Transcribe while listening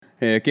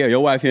Heck yeah, your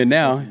wife here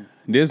now.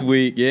 This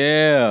week,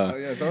 yeah. Oh,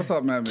 yeah, throw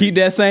something at me. Keep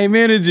that same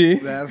energy.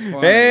 That's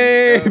funny.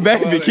 Hey, That's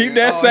baby, funny. keep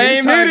that Oh, same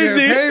he's trying to get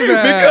energy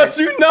payback. because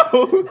you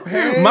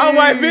know my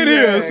wife in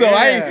here, so you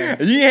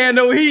ain't had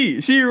no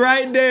heat. She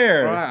right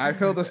there. Right, I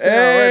feel the stay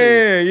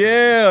already. Hey,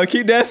 yeah,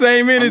 keep that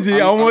same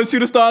energy. I want you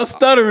to start I'm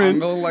stuttering.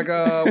 going like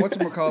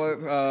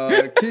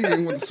whatchamacallit,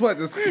 Keegan with the sweat.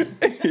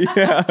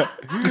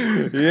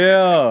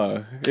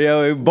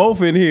 yeah, we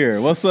both in here.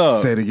 What's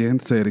up? Say it again.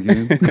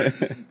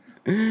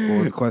 What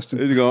was the question?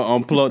 You're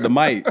gonna unplug the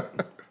mic.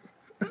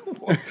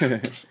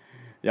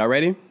 Y'all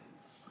ready?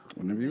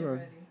 Whenever you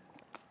are.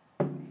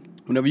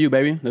 Whenever you,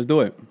 baby. Let's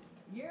do it.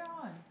 You're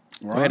on.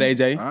 Go ahead,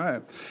 AJ. All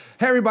right.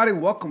 Hey, everybody.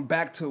 Welcome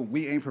back to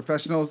We Ain't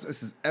Professionals.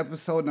 This is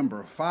episode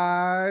number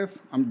 5.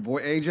 I'm your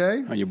boy,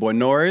 AJ. I'm your boy,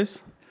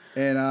 Norris.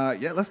 And,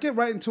 let's get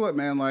right into it,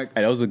 man. Like,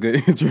 Hey, that was a good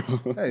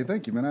intro. hey,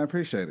 thank you, man. I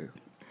appreciate it.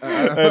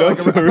 I feel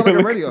like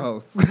a radio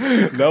host.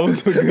 That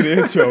was a good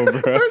intro,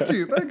 bro. Thank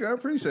you. I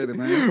appreciate it,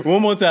 man.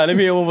 One more time. Let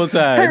me hear it one more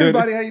time. Hey,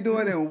 everybody. How you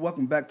doing? And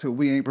welcome back to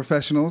We Ain't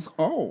Professionals.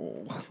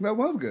 Oh, that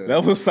was good.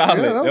 That was solid.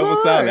 Yeah, that was all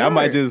solid. right, I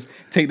might right. just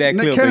take that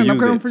Nick clip Cannon, and I'm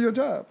use coming it. for your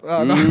job. No,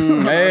 I'm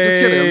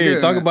Hey, just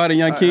kidding. talk about it,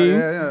 young king.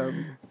 Yeah.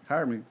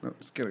 Hire me. No,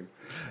 just kidding.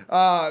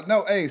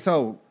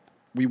 So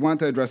we want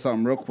to address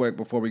something real quick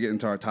before we get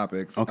into our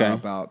topics. Okay.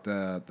 About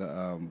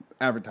the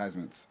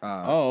advertisements.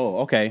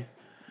 Okay.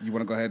 You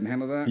want to go ahead and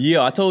handle that?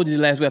 Yeah, I told you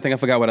last week. I think I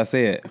forgot what I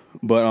said.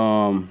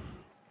 But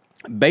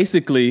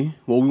basically,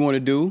 what we want to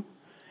do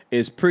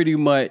is pretty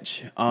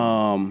much.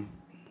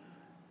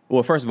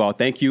 Well, first of all,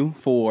 thank you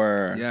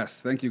for Yes,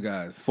 thank you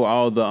guys. for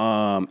all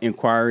the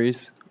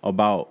inquiries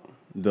about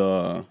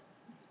the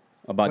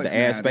Placing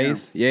ad ad,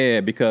 space.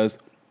 Yeah, because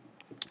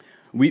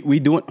we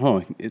doing.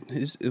 Hold on,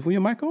 is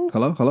your mic on?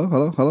 Hello.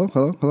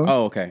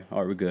 Oh, okay. All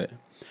right, we're good.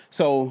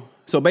 So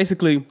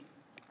basically,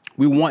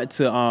 we want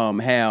to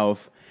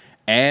have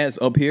ads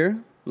up here.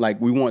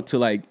 Like, we want to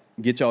like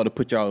get y'all to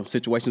put y'all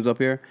situations up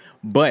here.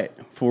 But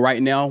for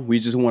right now, we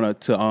just want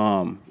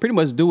to pretty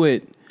much do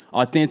it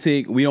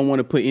authentic. We don't want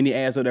to put any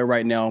ads up there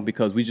right now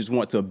because we just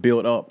want to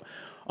build up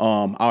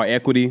our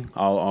equity,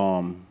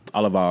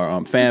 all of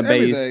our fan Just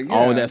base, everything,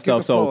 all of yeah. that Keep stuff.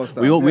 the flow So of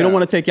stuff, we don't yeah.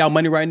 want to take y'all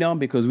money right now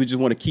because we just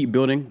want to keep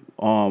building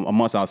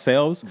amongst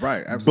ourselves.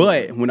 Right,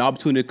 absolutely. But when the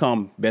opportunity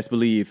comes, best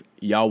believe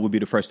y'all will be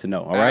the first to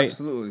know. All right.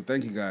 Absolutely.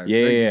 Thank you guys.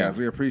 Yeah. Thank you guys.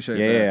 We appreciate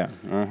that.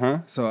 Yeah.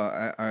 So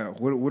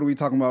what are we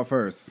talking about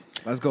first?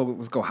 Let's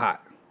go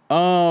hot.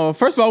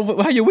 First of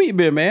all, how your week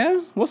been,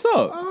 man? What's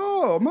up?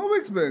 Oh, my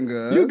week's been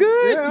good. You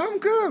good? Yeah, I'm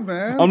good,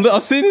 man. I'm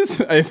seeing this.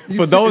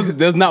 For those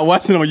that's not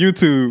watching on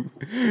YouTube,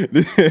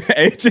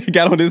 AJ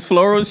got on this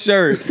floral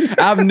shirt.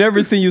 I've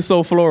never seen you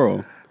so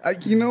floral.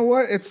 You know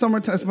what? It's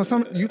summertime. It's my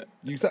summer.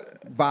 You said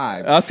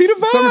vibes. I see the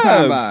vibes.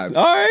 Summertime vibes.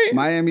 All right.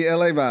 Miami,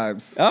 LA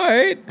vibes. All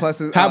right. Plus,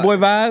 it's, hot boy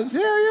vibes.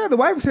 Yeah. The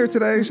wife's here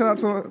today. Shout out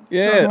to shout out to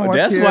Yeah, my wife,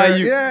 that's Kiera. why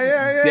you.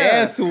 Yeah.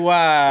 That's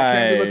why.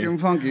 Can't be looking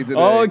funky today.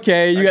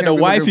 Okay, you I got the can't be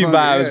looking wifey funky.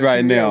 vibes Yeah,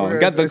 right now.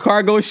 Got the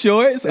cargo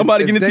shorts. I'm about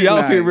to get into your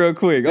outfit real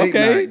quick.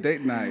 Okay.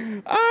 Date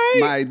night. All right.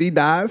 My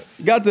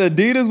Adidas. Got the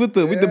Adidas with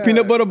the Yeah.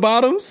 peanut butter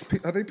bottoms.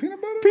 Are they peanut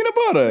butter? Peanut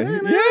butter. Yeah, they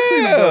are Yeah.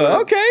 peanut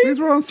butter. Okay. These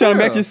were on Trying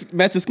to sale.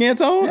 match your skin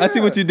tone. I see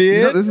Yeah. what you did.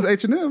 You know, this is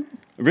H&M.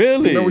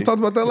 Really? You know, we talked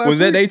about that last Was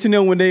that week.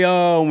 H&M when they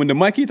when the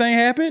monkey thing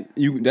happened?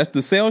 That's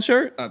the sale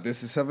shirt.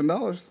 This is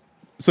 $7.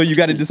 So you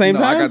got it the same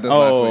No, I time? got this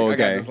last week. I Okay.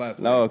 got this last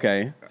week. Oh,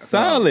 okay.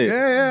 Solid.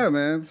 Yeah,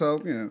 man.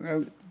 So yeah.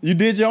 You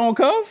did your own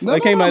cuff? No,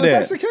 it came like this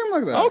that. actually came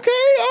like that. Okay,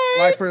 all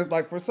right. For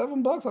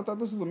 $7, I thought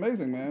this was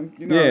amazing, man.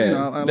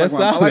 Yeah, I that's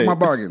like I solid. like my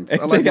bargains. I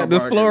AJ like got my the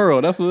bargains.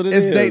 floral. That's what it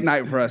is. It's date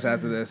night for us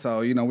after this, so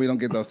we don't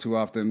get those too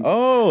often.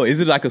 Oh,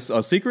 is it like a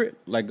secret?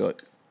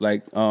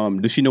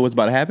 Does she know what's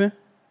about to happen?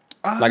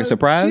 Like a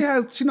surprise?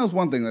 She knows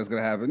one thing that's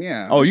gonna happen.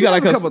 Yeah. Oh, you She got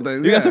knows like a couple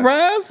things. You yeah. got a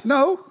surprise?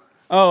 No.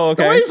 Oh,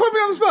 okay. Why you put me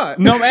on the spot?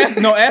 No, I'm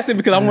asking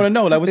because I want to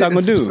know. Like, what y'all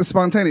gonna do? It's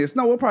spontaneous.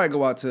 No, we'll probably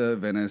go out to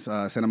Venice,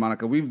 Santa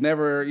Monica. We've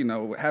never,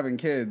 having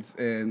kids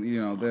and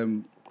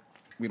them.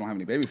 We don't have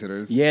any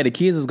babysitters. Yeah, the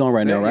kids is gone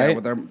right now, right? Yeah,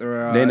 with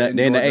they're They in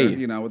in the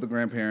Georgia, A. with the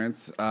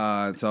grandparents.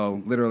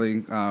 So literally,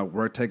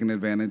 we're taking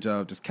advantage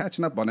of just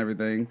catching up on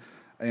everything,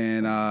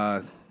 and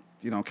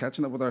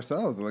catching up with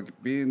ourselves, like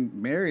being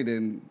married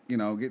and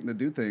getting to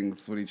do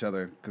things with each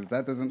other, because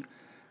that doesn't,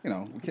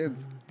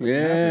 kids. Doesn't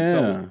happen.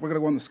 So we're gonna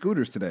go on the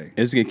scooters today.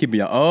 It's gonna keep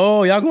you.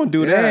 Oh, y'all gonna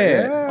do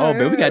that? Oh,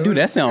 but we gotta do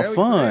that. Sound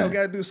fun. We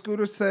gotta do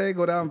scooters today.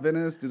 Go down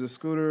Venice, do the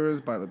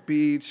scooters by the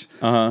beach.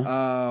 Go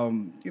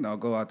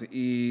out to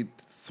eat.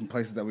 Some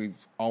places that we've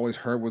always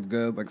heard was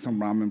good, like some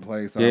ramen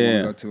place that I want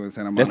to go to in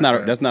Santa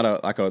Monica. That's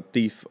not like a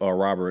thief or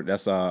robber.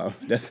 That's my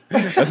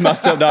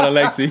stepdaughter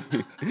Lexi.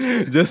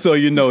 Just so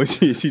you know,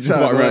 she just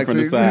walked around from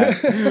the side.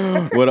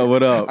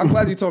 What up? I'm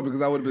glad you told me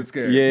because I would have been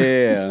scared.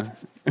 Yeah.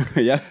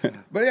 Yeah.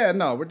 But yeah,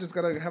 no, we're just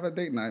gonna have a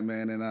date night,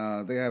 man.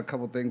 And they had a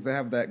couple things. They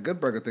have that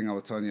Good Burger thing I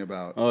was telling you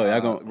about. Oh, yeah,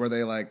 where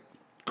they like.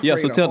 Yeah,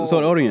 so tell the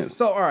audience.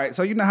 So all right,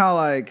 so you know how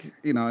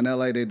in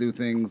LA they do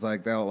things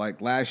like they'll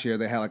last year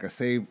they had a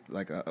save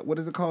what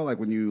is it called, like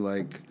when you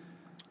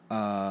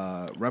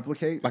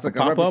replicate, Like it's a a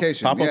pop-up?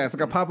 replication. Pop-up? Yeah, it's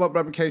like a pop-up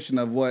replication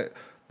of what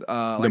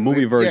The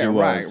movie version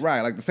was.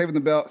 Right. Like the Saved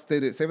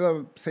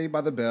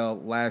by the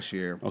Bell last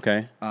year.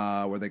 Okay.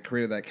 Where they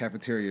created that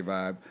cafeteria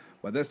vibe.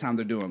 But this time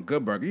they're doing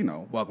Good Burger. You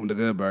know, welcome to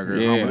Good Burger.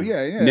 Yeah.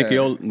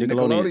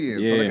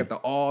 Nickelodeon. Yeah. So they got the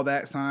all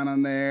that sign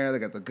on there. They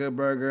got the Good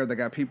Burger. They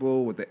got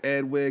people with the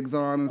Ed wigs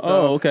on and stuff.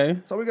 Oh, okay.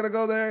 So we're gonna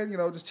go there. You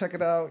know, just check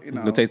it out. You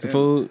know, Go taste the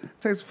food.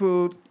 Taste the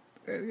food.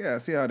 Yeah,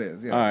 see how it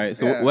is. Yeah. All right.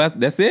 So well,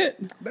 that's it.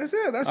 That's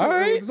it. That's all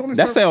right. Only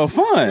that sounds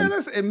fun.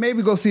 Yeah, and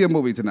maybe go see a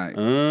movie tonight.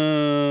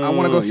 I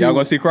want to go see. Y'all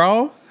gonna see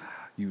Crawl?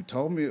 You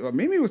told me.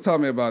 Mimi was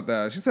telling me about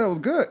that. She said it was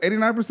good.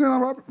 89%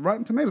 on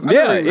Rotten Tomatoes.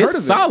 Yeah,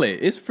 it's solid.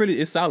 It's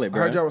solid,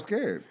 bro. I heard y'all were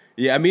scared.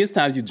 Yeah, I mean it's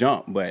times you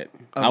jump, but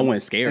I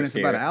wasn't scared. And it's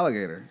about an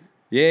alligator.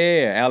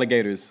 Yeah,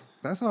 alligators.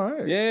 That's all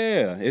right.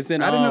 Yeah, it's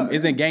in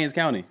Gaines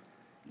County.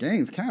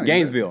 Gaines County.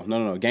 Gainesville.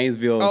 No,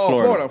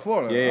 Gainesville,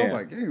 Florida. Yeah. I was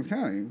like Gaines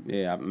County.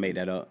 Yeah, I made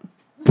that up.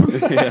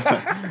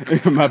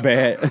 My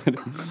bad.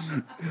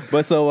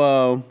 But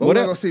so we're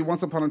gonna go see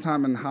Once Upon a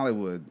Time in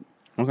Hollywood.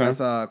 Okay.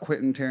 That's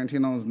Quentin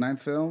Tarantino's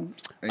 9th film.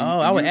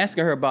 I was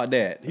asking her about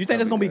that. You think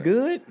that's gonna be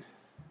good?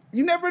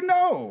 You never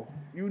know.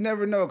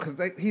 Because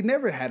he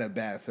never had a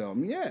bad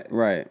film yet.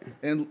 Right.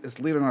 And it's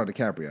Leonardo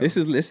DiCaprio. They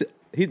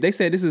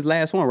said this is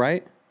last one,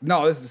 right?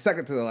 No, this is the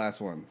second to the last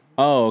one.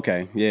 Oh,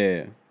 okay.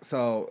 Yeah.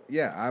 So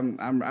yeah, I'm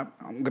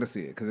gonna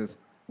see it because it's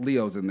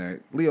Leo's in there.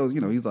 Leo's,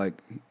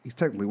 he's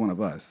technically one of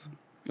us.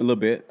 A little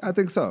bit. I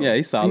think so. Yeah,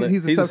 he's solid.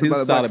 He's a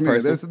solid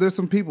person. There's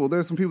some people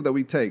that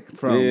we take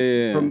from.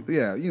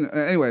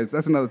 Anyways,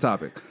 that's another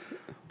topic.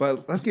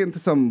 But let's get into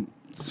some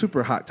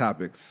super hot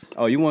topics.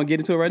 Oh, you want to get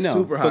into it right now?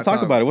 Super hot. So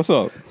talk about it. What's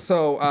up?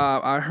 So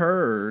I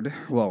heard.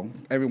 Well,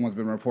 everyone's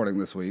been reporting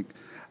this week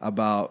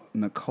about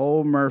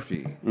Nicole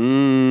Murphy.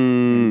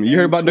 You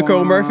heard about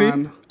Nicole Murphy?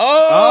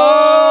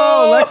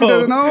 Oh, Lexi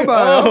doesn't know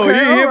about it. Okay,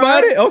 you hear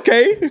about it?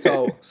 Okay.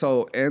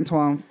 So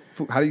Antoine.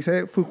 How do you say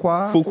it?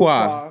 Fuqua.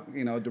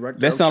 Director.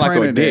 That sounds like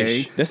a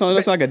dish. That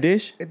sounds like a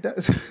dish. It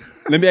does.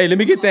 Let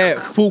me get that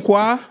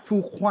Fuqua.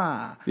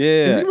 Fuqua.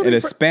 Yeah, in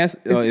a Spencer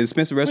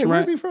restaurant. Wait,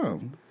 where's he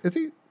from? Is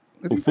he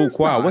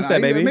Fuqua. What's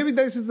that, baby? Maybe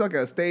that's just like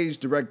a stage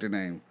director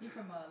name. He's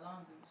from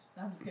Long Beach.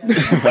 I'm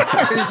just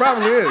kidding. He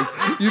probably is.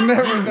 You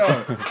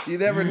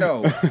never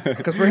know.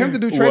 Because for him to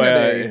do Training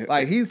Day,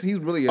 like he's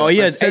really.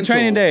 At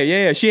Training Day,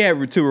 yeah. She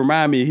had to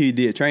remind me he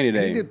did Training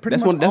Day. He did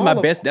that's my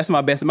best. That's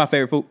my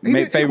favorite movie.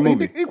 He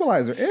did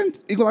Equalizer and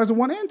Equalizer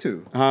 1 and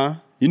 2.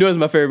 You know it's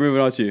my favorite movie,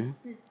 don't you?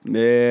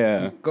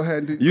 Yeah. Go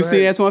ahead. You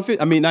seen Antoine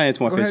Fisher? I mean, not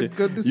Antoine Fisher.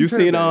 You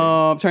seen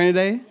Training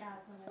Day?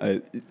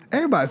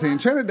 Everybody seen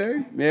Training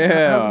Day.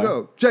 Yeah. How's it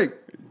go, Jake?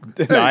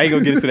 No, I ain't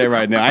gonna get into that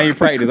right now. I ain't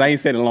practiced. I ain't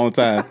said it in a long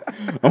time.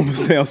 I'm gonna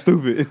sound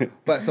stupid.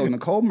 But so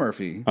Nicole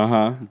Murphy,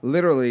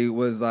 literally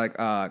was like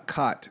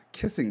caught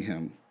kissing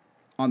him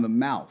on the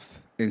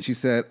mouth, and she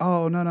said,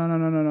 "Oh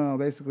no.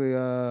 Basically,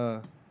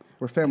 we're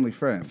family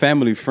friends.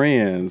 Family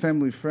friends.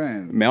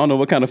 Man, I don't know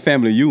what kind of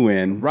family you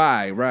in.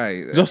 Right.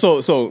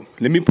 So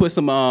let me put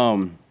some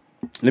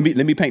Let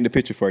me paint the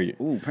picture for you.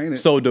 Ooh, paint it.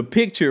 So the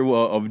picture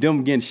of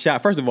them getting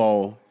shot. First of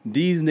all,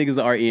 these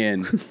niggas are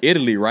in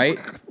Italy, right?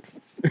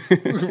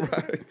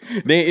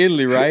 Right. They in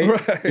Italy, right?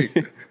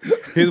 Right.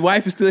 His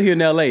wife is still here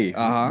in L.A.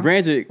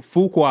 Granted,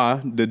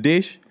 Fuqua, the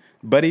dish,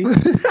 buddy.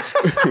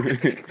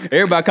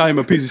 Everybody call him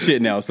a piece of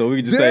shit now, so we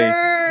can just say,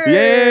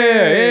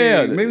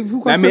 yeah. Maybe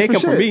Fuqua I mean, it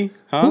come from me.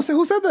 Huh?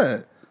 Who said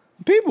that?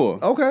 People.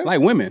 Okay. Like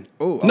women.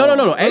 Oh,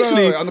 No.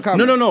 Actually,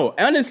 no.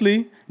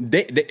 Honestly,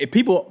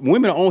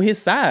 women are on his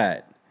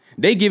side.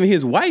 They giving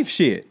his wife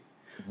shit.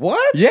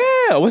 What?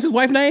 Yeah. What's his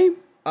wife's name?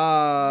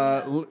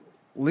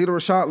 Lita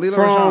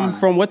Rashawn.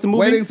 From what the movie?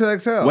 Waiting to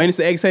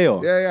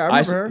Exhale. Yeah, I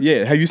remember her.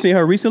 Yeah. Have you seen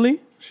her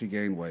recently? She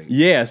gained weight.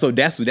 Yeah, so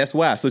that's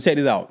why. So check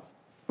this out.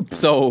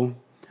 So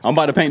I'm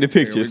about to paint the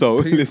picture.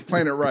 Please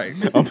paint it right.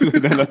 Paint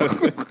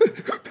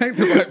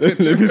the right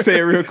picture. Let me say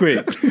it real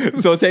quick.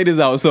 So check this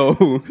out.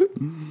 So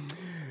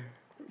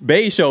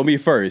Bae showed me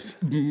first.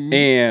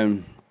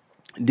 And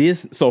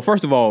so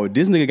first of all,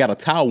 this nigga got a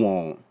towel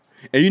on.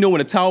 And you know when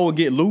the towel will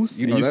get loose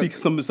and you see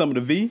some of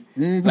the V?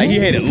 Mm-hmm. Like he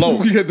had it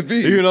low. You get the V.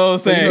 You know what I'm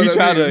saying? He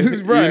tried to,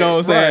 right, you know what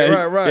I'm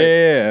saying? Right.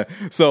 Yeah.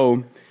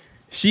 So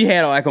she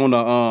had like on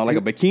like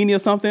a bikini or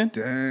something.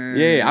 Damn.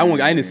 Yeah,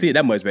 I didn't see it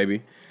that much,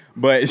 baby.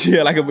 But she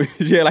had like a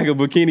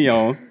bikini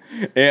on.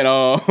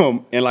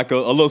 And like a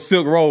little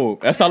silk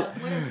robe. That's all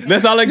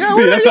I can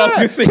see. That's all I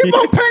can see. Keep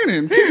on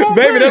painting.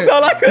 Baby, that's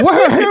all I can see.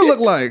 What her hair look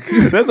like?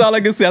 That's all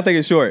I can see. I think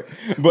it's short.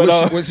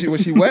 But was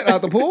she wet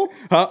out the pool?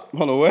 Huh?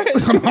 Hold on, what?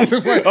 I'm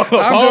just like,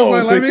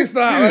 let me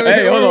stop.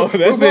 Hey, hold on.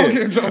 That's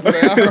it. All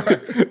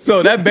right.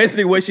 So that's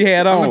basically what she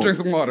had on. I'm gonna drink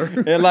some water.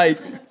 And like,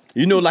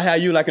 you know, like how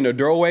you like in the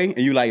doorway and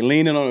you like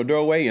leaning on the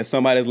doorway and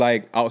somebody's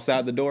like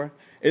outside the door.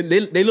 They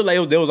look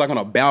like they was like on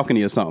a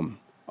balcony or something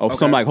of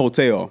some like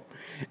hotel.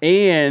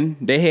 And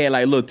they had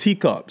like little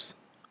teacups,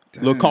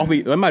 little coffee.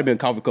 It might have been a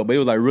coffee cup, but it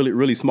was like really,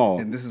 really small.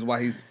 And this is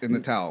why he's in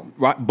the towel.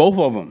 Right, both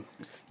of them.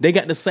 They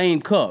got the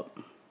same cup.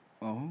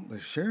 Oh,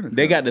 they're sharing it.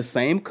 They got the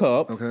same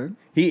cup. Okay.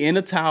 He in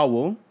a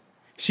towel.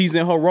 She's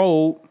in her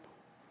robe.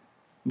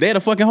 They at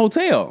a fucking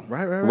hotel.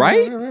 Right.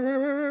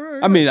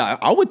 I mean,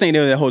 I would think they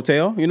were at a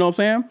hotel. You know what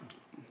I'm saying?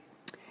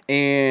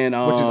 And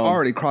which is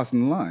already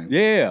crossing the line.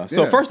 Yeah.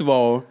 So first of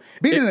all,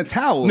 being in a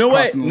towel. Know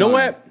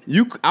what?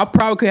 I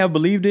probably could have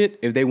believed it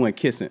if they weren't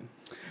kissing.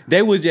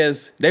 They was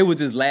just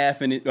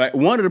laughing. Like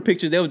one of the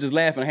pictures, they was just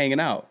laughing, hanging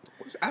out.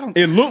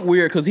 It looked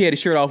weird because he had his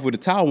shirt off with a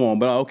towel on,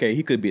 but okay,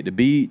 he could be at the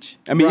beach.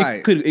 I mean,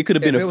 it could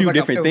have been a few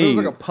different things. It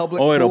was like a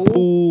public or at pool. A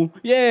pool,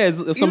 yeah,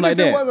 something like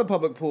that. If it was a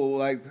public pool,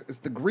 like it's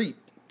the greet.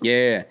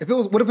 Yeah.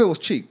 What if it was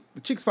cheek? The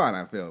cheek's fine,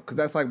 I feel, because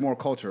that's like more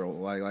cultural.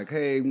 Like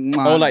hey,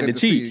 mwah, like the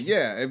cheek.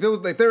 Yeah. If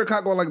they were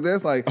caught going like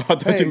this, like I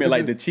thought you meant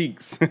like the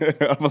cheeks.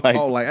 I'm like,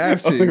 like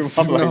ass cheeks.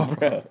 I'm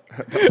no.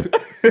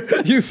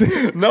 You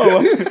see?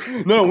 No.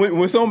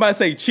 When somebody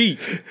say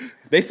cheek,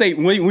 they say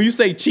when you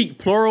say cheek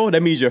plural,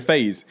 that means your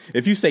face.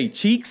 If you say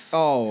cheeks,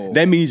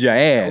 that means your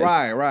ass.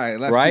 Right.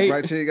 Left cheek,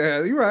 right cheek.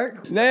 You're right.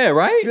 Yeah,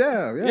 right.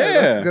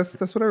 Yeah.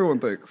 That's what everyone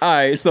thinks. All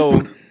right,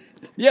 so.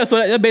 Yeah, so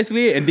that's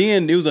basically it. And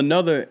then it was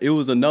another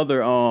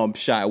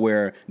shot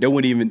where they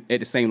weren't even at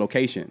the same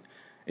location.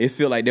 It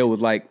felt like they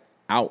was like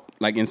out,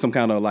 like in some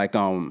kind of like I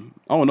don't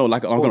know,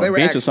 like on a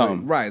bench or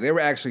something. Right, they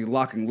were actually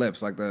locking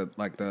lips, like the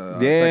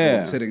second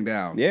one sitting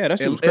down. Yeah, that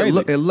shit was crazy.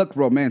 It looked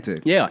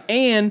romantic. Yeah,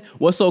 and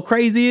what's so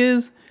crazy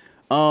is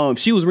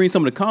she was reading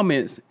some of the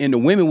comments, and the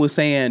women was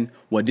saying,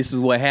 "Well, this is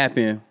what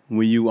happened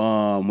when you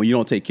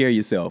don't take care of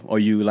yourself, or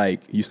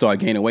you start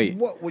gaining weight."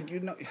 What would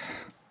you know?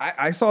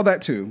 I saw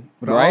that too,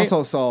 but I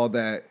also saw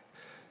that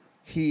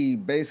he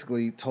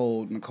basically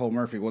told Nicole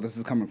Murphy, well, this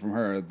is coming from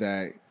her,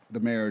 that the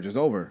marriage is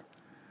over.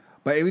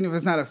 But even if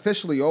it's not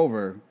officially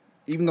over,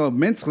 even though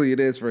mentally it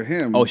is for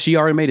him. Oh, she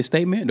already made a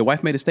statement? The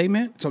wife made a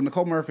statement? So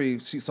Nicole Murphy,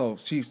 she saw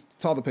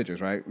the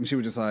pictures, right? And she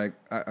was just like,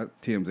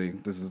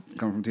 TMZ, this is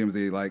coming from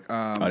TMZ. Like,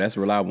 that's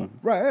reliable.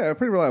 Right, yeah,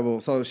 pretty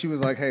reliable. So she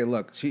was like, hey,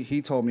 look,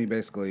 he told me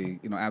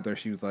basically, after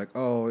she was like,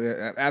 oh,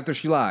 yeah, after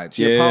she lied.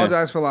 She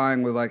apologized for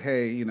lying, was like,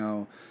 hey,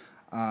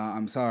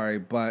 I'm sorry,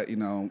 but,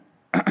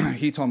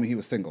 he told me he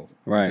was single.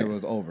 Right. It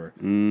was over.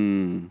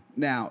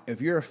 Now,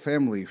 if you're a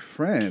family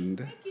friend.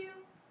 Thank you.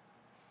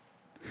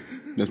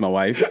 That's my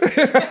wife.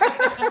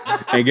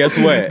 And guess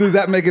what? Does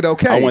that make it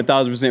okay? I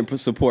 1,000%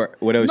 support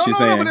whatever she's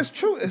saying. No, but it's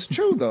true. It's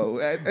true, though.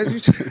 As you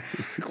should.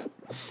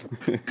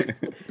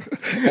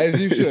 As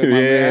you should, my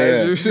man.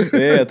 As you should.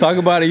 Yeah, talk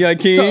about it, young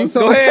king.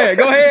 Go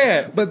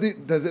ahead.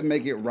 But does it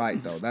make it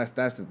right, though? That's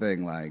the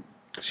thing. Like,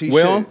 she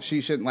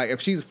shouldn't, like,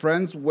 if she's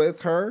friends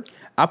with her.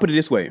 I'll put it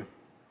this way.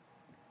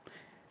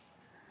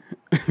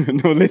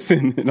 No,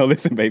 listen,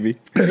 baby.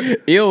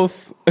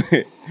 If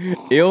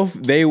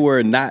they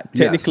were not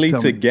technically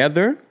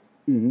together,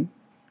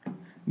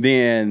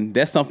 then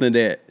that's something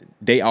that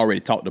they already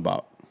talked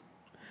about.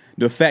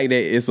 The fact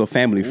that it's a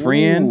family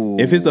friend.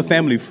 If it's a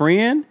family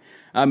friend,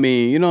 I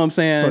mean, you know what I'm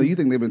saying? So you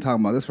think they've been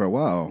talking about this for a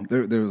while?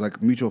 There was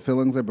like mutual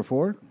feelings there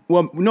before?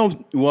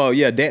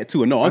 Yeah, that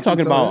too. No, I'm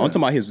talking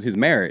about his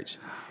marriage.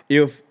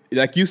 If,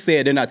 like you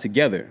said, they're not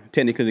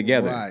technically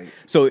together. Right.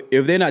 So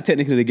if they're not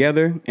technically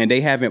together and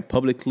they haven't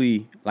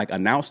publicly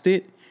announced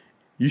it,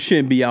 you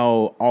shouldn't be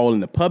all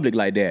in the public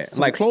like that.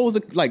 So, close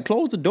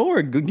the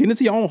door, get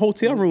into your own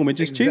hotel room and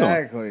just chill.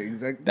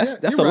 Exactly.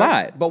 That's a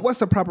lot. But what's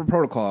the proper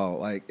protocol?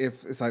 Like,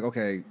 if it's like,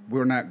 okay,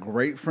 we're not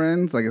great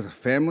friends, like it's a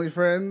family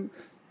friend.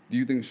 Do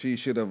you think she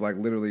should have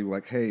literally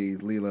hey,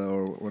 Leela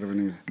or whatever her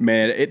name is?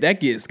 Man, that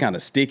gets kind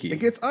of sticky. It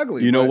gets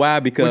ugly. You know why?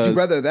 Because would you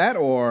rather that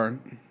or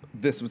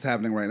this was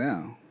happening right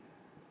now?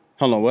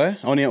 Hold on, what?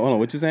 Hold on,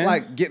 what you saying?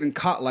 Like getting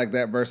caught like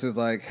that versus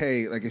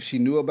hey, if she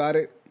knew about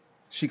it,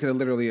 she could have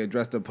literally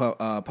addressed the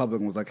public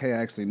and was like, hey,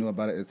 I actually knew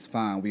about it. It's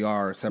fine. We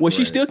are separated. Well,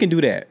 she still can do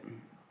that.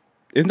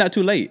 It's not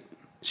too late.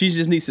 She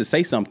just needs to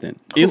say something.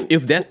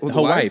 If that's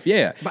her wife,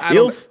 yeah. But I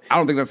don't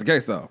think that's the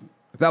case though.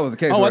 If that was the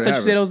case, I thought you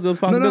said that was the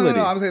possibility.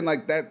 No. I'm saying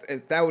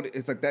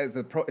is that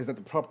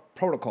the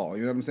protocol?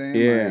 You know what I'm saying?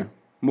 Yeah.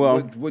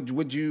 Well,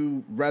 would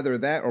you rather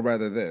that or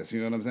rather this? You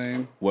know what I'm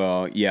saying?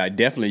 Well, yeah,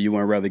 definitely. You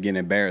wouldn't rather get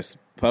embarrassed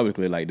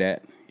publicly like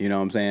that. You know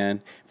what I'm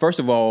saying? First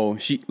of all,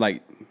 she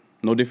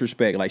no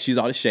disrespect, she's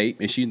out of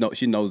shape and she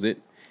knows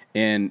it.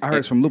 And I heard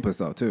it's from lupus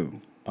though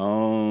too.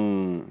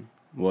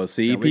 Well,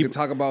 see, we people can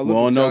talk about we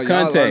lupus. don't know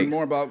context.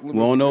 More about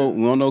lupus. We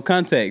don't know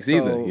context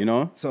either. You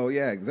know. So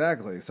yeah,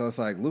 exactly. So it's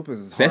lupus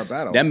is a hard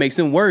battle. That makes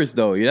him worse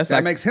though.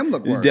 That makes him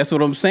look worse. That's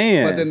what I'm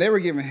saying. But then they were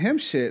giving him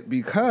shit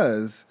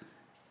because,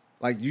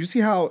 you see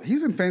how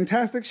he's in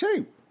fantastic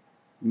shape.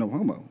 No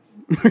homo.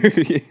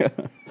 Yeah.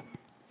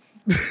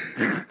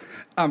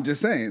 I'm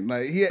just saying,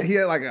 he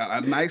had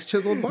a nice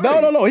chiseled body.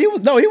 No, he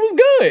was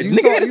good.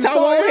 Nigga had his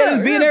towel on, had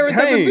his V and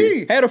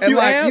everything. Had a few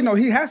abs.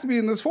 He has to be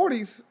in his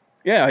 40s.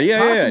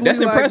 Yeah. That's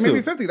impressive.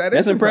 Maybe 50.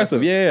 That's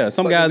impressive. Yeah.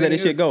 Some guys let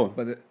this shit go.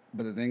 But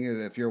the thing is,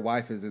 if your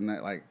wife is in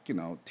that,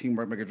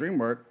 teamwork make a dream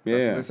work,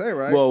 that's what they say,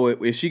 right? Well,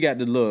 if she got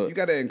the look, you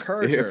got to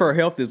encourage her. If her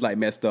health is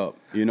messed up,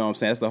 you know what I'm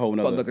saying? That's the whole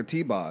nother. But look at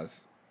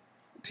T-Boz.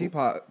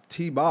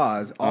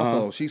 T-Boz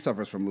also, she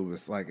suffers from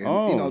lupus.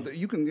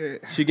 You can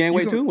get... She gained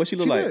weight too? What she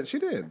look like? She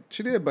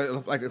did,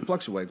 but it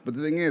fluctuates. But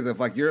the thing is, if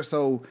you're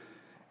so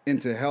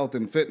into health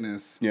and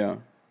fitness... Yeah.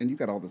 and you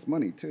got all this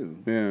money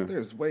too. Yeah.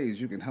 There's ways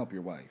you can help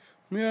your wife.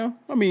 Yeah,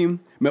 I mean,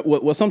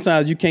 well,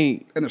 sometimes you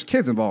can't. And there's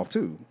kids involved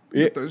too.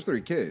 Yeah. There's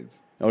 3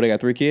 kids. Oh, they got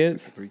 3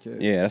 kids. 3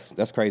 kids. Yeah,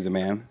 that's crazy,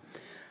 man.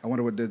 I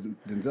wonder what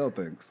Denzel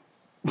thinks.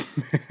 You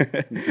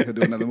think he'll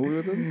do another movie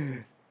with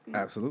him?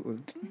 Absolutely.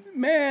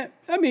 Man,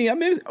 I mean,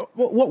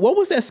 what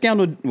was that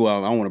scandal?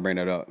 Well, I don't want to bring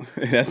that up.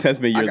 that's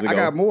been years ago. I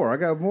got more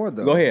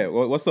though. Go ahead.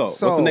 What's up? What's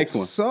the next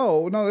one?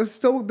 So no, this is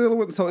still dealing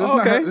with. So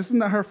this is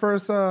not her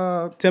first.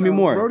 Tell me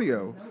more.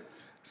 Rodeo.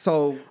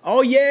 So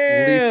Oh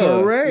yeah,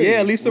 Lisa Ray.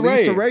 Yeah, Lisa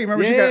Ray.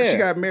 Remember she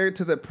got married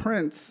to the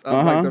prince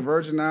of like the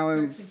Virgin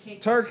Islands,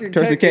 Turks and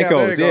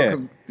Caicos.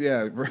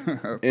 Yeah,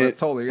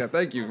 totally. Yeah,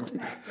 thank you.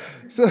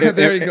 So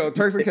there you go,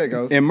 Turks and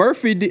Caicos. And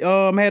Murphy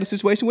had a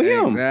situation with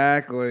him.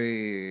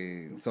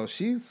 Exactly. So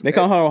they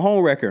call her a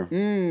home wrecker.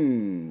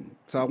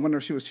 So I wonder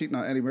if she was cheating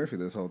on Eddie Murphy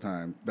this whole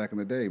time back in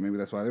the day. Maybe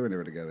that's why they were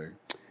never together.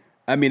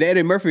 I mean, the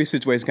Eddie Murphy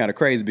situation kind of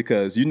crazy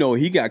because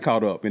he got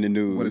caught up in the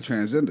news with a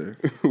transgender,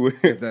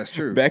 if that's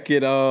true. Back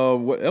at how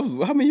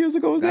many years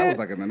ago was that? That was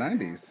like in the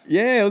 90s.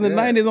 Yeah, it was in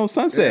the 90s on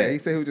Sunset. Yeah, he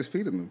said he was just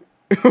feeding them.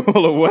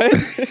 Hold on, what?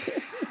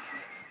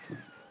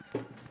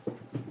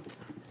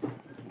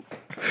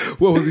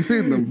 What was he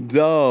feeding them?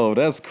 Dog,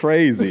 that's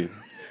crazy.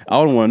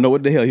 I don't want to know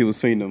what the hell he was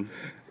feeding them.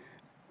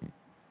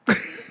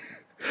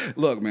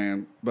 Look,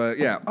 man, but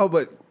yeah. Oh,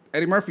 but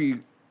Eddie Murphy.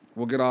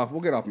 We'll get off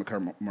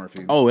McCurry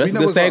Murphy. Oh, that's a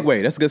good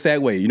segue. That's a good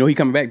segue. He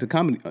coming back to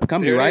comedy,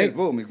 there right? It is.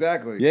 Boom,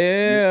 exactly.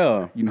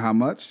 Yeah. You know how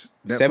much?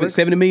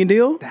 $70 million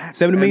deal?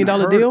 $70 million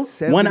deal?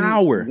 1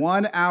 hour.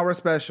 1 hour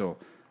special.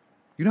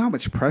 You know how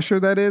much pressure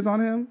that is on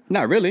him?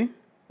 Not really.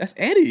 That's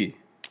Eddie.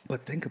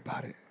 But think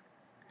about it.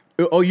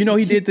 Oh,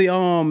 he did the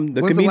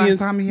comedians. The last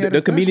time he had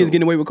the comedians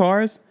getting away with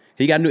cars.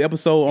 He got a new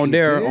episode on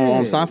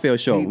Seinfeld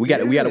show. We got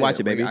to watch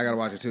it, baby. I got to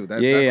watch it too. I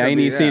ain't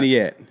even seen it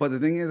yet. But the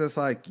thing is, it's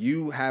like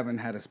you haven't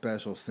had a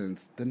special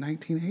since the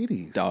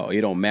 1980s. Dog,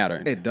 it don't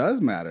matter. It does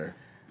matter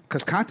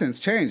because content's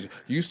changed.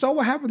 You saw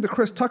what happened to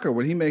Chris Tucker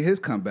when he made his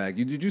comeback.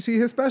 Did you see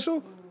his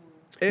special?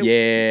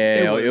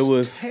 It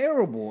was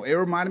terrible. It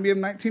reminded me of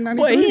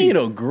 1993. But he ain't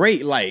a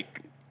great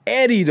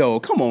Eddie though.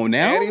 Come on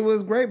now. Eddie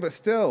was great, but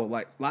still,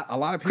 a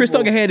lot of people. Chris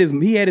Tucker had his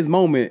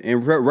moment,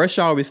 and Rush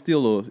Hour is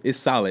still is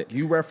solid.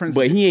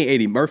 But he ain't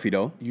Eddie Murphy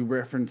though. You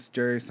referenced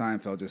Jerry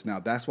Seinfeld just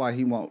now. That's why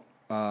he won't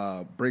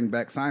bring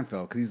back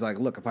Seinfeld because he's like,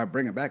 look, if I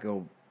bring it back,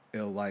 it'll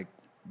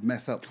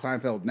mess up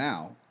Seinfeld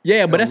now.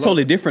 Yeah, but that's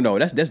totally different though.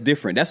 That's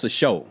different. That's a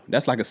show.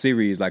 That's like a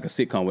series, like a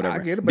sitcom, whatever. I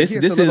get it, but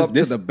this is up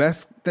to the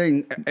best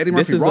thing. Eddie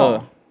Murphy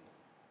raw.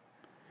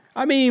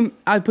 I mean,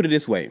 I put it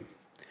this way.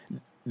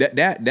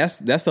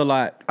 That's a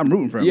lot. I'm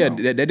rooting for him.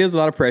 Yeah, that is a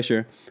lot of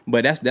pressure.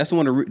 But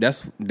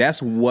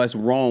that's what's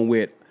wrong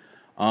with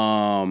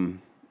some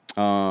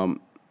of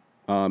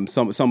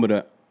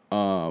the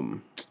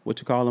what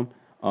you call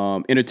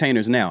them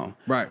entertainers now.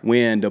 Right.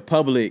 When the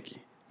public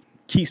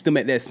keeps them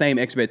at that same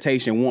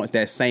expectation, wants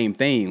that same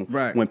thing.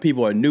 Right. When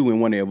people are new and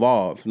want to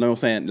evolve, you know what I'm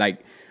saying?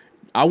 Like,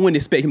 I wouldn't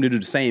expect him to do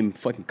the same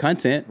fucking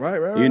content.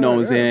 Right. You know what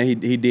I'm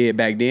saying? He did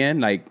back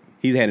then. Like,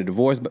 he's had a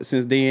divorce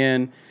since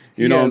then.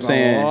 You know what I'm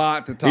saying?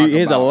 He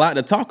has a lot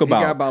to talk about.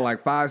 He got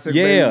about 5, 6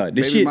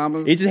 baby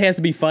mamas. It just has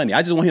to be funny.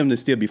 I just want him to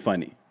still be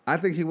funny. I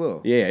think he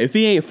will. Yeah, if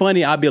he ain't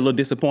funny, I'll be a little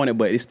disappointed,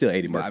 but it's still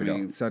Eddie Murphy. I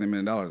mean, $70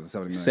 million is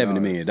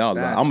 $70 million.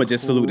 I'm gonna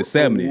just salute the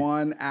 70.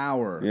 1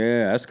 hour.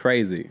 Yeah, that's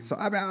crazy. So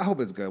I mean, I hope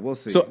it's good. We'll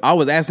see. So I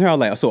was asking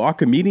her so are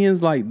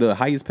comedians like the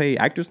highest paid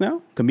actors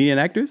now? Comedian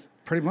actors?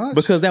 Pretty much.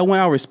 Because that 1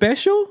 hour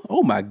special?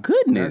 Oh my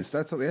goodness.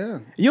 That's yeah.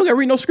 You don't got to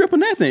read no script or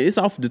nothing. It's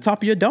off the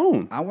top of your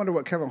dome. I wonder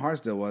what Kevin Hart's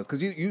deal was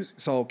because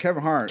so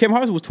Kevin Hart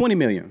was $20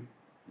 million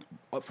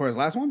for his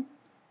last one.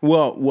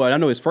 Well, I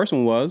know his first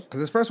one was. Because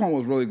his first one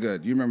was really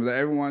good. You remember that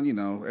everyone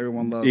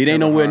loves it.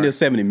 Ain't nowhere near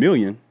 $70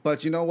 million.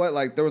 But you know what?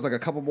 Like, there was a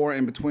couple more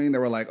in between that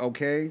were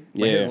okay.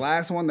 But yeah. his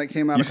last one that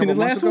came out a couple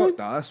months ago,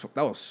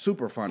 that was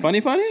super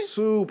funny. Funny?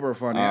 Super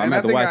funny. I'm going to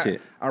have to watch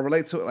it. I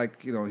relate to it.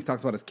 He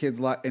talks about his kids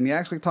a lot. And he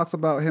actually talks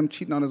about him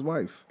cheating on his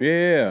wife.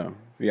 Yeah.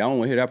 Yeah, I don't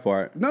want to hear that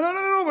part.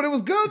 No. But it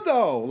was good,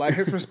 though.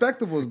 His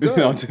perspective was good.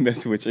 I'm just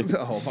messing with you.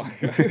 Oh, my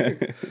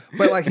God.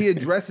 But, he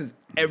addresses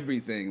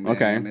everything, man.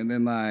 Okay. And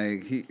then,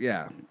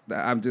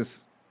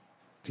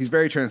 he's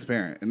very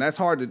transparent. And that's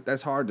hard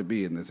to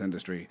be in this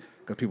industry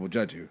because people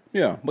judge you.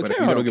 Yeah. But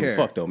Kevin Hart don't give a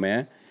fuck, though,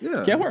 man.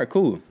 Yeah. Kevin Hart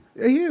cool.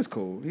 Yeah, he is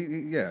cool.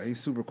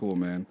 He's super cool,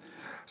 man.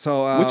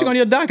 So what you got on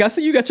your doc? I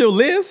see you got your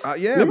list.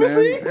 Yeah, Let me man.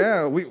 see.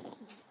 Yeah, we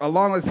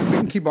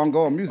can keep on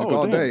going music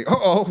all day.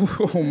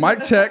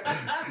 Mic check.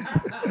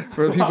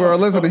 For the people who are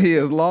listening, he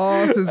has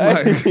lost his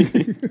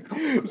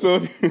mic.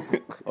 So,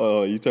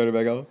 you turn it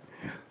back on?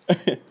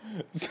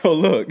 So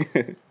look,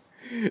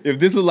 if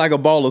this is like a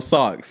ball of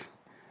socks,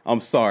 I'm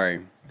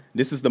sorry.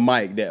 This is the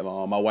mic that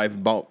my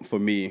wife bought for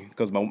me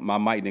because my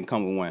mic didn't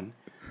come with one.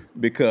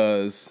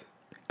 Because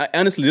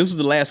honestly, this was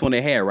the last one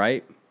they had,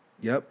 right?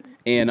 We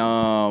didn't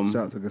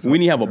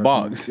have a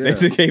box. Yeah. They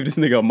just gave this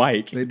nigga a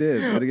mic. They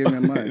did. They gave me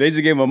a mic. They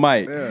just gave him a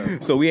mic. Yeah.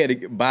 So we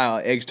had to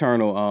buy an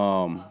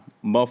external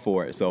muff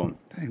for it. So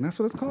dang, that's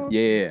what it's called?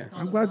 Yeah.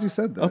 I'm glad you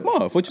said that. A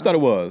muff. What you thought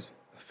it was?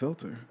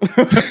 Filter.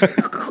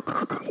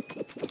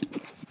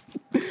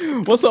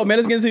 What's up, man?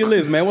 Let's get into your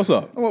list, man. What's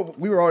up? Well,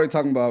 we were already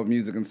talking about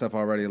music and stuff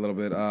already a little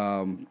bit.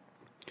 Oh,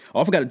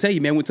 I forgot to tell you,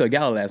 man. We went to a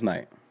gala last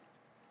night.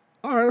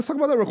 All right, let's talk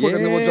about that real quick,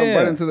 and then we'll jump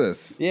right into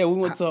this. Yeah, we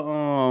went to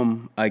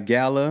a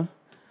gala.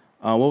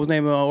 What was the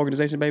name of the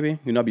organization, baby?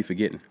 You know, I'll be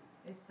forgetting.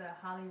 It's the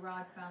Holly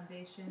Rod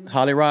Foundation.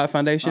 Holly Rod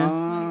Foundation.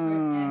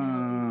 21st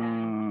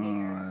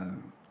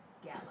annual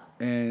Gala.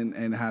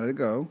 And how did it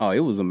go? Oh, it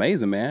was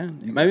amazing, man.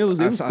 Maybe it was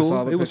cool. I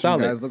saw the it was picture.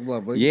 solid. You guys look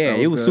lovely. Yeah,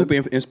 That it was good.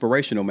 super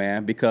inspirational,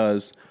 man.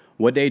 Because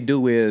what they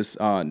do is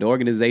the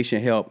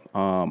organization help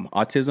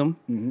autism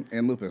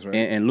And lupus, right?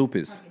 and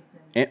lupus.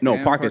 Parkinson's.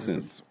 And Parkinson's.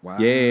 Parkinson's. Wow.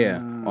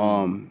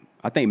 Yeah.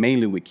 I think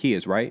mainly with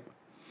kids, right?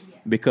 Yeah.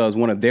 Because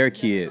one of their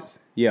kids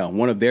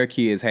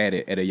had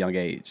it at a young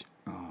age.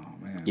 Oh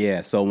man.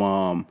 Yeah.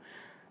 So,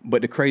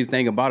 but the crazy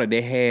thing about it,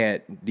 they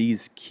had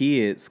these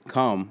kids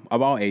come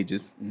of all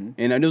ages,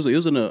 and it was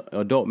an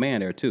adult man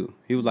there too.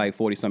 He was like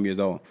 40-some years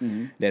old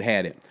that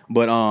had it.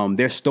 But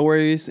their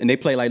stories, and they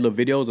play like little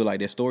videos of like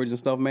their stories and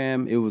stuff.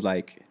 Man, it was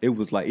like it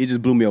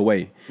just blew me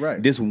away.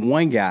 Right. This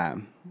one guy,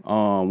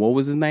 what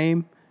was his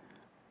name?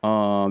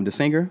 The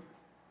singer.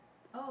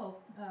 Oh,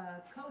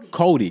 Cody.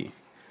 Cody.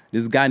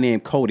 This guy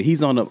named Cody.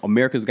 He's on the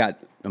America's Got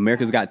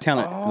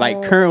Talent,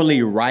 like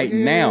currently right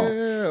now.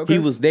 okay. He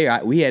was there.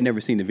 We had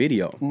never seen the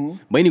video.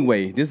 But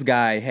anyway, this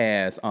guy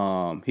has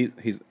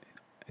his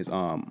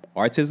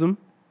autism.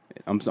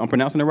 I'm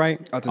pronouncing it right.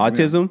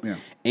 Autism. Yeah.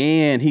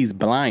 And he's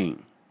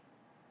blind.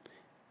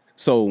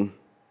 So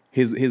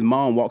his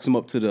mom walks him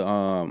up to the you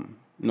know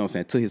what I'm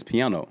saying, to his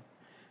piano,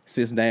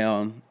 sits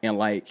down, and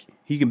like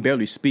he can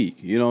barely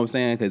speak. You know what I'm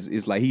saying? Because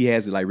it's like he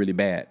has it like really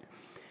bad.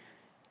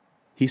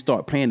 He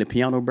started playing the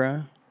piano,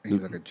 bruh. And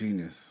he's like a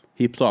genius.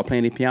 He started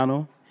playing the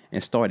piano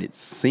and started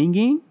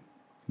singing,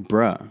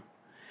 bruh.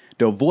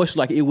 The voice,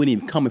 like it wasn't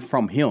even coming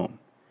from him.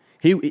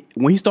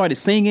 When he started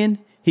singing,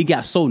 he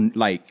got so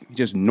like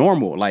just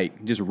normal,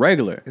 like just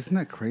regular. Isn't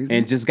that crazy?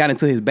 And just got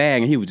into his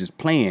bag and he was just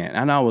playing.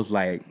 And I was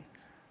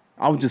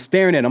just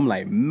staring at him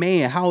like,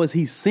 man, how is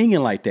he singing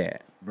like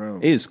that? Bro.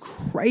 It is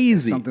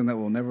crazy. Something that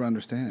we'll never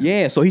understand.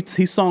 Yeah, so he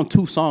sung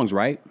 2 songs,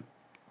 right?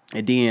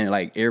 And then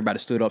like everybody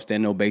stood up,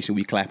 standing ovation,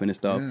 we clapping and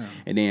stuff. Yeah.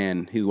 And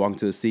then he was walking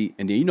to the seat.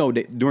 And then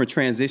during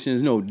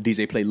transitions,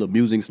 DJ played little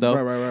music and stuff.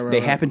 Right, they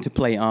happened to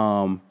play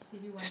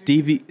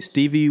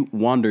Stevie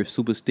Wonder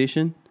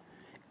Superstition,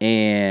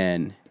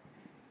 and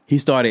he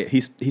stopped and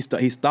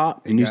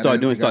he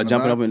started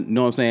jumping up and, you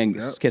know what I'm saying,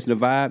 catching the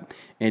vibe.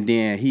 And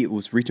then he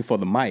was reaching for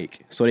the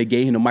mic, so they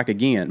gave him the mic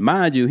again.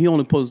 Mind you, he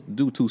only supposed to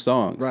do 2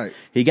 songs. Right.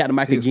 He got the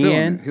mic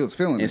again. He was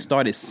feeling it. And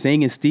started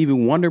singing Stevie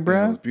Wonder, bruh.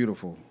 Yeah, it was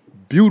beautiful.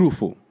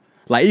 Beautiful.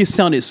 Like it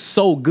sounded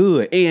so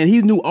good, and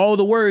he knew all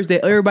the words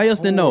that everybody else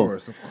didn't know.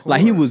 Of course.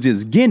 Like he was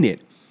just getting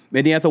it.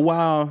 And then after a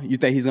while, you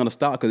think he's gonna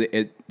stop because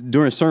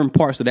during certain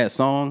parts of that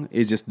song,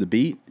 it's just the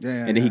beat,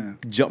 and then he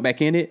jumped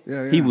back in it.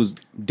 Yeah. He was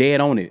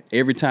dead on it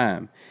every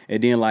time.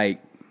 And then like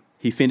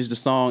he finished the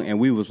song, and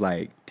we was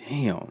like,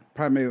 "Damn!"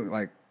 Probably made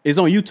like It's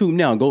on YouTube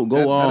now. Go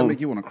that'll make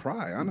you want to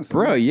cry, honestly,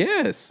 bro.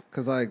 Yes,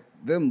 because like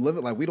them live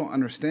it like we don't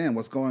understand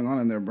what's going on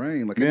in their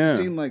brain. Like have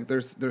you seen like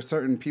there's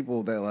certain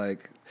people that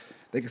like.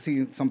 They can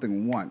see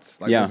something once.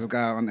 Like there's this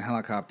guy on the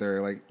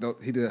helicopter. Like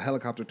he did a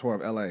helicopter tour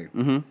of LA,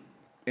 and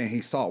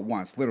he saw it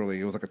once. Literally,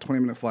 it was like a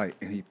 20-minute flight,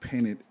 and he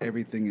painted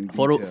everything in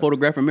detail.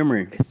 photographic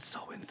memory. It's so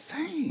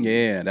insane.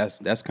 Yeah,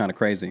 that's kind of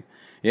crazy.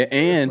 Yeah,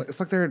 and it's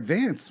like they're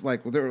advanced.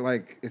 Like they're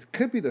like it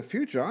could be the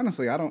future.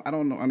 Honestly, I don't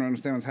know. I don't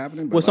understand what's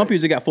happening. But well, some like,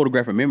 people just got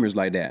photographic memories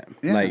like that.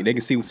 Yeah. Like they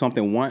can see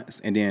something once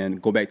and then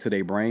go back to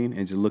their brain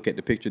and just look at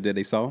the picture that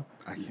they saw.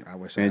 I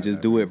wish I and had just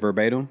that, do man. it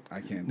verbatim.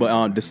 I can't do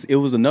But that, it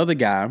was another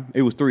guy.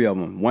 It was 3 of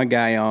them. One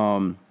guy,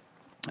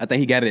 I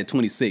think he got it at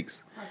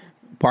 26.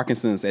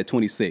 Parkinson's at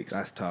 26.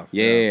 That's tough.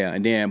 Yeah,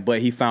 and then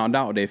but he found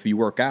out that if you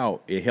work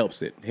out, it helps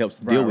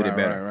deal with it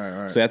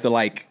better. Right. So after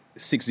like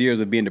 6 years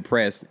of being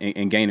depressed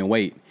and gaining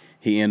weight,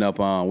 he ended up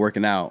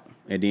working out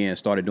and then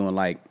started doing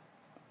Warrior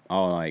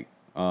Ninja.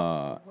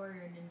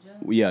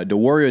 Yeah, the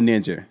Warrior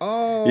Ninja.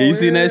 Oh, yeah, you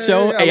seen that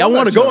show? Yeah, hey, I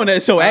want to go on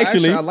that show.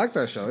 Actually, I like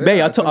that show.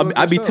 Yeah, Babe,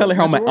 I be telling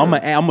her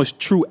I'm a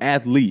true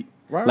athlete.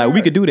 Right,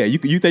 we could do that. You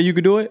think you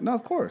could do it? No,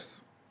 of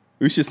course.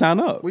 We should sign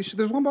up. We should.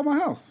 There's one by my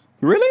house.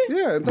 Really?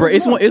 Yeah, bro.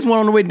 It's one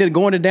on the way to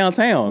going to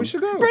downtown. We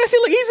should go. Bro, that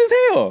shit look easy as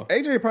hell.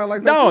 AJ probably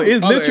like that. No,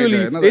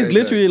 too. it's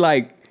literally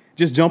like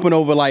just jumping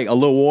over like a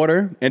little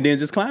water and then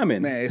just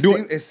climbing. Man,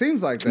 it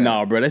seems like that.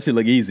 No, bro, that shit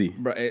look easy.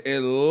 Bro,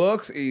 it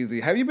looks easy.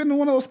 Have you been to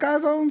one of those sky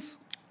zones?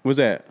 What's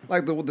that?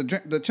 Like the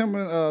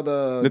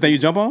the thing you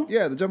jump on?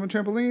 Yeah, the jumping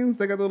trampolines.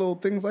 They got little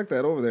things like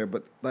that over there.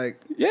 But like,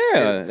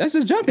 that's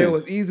just jumping. It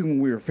was easy when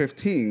we were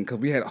 15 because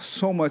we had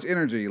so much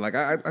energy. Like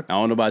I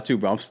don't know about you,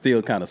 bro. I'm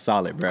still kind of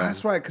solid, bro.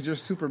 That's right, because you're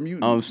super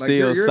mutant. I'm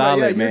still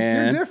solid,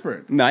 man. You're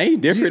different. No, I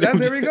ain't different.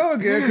 There we go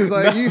again. Because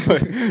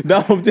like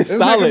no, I'm just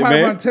solid,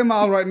 man. Run 10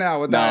 miles right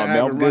now without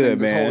having running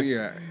this whole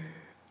year.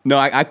 No,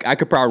 I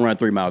could probably run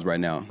 3 miles right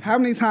now. How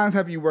many times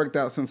have you worked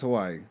out since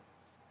Hawaii?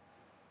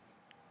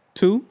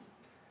 2.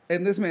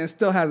 And this man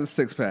still has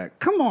a 6-pack.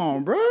 Come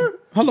on, bro.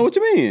 Hold on, what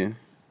you mean?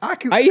 I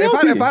can. I eat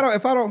healthy.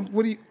 If I don't,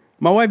 what do you?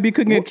 My wife be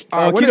cooking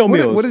keto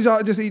meals. What did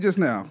y'all just eat just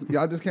now?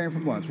 Y'all just came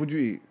from lunch. What'd you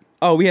eat?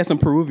 Oh, we had some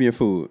Peruvian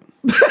food.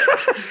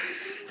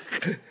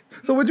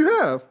 So what'd you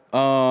have?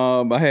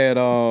 I had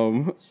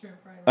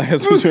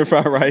some shrimp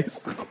fried rice.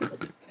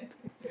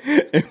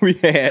 And we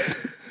had.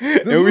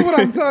 This is what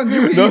I'm telling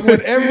you. You eat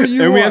whatever you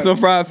want. And we had some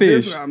fried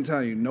fish. I'm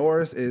telling you,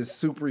 Norris is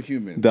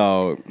superhuman.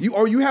 Dog.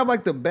 You have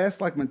like the best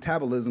like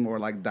metabolism or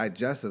like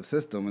digestive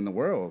system in the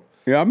world.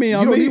 Yeah, I mean, you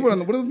don't need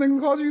one. What are the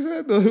things called you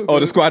said?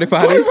 The squatty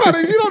potty. Squatty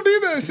potties. You don't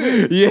need that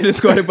shit. Yeah, the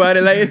squatty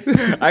potty. Like,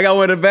 I got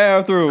one in the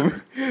bathroom.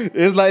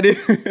 It's like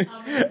this.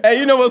 Hey,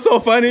 you know what's so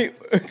funny?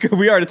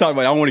 We already talked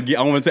about it. I don't want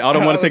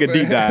to take a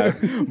deep dive,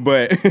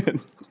 but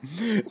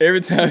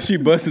every time she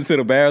busts into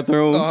the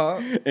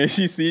bathroom and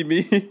she see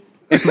me,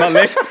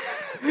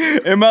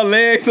 my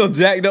legs so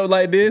jacked up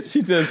like this,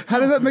 she just. How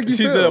does that make you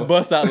feel? She just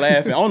busts out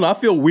laughing. I don't know. I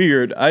feel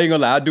weird. I ain't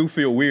gonna lie. I do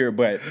feel weird,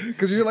 but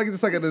because you're like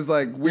just like in this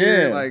like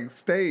weird like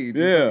stage.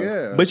 Yeah. Like,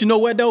 yeah. But you know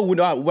what though? What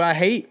I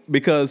hate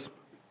because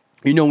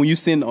you know when you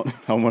sit on,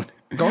 when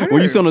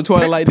you sit on the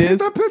toilet like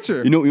this, that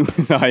picture. You know,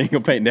 no, I ain't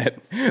gonna paint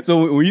that.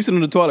 So when you sit on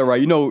the toilet, right?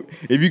 You know,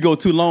 if you go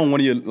too long, one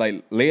of your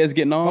like legs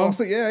getting on.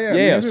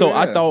 Yeah. So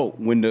I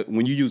thought when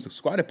you use the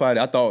squatty potty,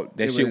 I thought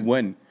that shit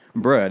wasn't.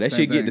 Bruh, that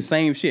shit get the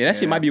same shit. That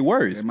shit might be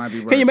worse. It might be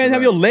worse. Can you imagine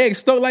have your legs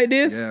stuck like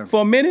this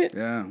for a minute?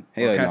 Yeah.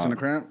 Hell, catching a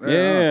cramp?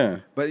 Yeah.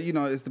 But you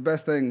know, it's the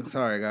best thing.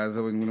 Sorry guys.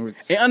 And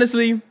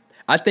honestly,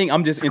 I think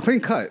I'm just clean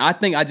cut. I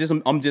think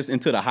I'm just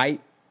into the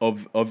hype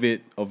of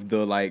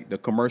the like the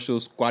commercial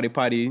squatty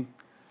potty.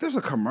 There's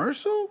a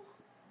commercial?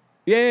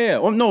 Yeah.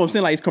 Well, no, I'm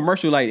saying like it's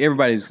commercial, like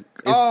everybody's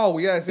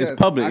yes. It's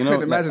public, you know.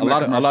 Like, a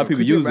lot of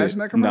people use it.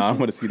 No, I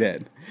want to see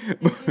that.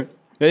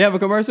 They have a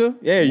commercial?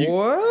 Yeah.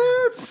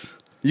 What?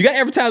 You got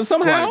advertising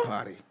somehow.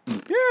 Potty.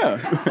 Yeah.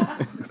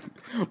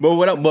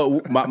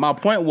 but my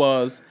point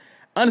was,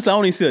 honestly, I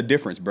don't even see a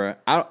difference, bro.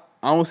 I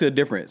don't see a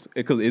difference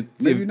because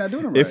maybe you're not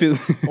doing it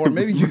right. Or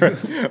maybe you.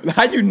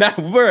 How you not,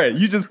 bro?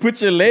 You just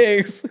put your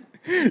legs.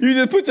 You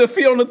just put your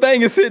feet on the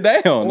thing and sit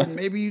down. Or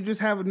maybe you just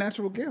have a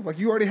natural gift. Like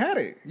you already had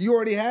it.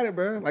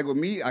 Bro. Like with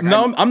me.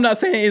 No, I'm not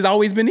saying it's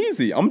always been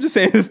easy. I'm just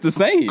saying it's the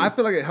same. I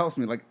feel like it helps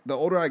me. Like the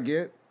older I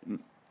get.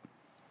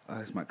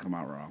 This might come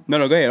out wrong.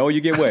 No, go ahead. Oh,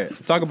 you get wet.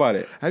 Talk about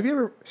it. Have you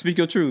ever speak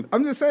your truth?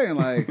 I'm just saying,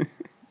 like,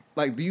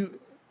 do you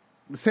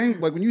the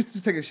same like when you used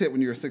to take a shit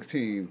when you were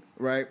 16,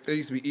 right? It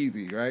used to be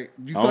easy, right?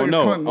 Do you feel it's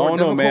becoming more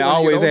difficult man. I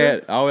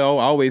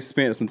always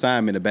spent some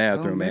time in the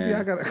bathroom, man. Maybe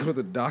I gotta go to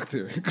the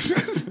doctor.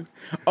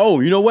 Oh,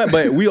 you know what?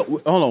 But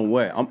hold on.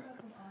 What?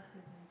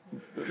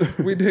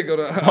 We did go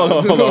to. Hold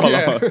on.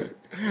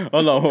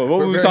 Hold on. What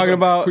were we talking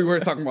about? We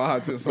were talking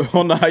about autism.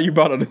 Hold on. How you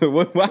brought it?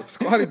 What?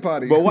 Squatty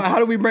potty. But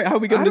how we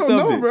get the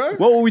subject? Know, bro.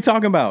 What were we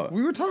talking about?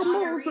 We were talking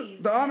about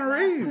the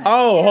honorees.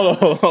 Oh,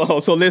 hold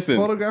on. So listen.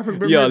 Photographic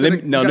memory. Yeah,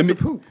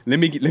 let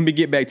me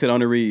get back to the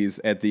honorees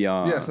at the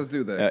yes, let's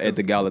do that at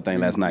the gala thing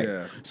last night.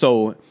 Yeah.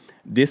 So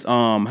this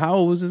how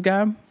old was this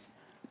guy?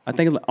 I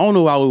don't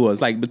know how old he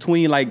was. Like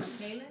between like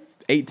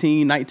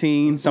 18,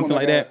 19, something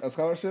like that. A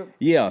scholarship?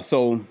 Yeah.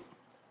 So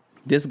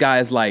this guy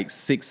is like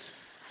 6'5",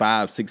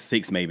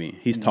 6'6", maybe.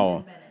 He's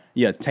tall. Bennett.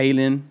 Yeah,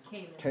 Kalen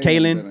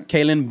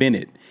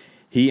Bennett.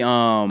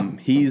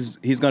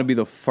 He's gonna be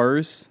the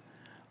first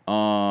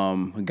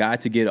guy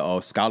to get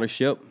a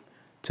scholarship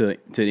to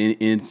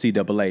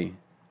NCAA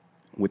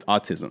with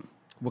autism.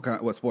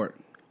 What sport?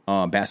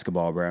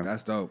 Basketball, bro.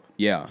 That's dope.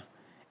 Yeah,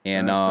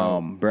 and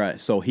bro.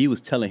 So he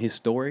was telling his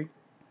story.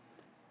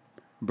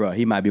 Bro,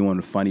 he might be one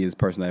of the funniest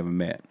person I ever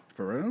met.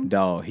 For real?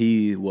 Dog,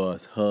 he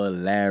was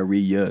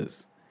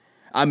hilarious.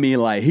 I mean,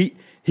 like he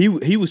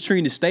was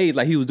treating the stage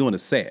like he was doing a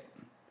set.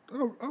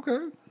 Oh,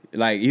 okay.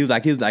 Like he was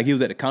at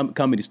the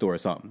comedy store or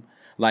something.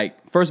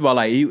 Like first of all,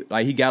 he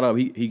got up,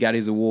 he got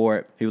his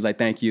award. He was like,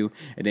 "Thank you,"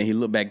 and then he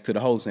looked back to the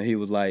host and he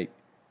was like,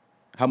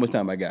 "How much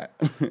time I got?"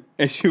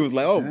 And she was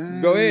like, "Oh,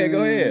 go ahead."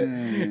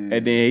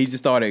 And then he just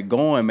started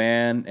going,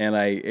 man. And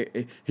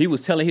like he was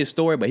telling his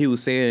story, but he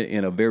was saying it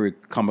in a very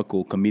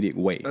comical, comedic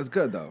way. That's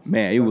good though.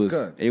 Man,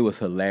 it was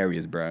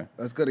hilarious, bro.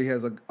 That's good. He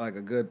has a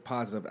good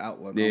positive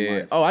outlook. Yeah. On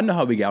life. Oh, I know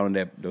how we got on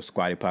the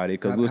squatty potty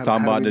because we was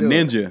talking about the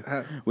ninja.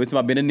 We was talking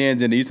about being a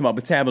ninja, and then you talking about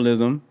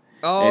metabolism.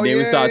 Oh, and then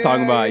we started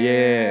talking about we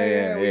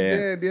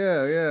did,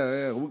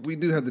 yeah. We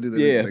do have to do that.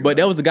 Yeah, but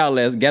that was the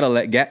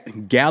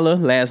gala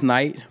last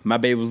night. My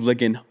baby was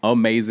looking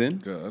amazing.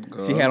 Good.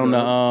 She had on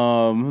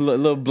the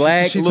little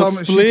black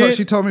split.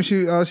 She told me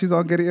she's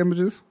on Getty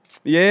Images.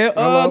 Yeah,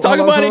 talk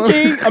about it,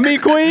 King. I mean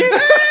Queen.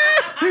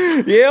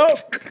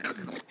 Yep.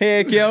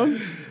 Heck yeah.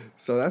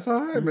 So that's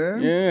all right,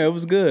 man. Yeah, it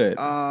was good.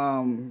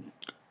 So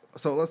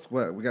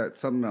we got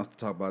something else to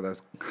talk about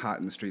that's hot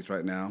in the streets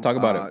right now. Talk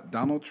about it.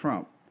 Donald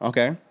Trump.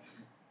 Okay.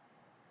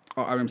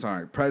 Oh, I'm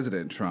sorry,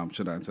 President Trump,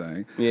 should I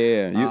say?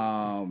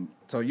 Yeah.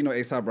 So you know,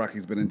 A$AP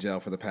Rocky's been in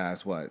jail for the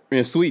past what?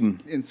 In Sweden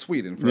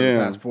for the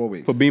past 4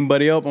 weeks for being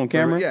buddy up on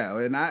camera. Yeah,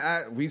 and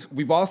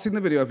we've all seen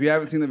the video. If you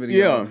haven't seen the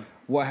video,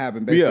 what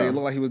happened? Basically, it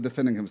looked like he was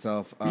defending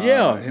himself.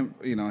 Him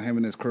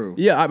and his crew.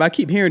 Yeah, I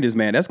keep hearing this,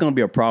 man. That's gonna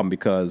be a problem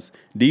because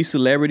these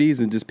celebrities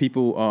and just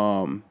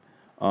people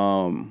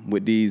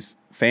with these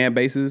fan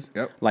bases.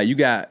 Yep. Like you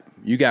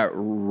got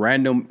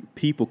random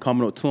people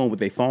coming up to him with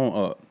their phone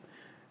up,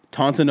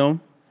 taunting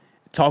them,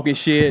 talking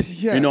shit.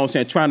 Yes. You know what I'm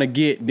saying? Trying to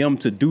get them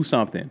to do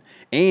something.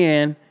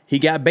 And he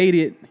got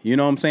baited, you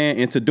know what I'm saying,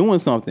 into doing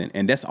something.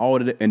 And that's all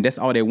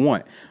they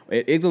want.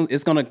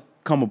 It's gonna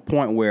come a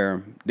point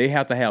where they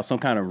have to have some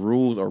kind of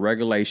rules or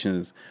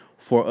regulations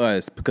for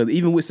us, because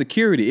even with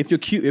security,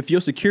 if your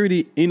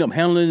security end up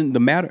handling the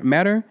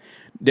matter,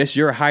 that's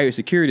your higher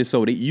security,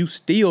 so that you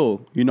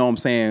still, you know what I'm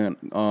saying,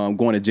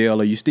 going to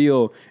jail, or it's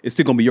still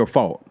gonna be your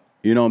fault.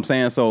 You know what I'm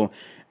saying? So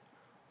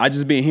I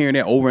just been hearing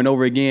that over and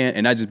over again,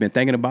 and I just been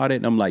thinking about it,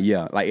 and I'm like,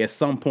 yeah, like at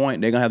some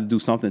point they're gonna have to do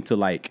something to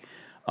like,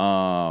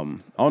 I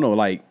don't know,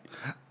 like.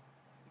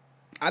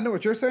 I know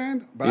what you're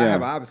saying, but Yeah. I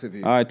have an opposite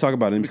view. All right, talk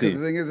about it. Let me Because see.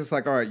 the thing is, it's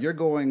like, all right, you're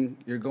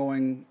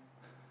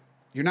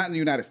not in the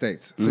United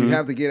States, so you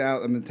have to get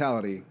out a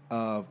mentality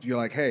of, you're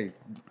like, hey,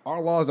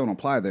 our laws don't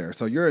apply there.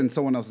 So you're in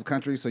someone else's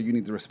country, so you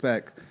need to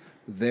respect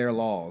their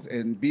laws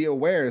and be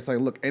aware. It's like,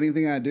 look,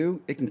 anything I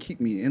do, it can keep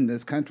me in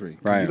this country.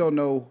 'Cause Right. you don't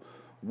know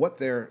what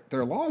their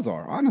laws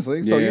are,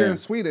 honestly. So you're Yeah. in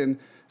Sweden.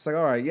 It's like,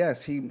 all right,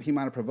 yes, he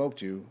might have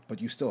provoked you,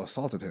 but you still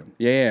assaulted him.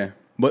 Yeah,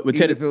 but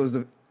Even if it was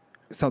the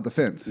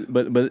self-defense.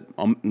 but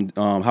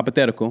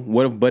hypothetical.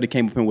 What if Buddy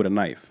came up in with a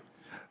knife?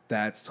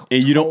 That's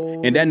And you don't,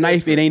 totally and that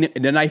knife,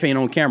 different. the knife ain't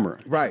on camera.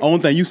 Right. Only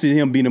thing you see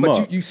him beating him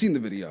But up. you've seen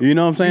the video. You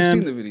know what I'm saying?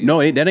 You've seen the video.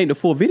 No, that ain't the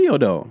full video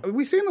though.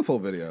 We've seen the full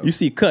video. You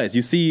see cuts.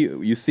 You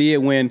see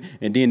it when,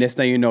 and then next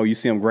thing you know, you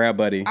see him grab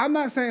Buddy. I'm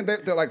not saying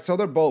that they're like, so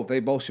they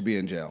both should be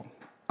in jail,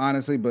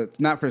 honestly, but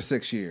not for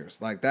 6 years.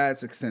 Like,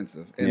 that's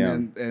extensive. And Yeah.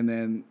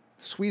 then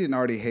Sweden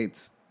already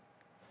hates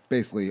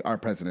basically our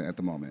president at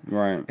the moment.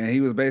 Right. And he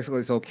was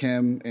basically, so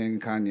Kim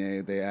and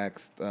Kanye, they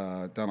asked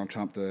Donald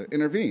Trump to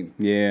intervene.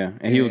 Yeah,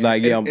 and he was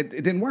like, yeah, It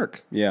didn't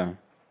work. yeah.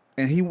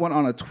 And he went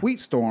on a tweet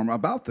storm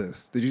about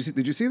this. Did you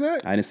see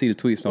that? I didn't see the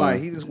tweets on.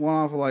 Like, he just went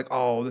off like,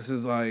 oh, this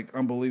is like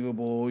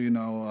unbelievable, you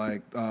know,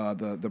 like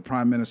the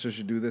prime minister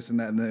should do this and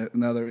that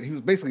and the other. He was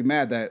basically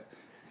mad that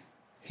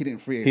he didn't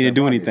free A$AP He didn't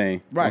do Rocky.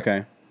 anything. Right.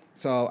 Okay.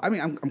 So I mean,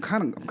 I'm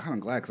kind of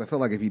glad, because I feel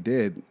like if he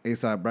did,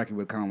 A$AP Rocky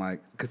would kind of like,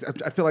 because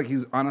I feel like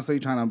he's honestly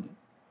trying to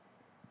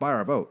buy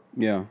our vote.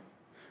 Yeah,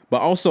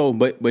 but also,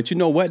 but you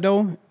know what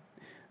though,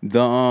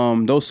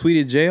 those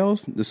Sweden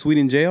jails,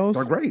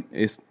 They're great.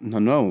 It's no,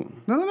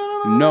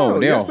 No,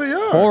 they're yes, they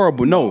are.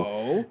 horrible.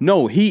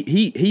 No,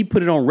 he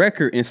put it on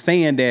record and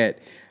saying that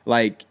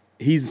like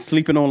he's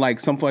sleeping on like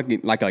some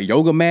fucking like a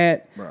yoga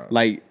mat, Bro.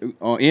 like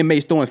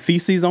inmates throwing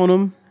feces on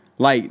him.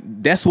 Like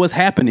that's what's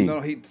happening.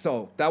 No,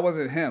 so that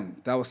wasn't him.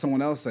 That was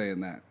someone else saying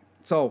that.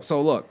 So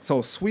look,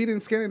 so Sweden,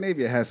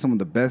 Scandinavia has some of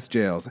the best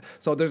jails.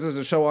 So there's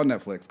a show on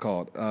Netflix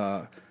called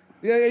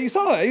you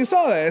saw that. It's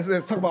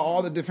talking about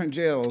all the different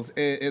jails,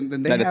 and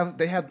then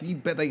they have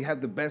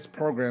the best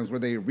programs where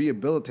they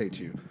rehabilitate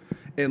you.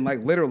 And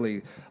like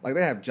literally, like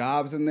they have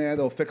jobs in there.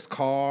 They'll fix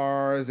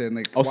cars and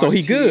they Oh, so watch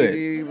he TV,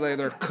 good. Like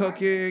they're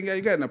cooking. Yeah,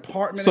 you got an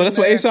apartment. So in that's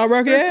what there. A$AP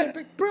Rocky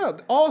had? Bro,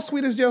 all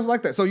Swedish jails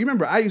like that. So you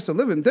remember, I used to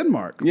live in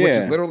Denmark, which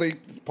is Yeah. literally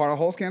part of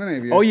whole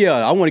Scandinavia. Oh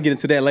yeah, I want to get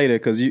into that later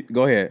because you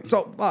go ahead.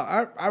 So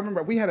I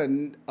remember we had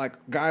a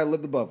guy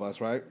lived above us,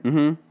 right?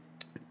 Mm-hmm.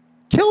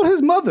 Killed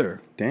his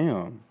mother.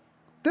 Damn.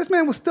 This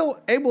man was still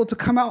able to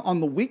come out on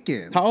the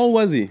weekends. How old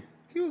was he?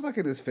 He was like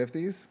in his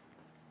 50s.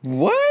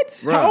 What?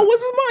 Bruh. How old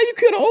was his mom? You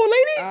killed an old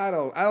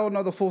lady? I don't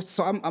know the full.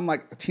 So I'm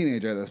like a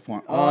teenager at this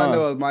point. All I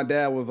know is my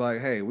dad was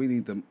like, "Hey, we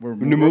need to. We're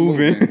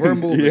moving. We're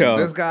moving. Yeah.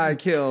 This guy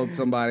killed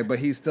somebody, but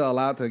he's still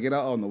allowed to get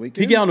out on the He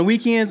weekends. get on the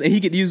weekends and he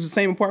get to use the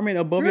same apartment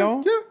above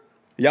y'all?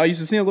 Yeah. Y'all used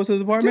to see him go to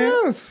his apartment?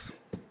 Yes,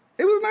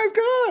 it was a nice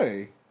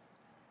guy.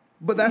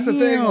 But that's the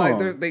thing, like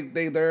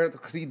they're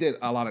because he did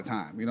a lot of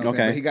time, you know what I'm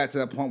saying? But he got to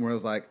that point where it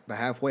was like the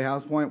halfway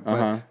house point,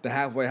 but the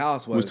halfway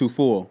house It was too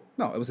full.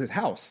 No, it was his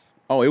house.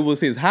 Oh, it was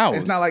his house.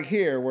 It's not like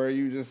here where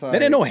you just like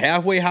That ain't no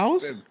halfway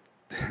house.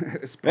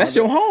 it's part That's of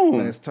your home.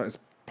 But it's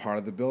part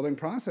of the building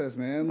process,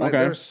 man. Like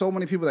Okay. there's so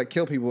many people that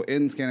kill people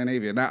in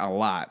Scandinavia, not a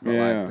lot, but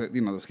Yeah. like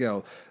the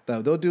scale.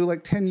 They'll do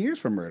like 10 years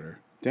for murder.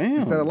 Damn.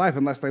 Instead of life,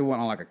 unless they went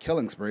on like a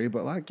killing spree.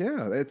 But like,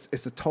 yeah,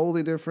 it's a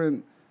totally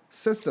different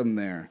system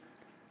there.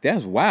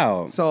 That's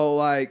wild. So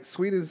like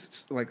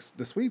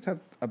the Swedes have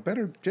a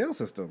better jail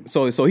system.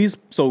 So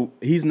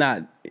he's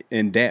not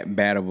in that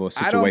bad of a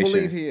situation. I don't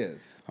believe he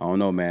is. I don't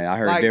know, man. I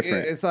heard Like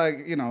different. it's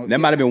like, you know, that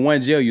might have been one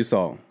jail you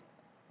saw.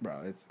 bro.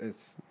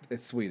 It's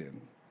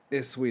Sweden.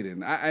 It's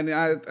Sweden.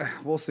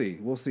 We'll see.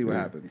 We'll see what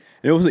happens.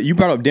 It was you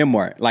brought up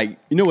Denmark. Like,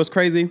 you know what's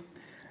crazy?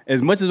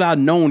 As much as I've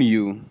known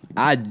you,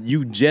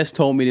 you just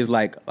told me this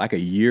like a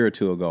year or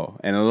two ago,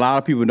 and a lot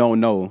of people don't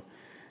know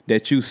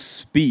that you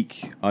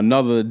speak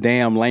another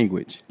damn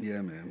language.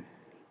 Yeah, man.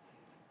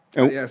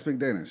 And I speak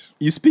Danish.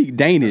 You speak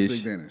Danish, I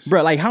speak Danish.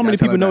 bro. Like, how many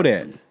That's how people know it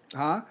that? does.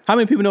 Huh? How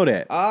many people know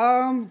that?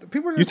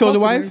 People are just You told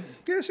your close to wife? me.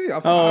 Yeah, she.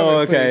 Oh,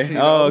 okay.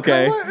 Oh,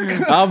 okay.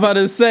 I was about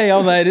to say,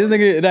 I'm like, this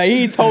nigga, like,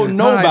 he ain't told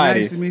nobody. Hi,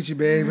 nice to meet you,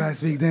 babe. I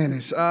speak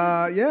Danish.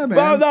 Yeah, man.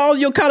 But all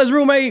your college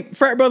roommate,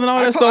 frat brother, and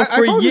all that stuff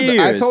for years.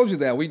 I told you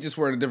that. We just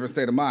were in a different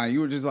state of mind. You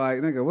were just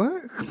like, nigga, what?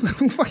 What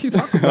the fuck you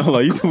talking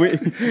about? You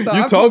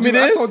told me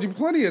this? I told you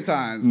plenty of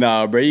times.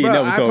 Nah, bro, you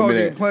never told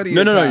me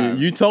that. No.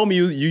 You told me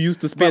you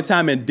used to spend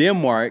time in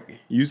Denmark.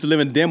 You used to live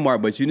in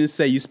Denmark, but you didn't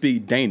say you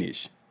speak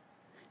Danish.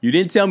 You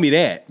didn't tell me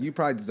that. You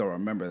probably just don't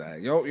remember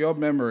that. Your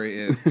memory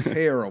is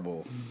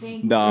terrible.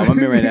 No, my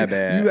memory ain't that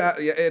bad.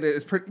 It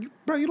is pretty.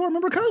 Bro, you don't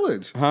remember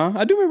college? Huh?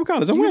 I do remember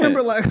college. I went.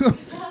 Remember like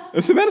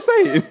Savannah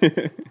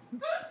State.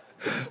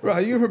 Bro,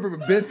 you remember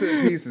bits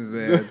and pieces,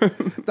 man.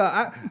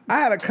 I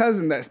had a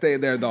cousin that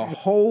stayed there the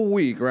whole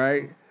week,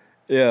 right?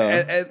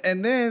 Yeah.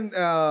 And then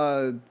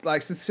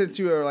like since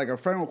you were like a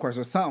friend request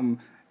or something,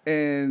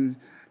 and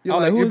you're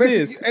like, who is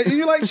this? And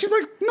you're like, she's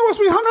like, no,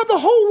 we hung out the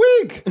whole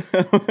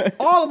week.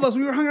 All of us,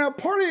 we were hanging out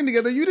partying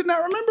together. You did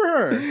not remember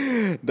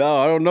her. No,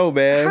 I don't know,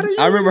 man. How do you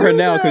I remember her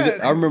now that? because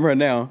I remember her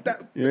now.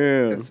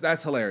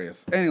 That's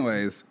hilarious.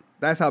 Anyways,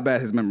 that's how bad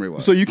his memory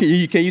was. So can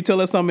you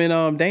tell us something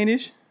in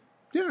Danish?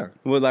 Yeah.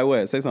 Was like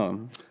what? Say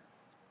something.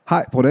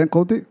 Hi, på den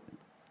kote.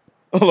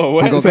 Hold on,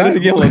 what? Say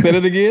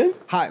that again.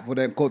 Hi, på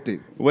den kote.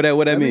 What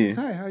that mean?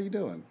 Hi, how you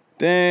doing?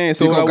 Dang.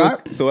 So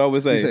I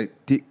would say. You say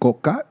ti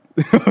kokat.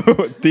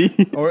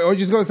 Or you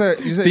just go say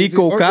you say ti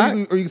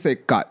kokat. Or you can say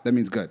kat. That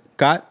means good.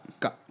 Kat.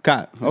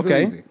 Kat.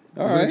 Okay. Really easy.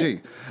 All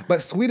right.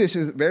 But Swedish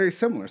is very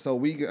similar, so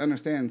we can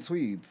understand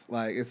Swedes.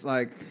 Like it's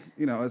like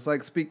it's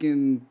like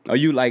speaking. Are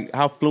you like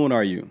how fluent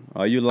are you?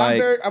 Are you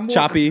like I'm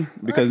choppy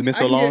because it's been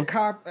so long?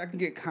 I can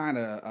get kind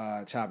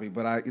of choppy,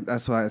 but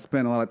that's why I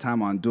spend a lot of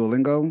time on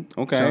Duolingo.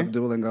 Okay, shout out to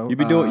Duolingo. You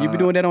be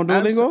doing that on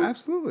Duolingo?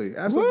 Absolutely,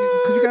 because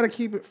you got to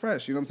keep it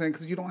fresh. You know what I'm saying?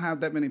 Because you don't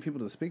have that many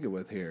people to speak it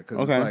with here.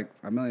 Because it's like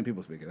a million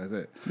people speak it. That's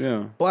it.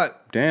 Yeah.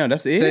 But damn,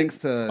 that's it. Thanks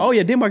to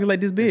Denmark is like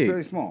this big. It's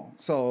very small.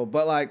 So,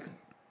 but like.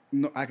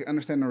 No, I can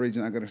understand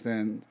Norwegian. I can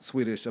understand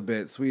Swedish a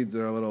bit. Swedes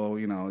are a little,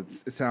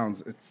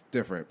 it's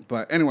different.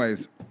 But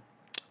anyways,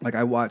 like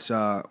I watch,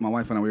 my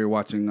wife and I, we were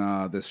watching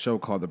this show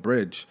called The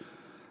Bridge.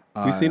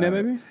 You seen that,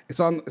 baby? It's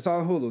on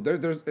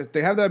Hulu.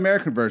 They have the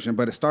American version,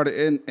 but it started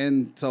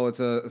so it's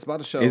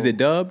about a show. Is it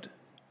dubbed?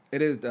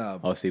 It is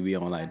dubbed. Oh, see, we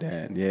don't like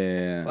that.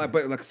 Yeah.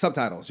 But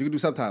subtitles. You can do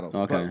subtitles.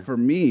 Okay. But for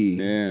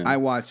me, I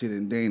watch it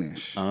in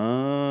Danish.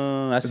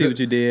 I see what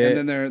you did.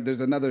 And then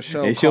there's another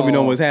show. And she'll be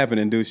knowing what's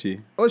happening, do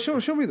she? Oh,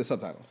 she'll read the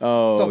subtitles.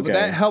 Oh, so, okay. But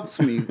that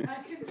helps me.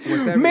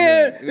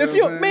 Man,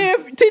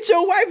 teach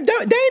your wife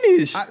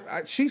Danish.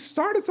 She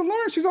started to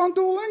learn. She's on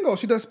Duolingo.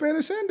 She does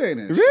Spanish and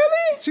Danish.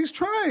 Really? She's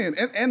trying,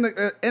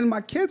 and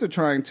my kids are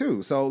trying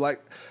too. So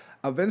like,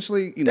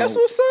 eventually, that's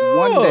what's up.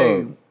 One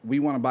day we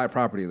want to buy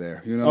property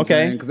there. You know what I'm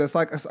saying? Because it's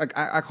like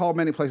I call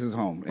many places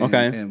home.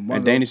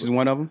 And Danish is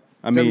one of them.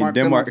 I mean,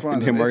 Denmark is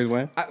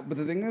one. But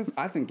the thing is,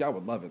 I think y'all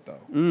would love it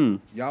though.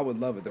 Y'all would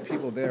love it. The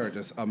people there are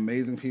just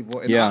amazing people.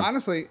 And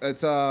honestly,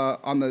 it's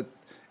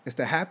it's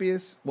the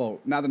happiest. Well,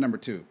 now the number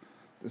 2.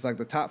 It's like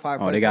the top 5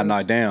 places. Oh, they got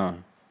knocked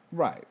down.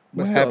 Right.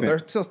 But still, they're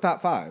still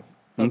top 5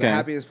 of the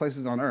happiest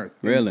places on earth.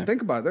 Really? And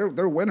think about it.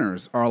 Their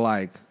winters are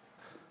like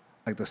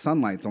the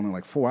sunlight's only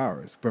like 4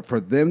 hours. But for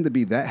them to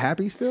be that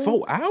happy still.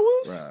 4 hours?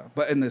 Bruh.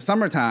 But in the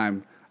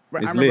summertime,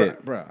 it's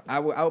lit. Bruh, I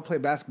would play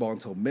basketball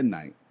until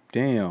midnight.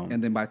 Damn.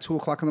 And then by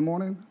 2:00 in the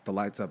morning, the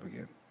lights up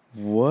again.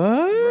 What?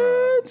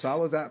 Bruh. So I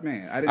was that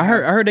man. I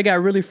heard they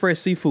got really fresh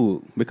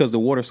seafood because the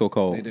water's so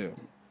cold. They do.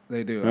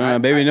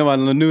 Baby,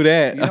 nobody knew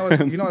that.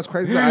 You know what's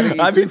crazy?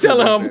 I be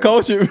telling her I'm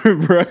cultured,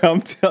 bro.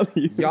 I'm telling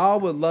you. Y'all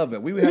would love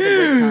it. We would have a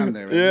great time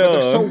there. Yeah. But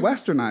they're so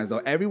westernized,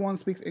 though. Everyone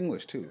speaks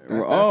English, too.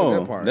 That's the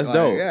good part. That's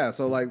dope. Yeah,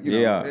 so like,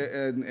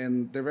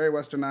 and they're very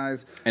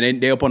westernized.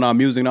 And they up on our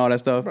music and all that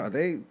stuff? Bro,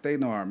 they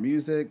know our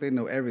music. They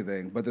know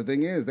everything. But the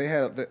thing is, they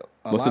have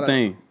What's the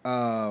thing?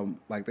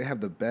 Like, they have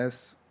the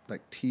best,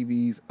 like,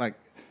 TVs, like,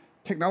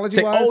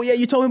 technology-wise. Oh, yeah,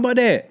 you told me about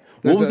that.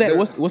 What was that?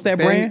 What's that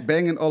brand?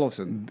 Bang &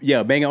 Olufsen.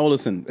 Yeah, Bang &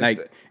 Olufsen.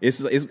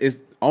 It's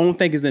I don't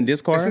think it's in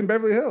this car. It's in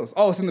Beverly Hills.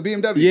 Oh, it's in the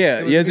BMW.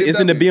 Yeah, it's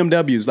in the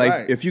BMWs.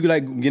 Like if you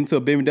like get into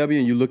a BMW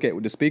and you look at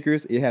the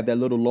speakers, it have that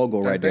little logo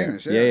right there.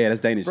 Danish, yeah,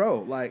 that's Danish.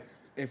 Bro, like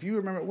if you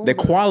remember the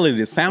quality,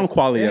 the sound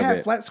quality of it. They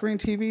had flat screen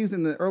TVs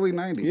in the early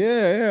 90s.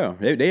 Yeah.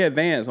 They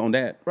advanced on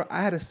that. Bro,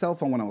 I had a cell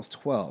phone when I was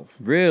 12.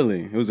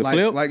 Really? It was a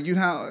flip? Like you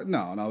know,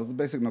 no, it was a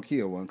basic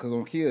Nokia one because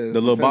Nokia is the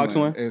little box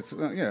one. It's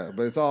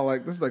but it's all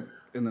like this is like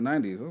in the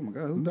 90s. Oh my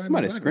god, who's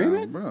somebody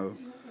screaming, bro?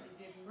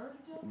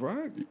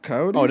 Right,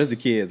 Cody's. Oh, that's the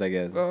kids, I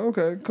guess. Oh,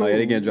 okay, cool. Oh, yeah,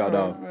 they getting dropped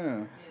off.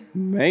 Yeah.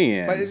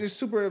 Man, but it's just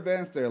super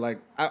advanced there. Like,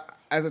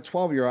 as a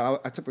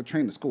 12-year-old, I took the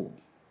train to school.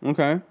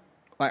 Okay.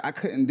 Like, I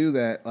couldn't do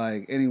that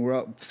like anywhere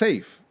else.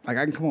 Safe. Like,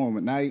 I can come home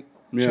at night,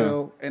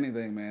 chill,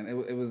 anything, man.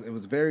 It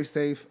was very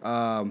safe.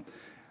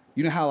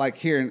 You know how like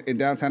here in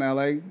downtown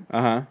LA,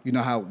 you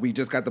know how we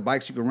just got the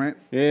bikes you can rent,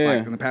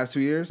 like in the past 2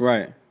 years,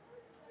 right?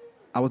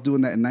 I was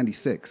doing that in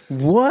 '96.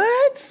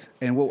 What?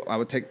 And I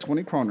would take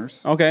 20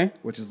 kroners. Okay.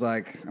 Which is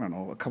like, I don't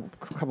know, a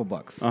couple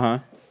bucks.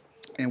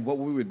 And what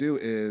we would do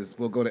is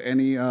we'll go to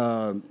any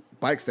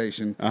bike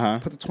station,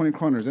 put the 20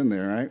 kroners in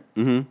there, right?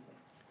 Mm-hmm.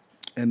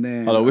 And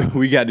then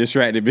we got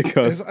distracted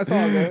because it's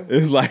all good.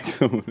 It's like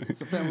some,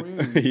 it's a family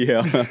reunion.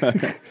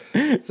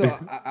 Yeah. So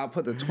I'll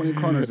put the 20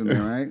 kroners in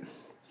there, right?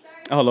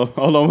 Hold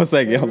on 1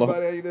 second. Hold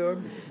Everybody, on. how you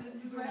doing? This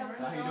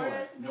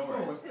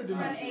is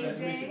my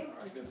AJ.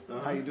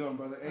 How you doing,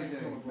 brother?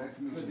 AJ, nice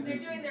to meet you. They're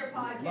doing their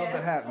podcast. Love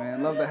the hat,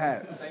 man. Love the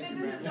hat. This is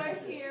his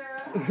wife here.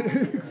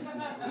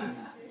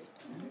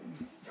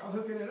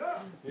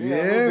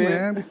 Yeah,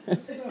 man.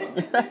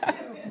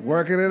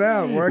 Working it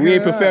out. We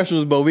ain't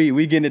professionals, but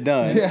we getting it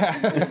done. Yeah.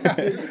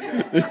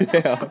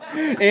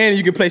 And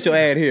you can place your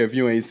ad here if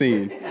you ain't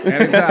seen.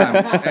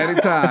 Anytime.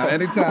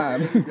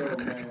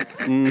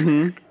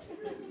 Mm-hmm.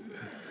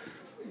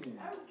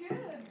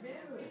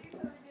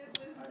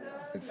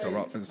 It's still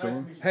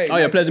rolling. Hey. Oh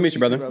yeah, pleasure to meet you,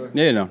 brother.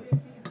 Yeah, no.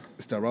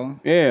 It's still rolling?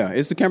 Yeah,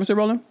 is the camera still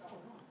rolling?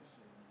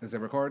 Is it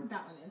recording?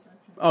 That one is.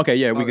 Okay,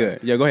 yeah, we good.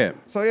 Yeah, go ahead.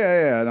 So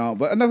no.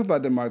 But enough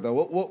about Denmark though.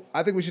 Well,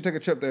 I think we should take a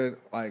trip there,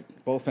 like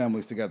both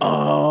families together.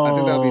 Oh, I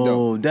think that'll be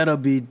dope. That'll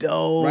be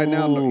dope. Right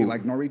now,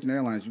 like Norwegian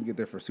Airlines, you can get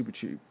there for super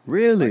cheap.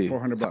 Really?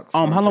 Like $400.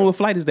 How long of a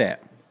flight is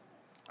that?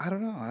 I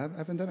don't know. I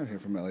haven't done it here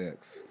from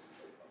LAX.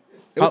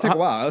 It'll take a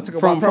while. It'll take a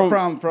from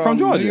while. From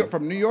Georgia?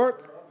 From New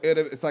York,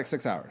 it's like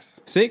 6 hours.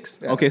 6?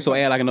 Yeah. Okay, so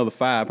add like another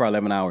 5, probably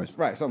 11 hours.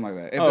 Right, something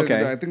like that.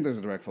 Okay. I think there's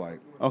a direct flight.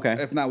 Okay.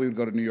 If not, we would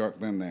go to New York,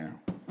 then there.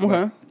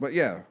 Okay. But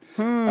yeah.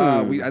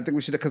 I think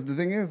we should, because the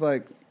thing is,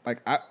 like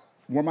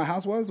where my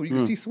house was, you can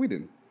see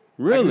Sweden.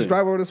 I Really? can just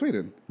drive over to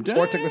Sweden.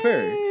 Or take the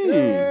ferry.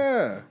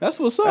 Yeah. That's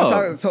what's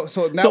up.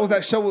 So now was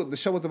that show? The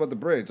show was about the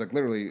bridge. Like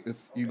literally,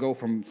 you go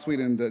from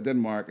Sweden to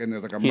Denmark, and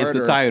there's like a Hence murder.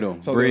 the title,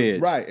 Bridge.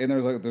 Right, and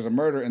there's a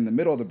murder in the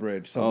middle of the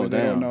bridge. So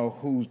they don't know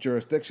whose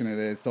jurisdiction it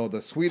is. So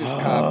the Swedish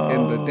cop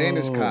and the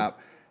Danish cop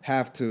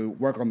have to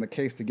work on the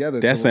case together.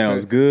 That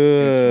sounds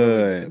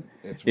good.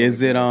 It's really Is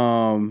good.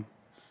 it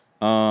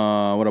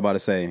what about to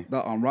say?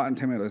 On Rotten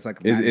Tomatoes, it's like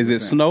Is it 90%.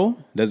 snow?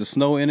 Does it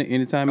snow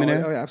anytime in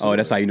there? Oh, yeah, absolutely.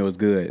 That's how you know it's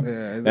good.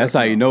 Yeah, that's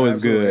how you know it's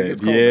absolutely. It good.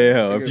 gets cold, Yeah,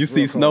 man. It if you gets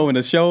see real snow cold. in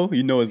the show,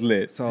 you know it's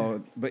lit.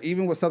 So, but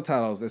even with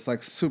subtitles, it's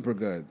like super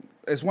good.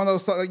 It's one of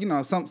those,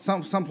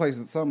 some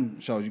places, some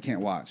shows you can't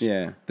watch.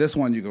 Yeah. This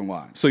one you can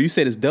watch. So you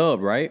said it's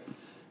dubbed, right?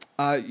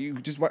 You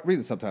just read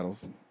the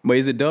subtitles. But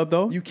is it dubbed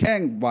though? You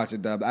can watch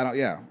it dubbed. I don't.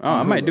 Yeah. Oh,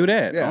 I might do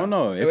that. Yeah. I don't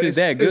know if it's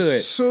that good.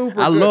 It's super.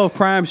 I good. love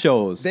crime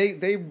shows.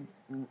 They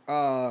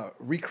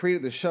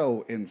recreated the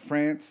show in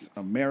France,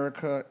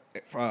 America,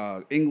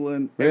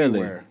 England, Really?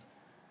 everywhere.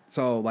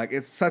 So like,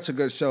 it's such a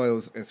good show.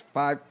 It's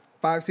five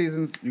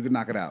seasons. You can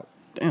knock it out.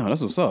 Damn,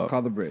 that's what's up. It's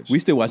called The Bridge. We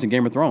still watching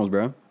Game of Thrones,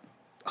 bro.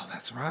 Oh,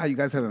 that's right. You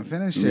guys haven't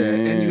finished yet,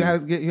 and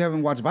you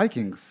haven't watched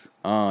Vikings.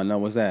 No,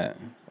 what's that?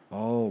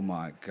 Oh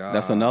my god,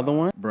 That's another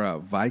one? bro.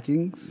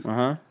 Vikings.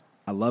 Uh-huh.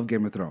 I love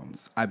Game of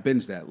Thrones. I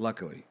binged that.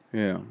 Luckily,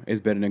 Yeah. It's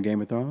better than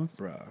Game of Thrones?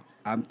 bro.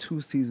 I'm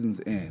 2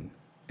 seasons in,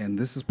 and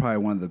this is probably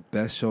one of the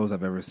best shows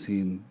I've ever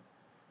seen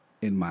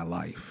in my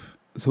life.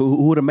 So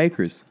who are the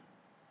makers?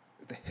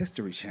 The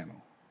History Channel.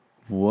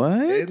 What?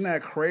 Isn't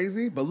that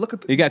crazy? But look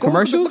at You got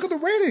commercials? Look at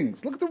the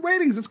ratings. Look at the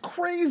ratings. It's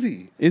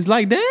crazy, It's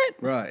like that?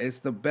 bro. It's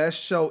the best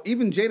show.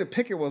 Even Jada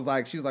Pinkett was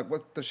like,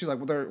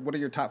 what are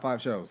your top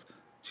 5 shows?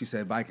 She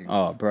said Vikings.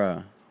 Oh,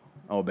 bruh.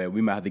 Oh, babe,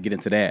 we might have to get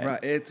into that. Bro,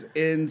 it's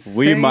insane.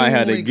 We might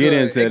have to get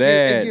into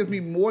that. It gives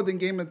me more than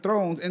Game of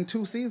Thrones in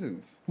 2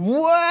 seasons.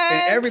 What?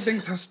 And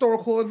everything's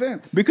historical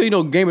events. Because,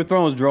 Game of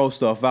Thrones drove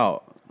stuff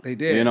out. They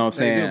did. You know what I'm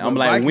They saying? did, I'm but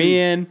like, Vikings,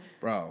 when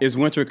bro. is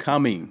winter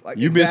coming? Like,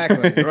 You've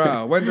exactly, been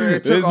bro. Winter,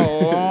 it took a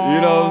long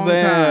You know what I'm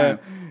saying? time.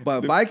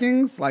 But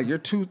Vikings, like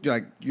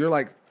you're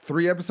like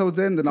 3 episodes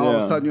in, then all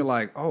of a sudden you're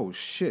like, oh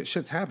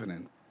shit's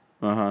happening.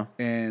 Uh-huh.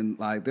 And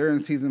like they're in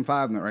season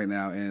 5 right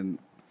now, and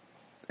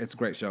it's a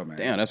great show, man.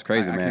 Damn, that's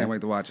crazy, I man. can't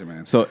wait to watch it,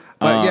 man. So,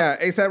 but yeah,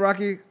 ASAP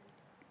Rocky.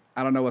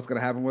 I don't know what's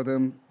gonna happen with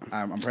him.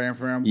 I'm praying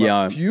for him. But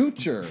Yeah.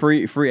 Future.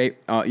 Free,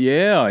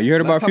 yeah. You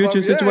heard about Let's talk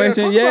Future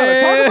situation?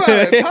 Yeah, talk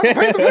about it.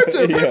 Paint the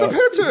picture. Paint Yeah.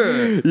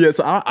 the picture. Yeah,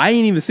 so I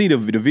ain't even see the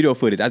video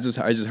footage. I just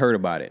heard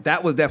about it.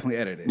 That was definitely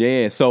edited.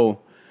 Yeah, so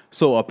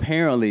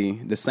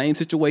apparently the same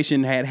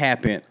situation had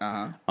happened.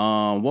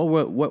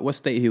 What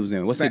state he was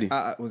in? What city?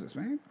 Was it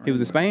Spain? Or He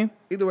was in Spain?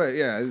 Either way,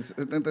 yeah. I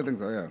think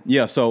so, yeah.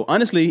 Yeah, so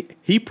honestly,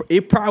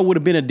 it probably would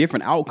have been a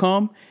different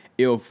outcome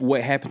if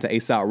what happened to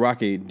ASAP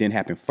Rocky didn't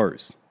happen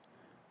first.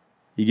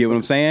 You get what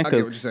I'm saying? I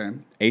get what you're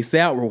saying.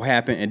 ASAP will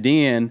happen, and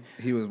then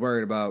He was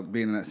worried about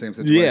being in that same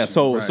situation. yeah.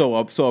 So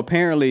right. so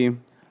apparently,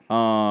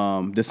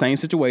 the same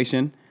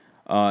situation.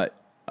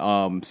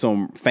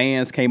 Some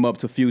fans came up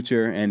to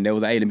Future and they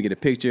was like, "Hey, let me get a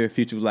picture."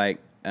 Future was like,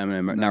 "I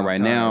mean, not I'm right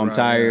tired, now. I'm right,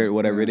 tired. yeah,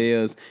 whatever yeah. it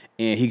is,"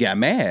 and he got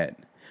mad.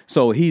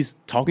 So he's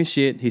talking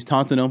shit. He's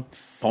taunting them,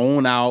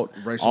 phone out,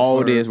 Racial all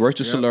slurs, this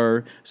racial yep.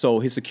 slur. So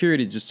his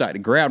security just started to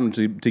grab him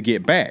to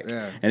get back.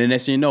 Yeah. And the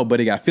next thing you know, but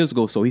it got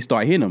physical. So he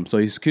started hitting him. So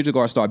his security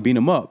guard started beating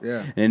him up. Yeah.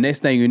 And the next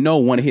thing you know,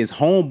 one of his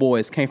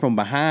homeboys came from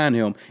behind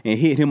him and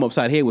hit him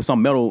upside the head with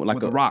some metal, like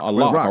With a a rock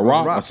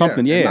rock or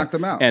something. yeah. Yeah. And knocked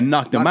him out. And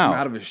knocked him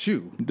out of his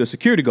shoe. the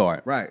security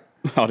guard. Right.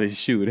 Oh, his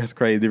shoe. That's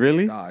crazy.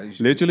 Really? Nah,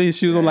 Literally, his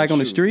shoes on his on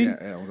the shoe. street? Yeah,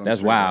 it was on the That's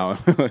street, wild.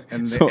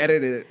 And they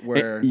edited it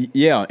where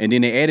and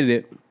then they edited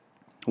it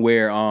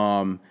where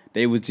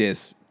they was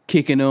just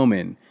kicking him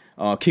and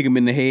kicking him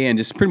in the head and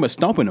just pretty much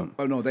stomping him.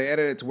 oh no, they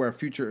edited it to where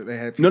they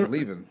had Future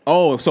leaving.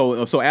 Oh,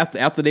 so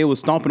after they was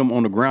stomping him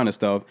on the ground and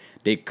stuff,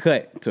 they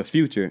cut to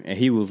Future and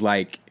he was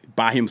like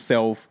by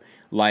himself.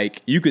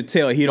 Like you could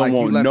tell he don't Like you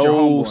want left your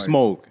no homeboy.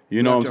 smoke.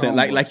 You know what I'm left saying? your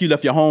Like homeboy. like you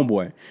left your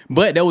homeboy.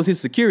 But that was his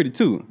security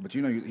too. But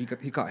you know,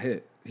 he caught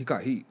hit. He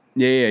caught heat.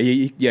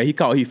 He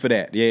caught heat for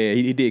that. Yeah,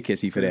 he did catch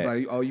heat for It's that.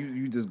 like, oh,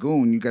 you just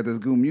goon. You got this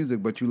goon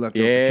music, but you left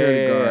your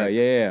security guard.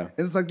 Yeah.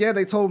 And it's like, yeah,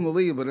 they told him to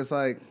leave, but it's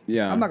like,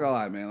 Yeah. I'm not gonna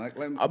lie, man. Like,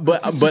 but-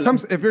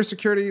 if your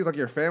security is like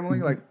your family,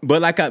 like,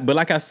 But like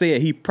I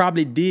said, he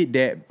probably did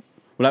that.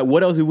 Like,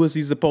 what else was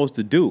he supposed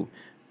to do?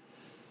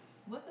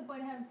 What's the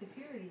point of having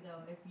security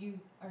though if you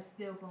are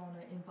still going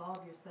to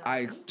involve yourself?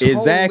 I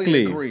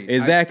totally agree.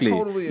 Exactly. I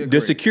totally agree.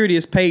 The security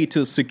is paid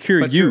to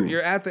secure But you.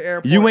 you're at the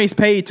airport. You ain't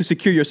paid to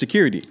secure your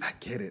security. I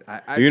get it.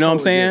 I You know what I'm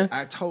totally saying? get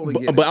it. I totally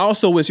get it. But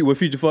also, what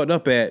Future fucked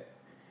up at,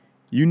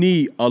 you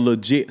need a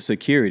legit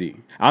security.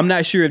 I'm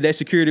not sure if that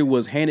security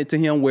was handed to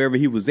him wherever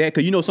he was at.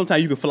 Because, you know,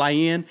 sometimes you can fly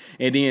in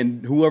and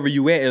then whoever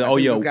you at, is, oh,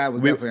 think yo, this guy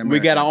was we definitely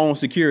got our American. own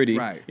security.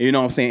 Right. You know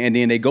what I'm saying? And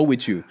then they go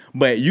with you.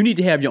 But you need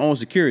to have your own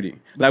security.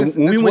 Like this-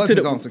 when we this went was to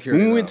his the own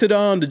security, when we went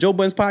though. to the Joe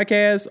Budden's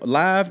podcast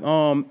live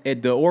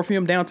at the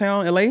Orpheum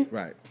downtown LA.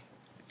 right.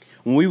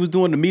 When we was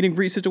doing the meet and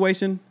greet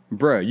situation,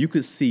 bruh, you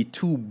could see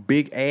two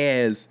big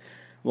ass,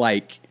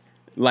 like,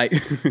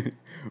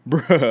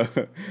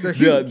 bruh, They're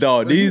huge.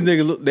 dog. They're These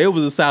huge. niggas, they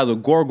was the size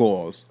of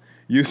gargoyles.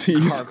 You seen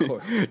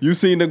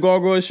the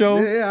gargoyle show?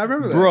 Yeah, I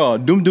remember that.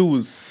 Bruh, them dudes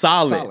was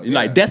solid. Solid,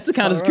 Like yeah. that's the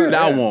kind of Solid, security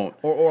right, I yeah. want.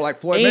 Or like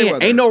Floyd And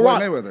Mayweather. ain't no Floyd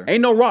rock, Mayweather.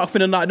 ain't no rock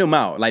finna knock them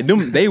out. Like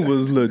them, they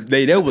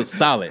was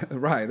solid.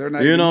 Right. They're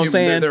not You even know what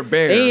I'm human. saying? They're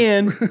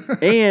bears.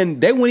 And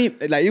they went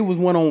even, like it was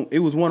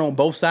one on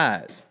both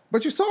sides.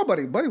 But you saw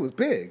Buddy. Buddy was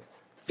big.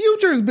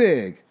 Future's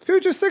big.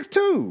 Future's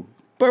 6'2".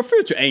 But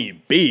Future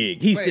ain't big.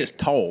 He's Wait. just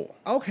tall.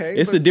 Okay,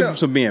 It's but the difference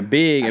still. from being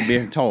big and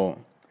being tall.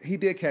 He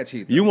did catch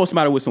heat. though. You want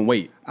somebody with some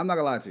weight. I'm not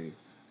gonna lie to you.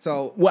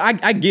 So Well,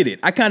 I get it.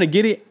 I kind of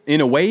get it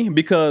in a way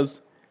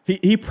because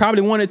he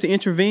probably wanted to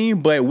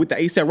intervene, but with the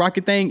ASAP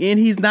Rocky thing, and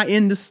he's not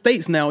in the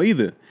States now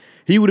either.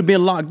 He would have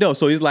been locked up.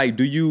 So he's like,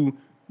 do you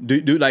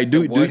think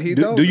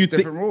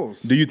different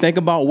rules. Do you think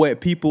about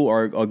what people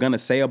are gonna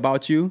say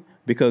about you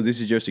because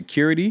this is your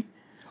security?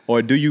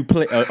 Or do you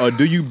play? Or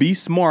do you be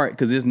smart?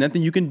 Because there's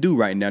nothing you can do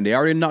right now. They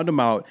already knocked him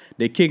out.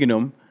 They're kicking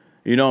him.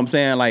 You know what I'm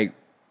saying?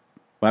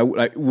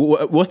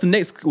 What's the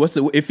next?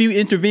 If you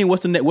intervene?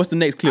 What's the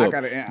next clip?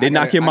 They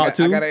knock him out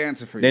too. I got an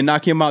answer for you. They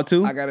knock him out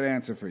too. I got an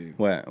answer for you.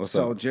 What? What's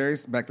so up?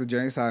 Back to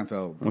Jerry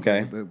Seinfeld.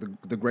 Okay.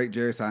 The great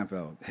Jerry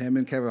Seinfeld. Him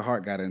and Kevin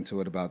Hart got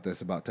into it about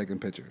taking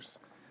pictures,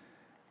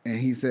 and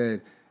he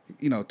said,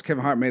 Kevin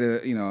Hart made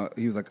it.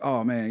 He was like,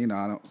 oh man,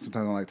 sometimes I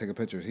don't like taking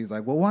pictures. He's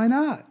like, well, why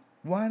not?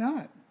 Why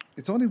not?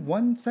 It's only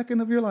 1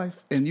 second of your life,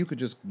 and you could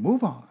just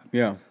move on.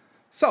 Yeah.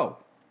 So,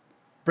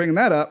 bringing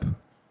that up,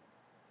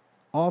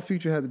 all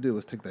Future had to do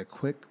was take that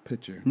quick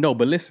picture. No,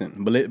 but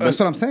listen. That's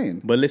what I'm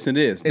saying. But listen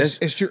to this.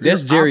 That's you're-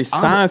 Jerry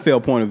I'm-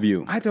 Seinfeld point of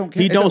view. I don't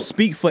care. He It don't don't-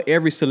 speak for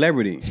every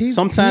celebrity. He's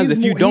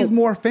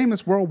more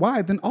famous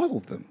worldwide than all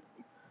of them.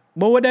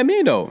 But what that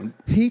mean though?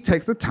 He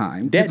takes the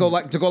time to go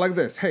like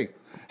this. Hey,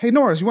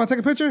 Norris, you want to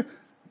take a picture?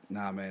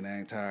 Nah, man, I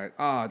ain't tired.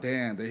 Oh,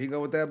 damn, there he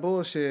go with that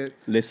bullshit.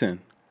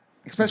 Listen.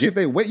 Especially if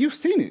they wait. You've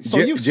seen it. So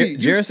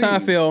Jerry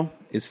Seinfeld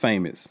is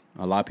famous.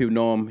 A lot of people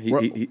know him.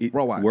 He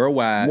Worldwide.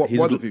 Worldwide.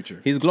 More the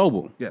Future. He's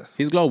global. Yes.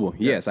 He's global.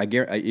 Yes, I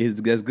guarantee.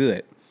 That's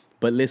good.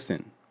 But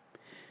listen,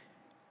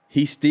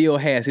 he still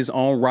has his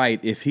own right.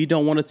 If he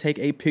don't want to take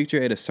a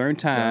picture at a certain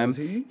time, Does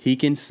he? he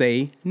can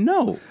say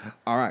no.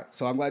 All right.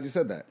 So I'm glad you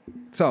said that.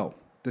 So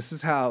this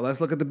is how.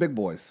 Let's look at the big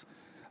boys.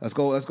 Let's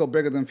go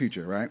bigger than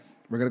Future. Right.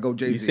 We're gonna go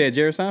Jay-Z. You said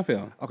Jerry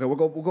Seinfeld. Okay. We'll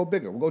go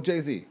bigger. We'll go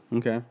Jay-Z.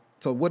 Okay.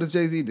 So what does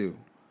Jay-Z do?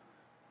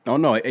 Oh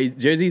no,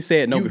 Jay-Z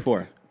said no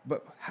before.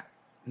 But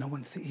no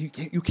one see you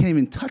can't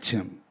even touch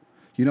him.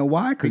 You know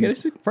why?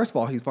 Because first of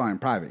all, he's flying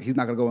private. He's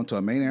not gonna go into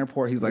a main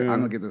airport. He's like, I'm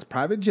gonna get this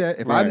private jet.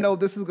 If I know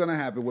this is gonna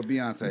happen with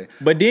Beyonce.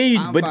 But then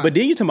I'm you fine.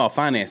 then you talking about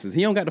finances.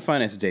 He don't got the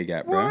finances Jay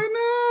got, bro.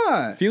 Why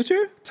not?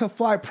 Future? To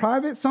fly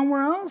private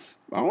somewhere else?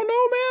 I don't know, man.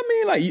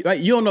 I mean, like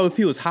you don't know if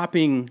he was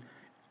hopping.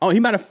 Oh, he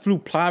might have flew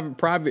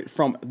private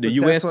from the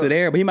U.S. to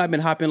there, but he might have been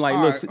hopping like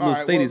little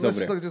stadies over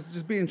there.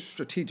 Just being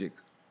strategic.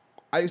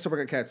 I used to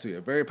work at Katsuya,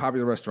 a very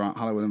popular restaurant,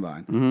 Hollywood and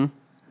Vine. Mm-hmm.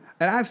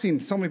 And I've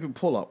seen so many people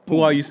pull up. Who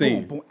are you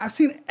seeing? Boom. I've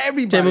seen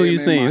everybody. Tell me who you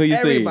seen. Who you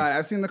seen? Everybody.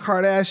 I've seen the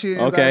Kardashians.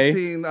 Okay. I've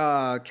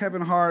seen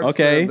Kevin Hart.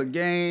 Okay. The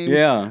Game.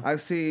 Yeah.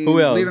 I've seen Who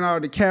else?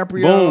 Leonardo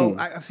DiCaprio. Boom.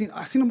 I've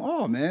seen them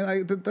all, man.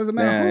 It doesn't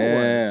matter who it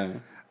was. Yeah.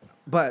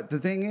 But the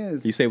thing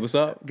is, You say what's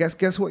up?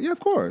 guess what? Yeah, of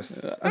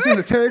course. I've seen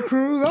the Terry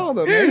Crews, all of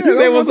them. Man. You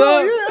say what's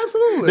up? Yeah,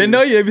 absolutely. Absolutely. They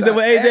know you. If you said,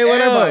 well, AJ,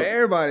 what up?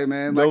 Everybody,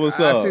 man. Know Like, what's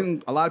I've up.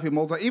 seen a lot of people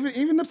multiple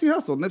even Nipsey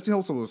Hussle. Nipsey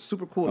Hussle was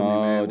super cool to me,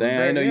 man.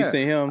 Damn, I didn't know you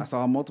seen him. I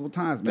saw him multiple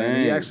times, man.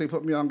 Dang. He actually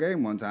put me on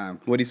game one time.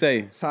 What'd he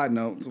say? Side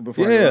note,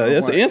 before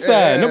It's an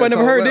inside. Nobody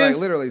never heard this.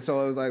 Literally,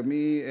 so it was like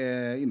me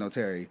and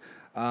Terry.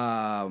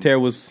 Terry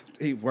was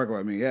He worked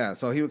with me, yeah.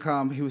 So he would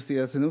come, he would see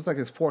us, and it was like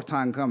his fourth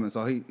time coming.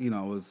 So he,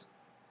 was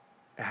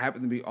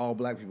happened to be all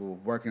black people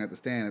working at the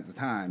stand at the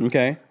time.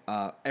 okay.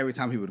 Every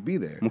time he would be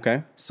there.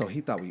 Okay. So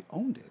he thought we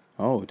owned it.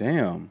 Oh,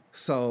 damn.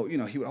 So,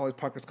 he would always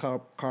park his car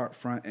up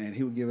front, and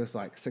he would give us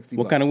like $60.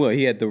 What kind of wheel?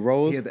 He had the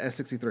Rose? He had the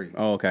S63.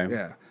 Oh, okay.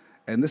 Yeah.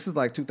 And this is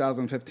like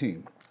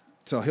 2015.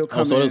 So he'll come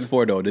Oh, so in. it was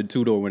 4-door. The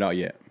 2-door went out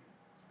yet.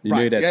 You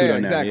Right. knew that Yeah,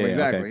 2-door now. exactly, Yeah,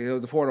 exactly. okay. It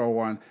was a 4-door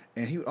one.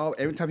 And he would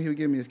every time he would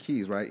give me his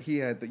keys, right? He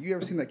had you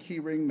ever seen that key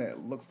ring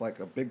that looks like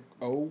a big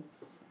O?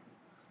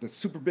 The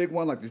super big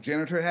one, like the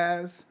janitor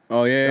has.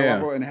 Oh, yeah,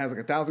 yeah. And it has like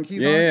 1,000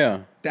 keys on it.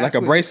 Yeah, like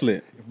a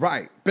bracelet.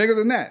 Right, bigger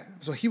than that.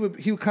 So he would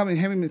come and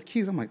hand me his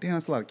keys. I'm like, damn,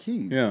 that's a lot of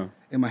keys. Yeah.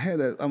 In my head,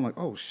 I'm like,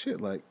 oh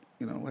shit, like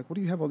like what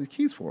do you have all these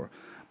keys for?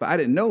 But I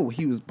didn't know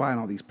he was buying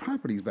all these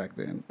properties back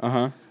then.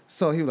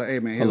 So he was like, hey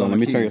man, here's Hold all on, my let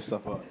me keys. turn your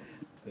stuff up.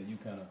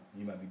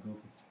 You might be goofy.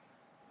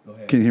 Go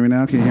ahead. Can you hear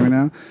me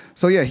now?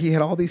 So yeah, he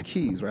had all these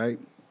keys, right?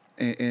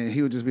 And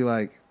he would just be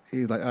like,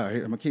 all right,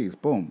 here are my keys.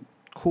 Boom.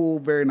 Cool,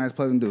 very nice,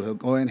 pleasant dude. He'll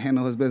go in,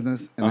 handle his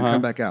business, and then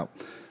come back out.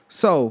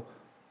 So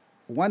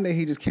one day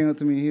he just came up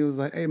to me. He was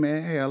like, hey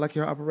man, I like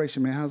your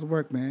operation, man. How's it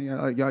work, man?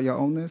 Y'all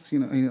own this?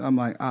 And I'm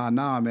like,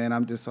 nah, man.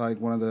 I'm just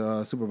like one of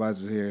the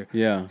supervisors here.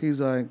 Yeah. He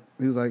was like,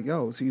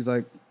 yo. So he's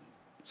like,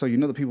 so you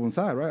know the people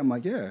inside, right? I'm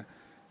like, yeah.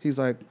 He's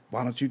like,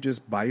 why don't you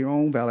just buy your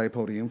own valet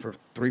podium for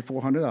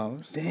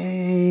 $300-400?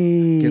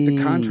 Dang. Get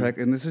the contract,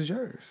 and this is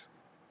yours.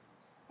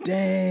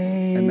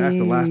 Dang. And that's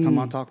the last time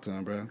I talked to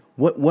him, bro.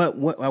 What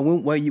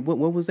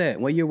was that?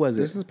 What year was it?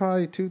 This is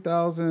probably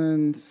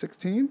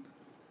 2016.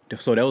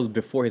 So that was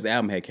before his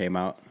album had came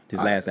out. His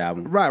last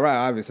album. Right,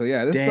 obviously,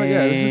 yeah. This is 3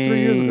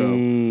 years ago.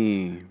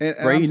 And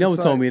bro, I'm you never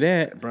just told like, me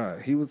that. bro.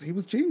 He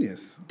was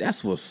genius.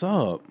 That's what's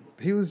up.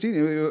 He was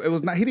genius. It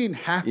was not. He didn't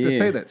have to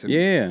say that to me.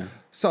 Yeah.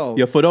 So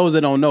yeah, for those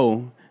that don't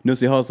know,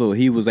 Nipsey Hussle,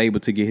 he was able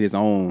to get his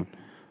own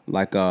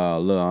like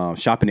little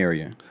shopping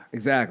area.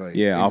 Exactly.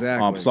 Yeah,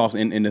 exactly. off sauce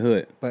in the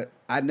hood. But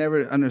I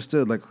never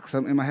understood. Like,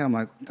 in my head, I'm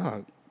like,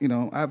 dog.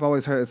 I've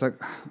always heard it's like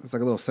a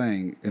little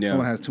saying. If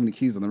someone has too many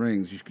keys on the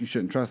rings, you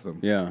shouldn't trust them.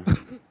 Yeah.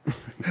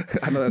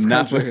 I know that's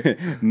not for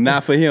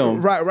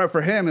him. Right.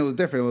 For him, it was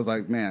different. It was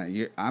like,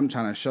 man, I'm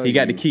trying to show you. He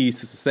got the keys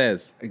to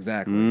success.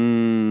 Exactly.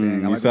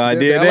 Dang, You saw I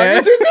did that.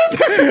 It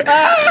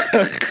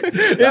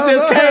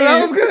just came.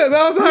 That was good.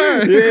 That was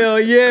hard. Hell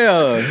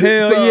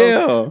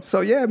yeah.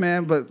 So yeah,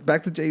 man. But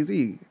back to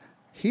Jay-Z.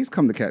 He's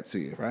come to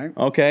Katsuya, right?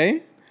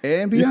 Okay.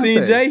 And Beyonce. You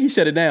seen Jay? He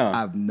shut it down.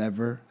 I've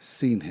never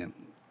seen him.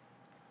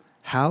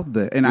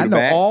 And I the know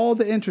back? all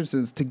the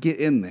entrances to get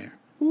in there.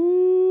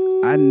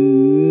 Ooh. I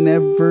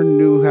never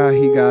knew how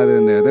he got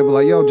in there. They were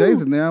like, yo,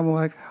 Jay's in there. I'm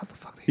like, how the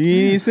fuck did he get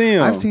in? ain't seen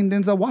him. I've seen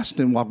Denzel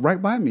Washington walk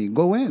right by me.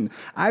 Go in.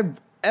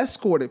 I've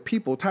escorted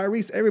people,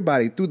 Tyrese,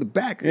 everybody through the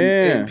back.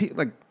 And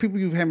like people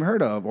you haven't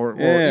heard of. Or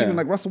even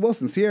like Russell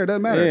Wilson, Sierra,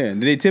 doesn't matter. Yeah.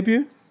 Did they tip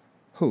you?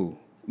 Who?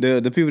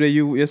 The people that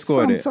you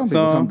escorted. Some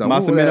people, some don't.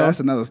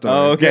 That's another story.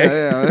 Oh, okay.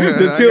 Yeah.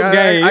 The tip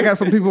game. I got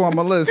some people on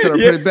my list that are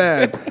pretty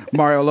bad.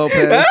 Mario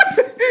Lopez.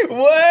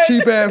 What?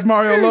 Cheap ass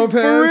Mario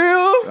Lopez. For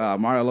real?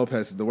 Mario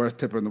Lopez is the worst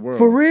tipper in the world.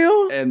 For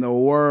real? In the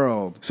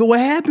world. So what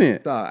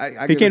happened? I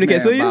He give came to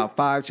this man Katsuya? about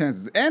 5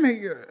 chances. And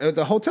he, at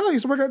the hotel he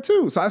used to work at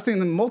too. So I've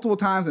seen him multiple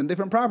times in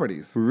different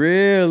properties.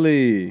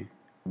 Really?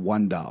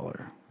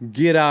 $1.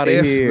 Get out of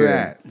If here.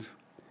 that.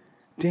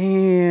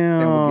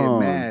 Damn. And would get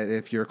mad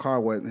if his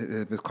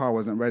car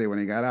wasn't ready when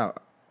he got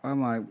out.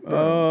 I'm like,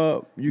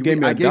 bro. You gave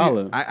me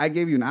 $1. I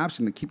gave you an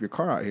option to keep your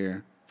car out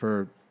here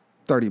for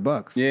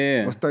 $30.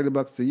 Yeah. What's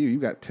 $30 to you? You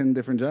got 10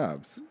 different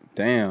jobs.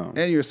 Damn.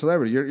 And you're a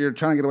celebrity. You're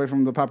trying to get away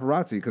from the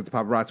paparazzi because the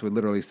paparazzi would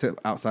literally sit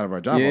outside of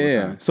our job all the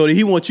time. So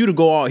he wants you to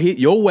go all hit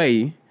your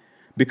way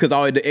because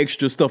all the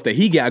extra stuff that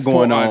he got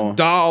going on.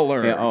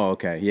 $1. Yeah,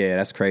 okay. Yeah,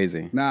 that's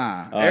crazy.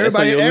 Nah. That's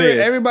on your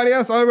list. Everybody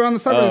else over on the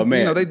suburbs,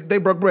 man. they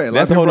broke bread.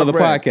 That's a whole other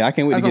podcast. I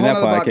can't wait to get that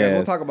podcast.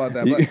 We'll talk about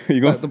that.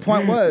 But the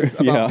point was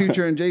about Yeah.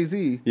 Future and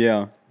Jay-Z.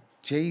 Yeah.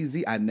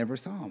 Jay-Z, I never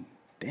saw him.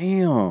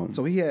 Damn.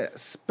 So he had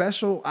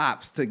special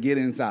ops to get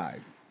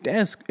inside.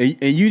 And you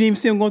didn't even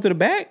see him going to the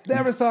back?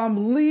 Never saw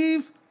him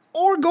leave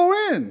or go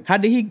in. How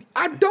did he?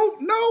 I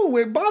don't know.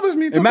 It bothers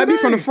me. It might be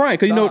from the front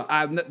because no,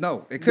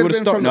 it could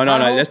have been from the No,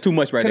 pie hole. that's too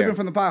much right there. Could have been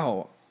from the pie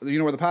hole. You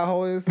know where the pie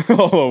hole is?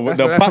 Oh, that's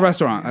a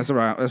restaurant. That's a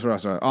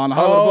restaurant on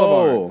Hollywood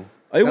Boulevard.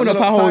 It wasn't a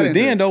pie hole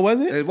then, though, was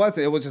it? It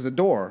wasn't. It was just a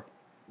door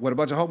with a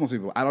bunch of homeless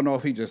people. I don't know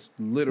if he just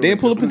literally. They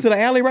didn't pull up into the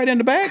alley right in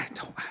the back?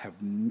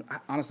 I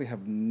honestly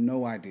have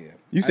no idea.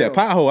 You said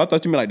pie hole. I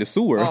thought you meant like the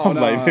sewer. I was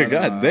like,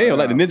 God damn,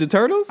 like the Ninja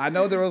Turtles? I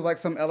know there was like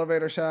some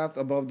elevator shaft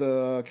above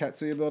the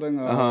Katsuya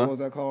building. What was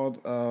that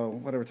called?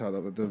 Whatever it's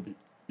called.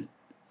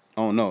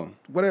 Oh no.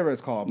 Whatever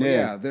it's called. But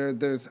yeah,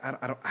 there's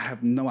I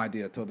have no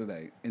idea till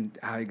today and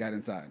how he got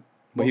inside.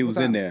 But he was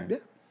in there. Yeah.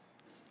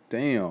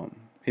 Damn.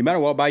 He might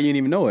have walked by, you didn't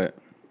even know it.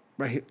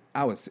 Right here,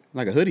 I would see,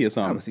 Like a hoodie or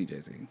something. I would see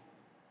Jay-Z.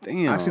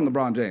 Damn. I've seen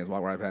LeBron James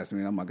walk right past me,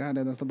 and I'm like, God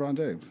damn, that's LeBron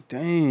James.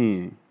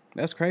 Dang.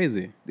 That's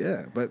crazy.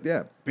 Yeah, but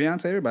yeah,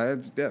 Beyonce,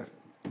 everybody,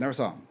 never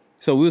saw him.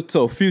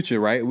 So Future,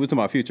 right? We were talking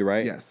about Future,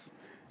 right? Yes.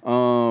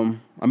 I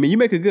mean, you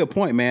make a good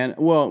point, man.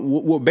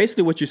 Well,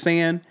 basically what you're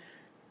saying,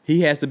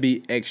 he has to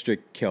be extra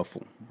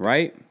careful,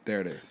 right?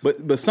 There it is.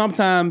 But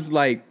sometimes,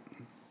 like,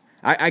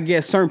 I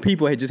guess certain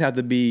people just have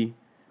to be,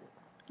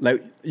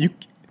 like,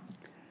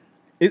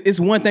 it's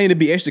one thing to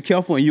be extra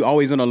careful and you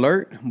always on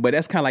alert, but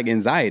that's kind of like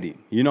anxiety.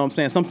 You know what I'm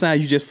saying?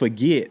 Sometimes you just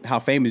forget how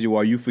famous you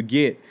are. You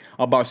forget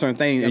about certain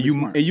things, and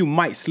you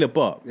might slip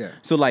up. Yeah.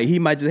 So like he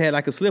might just had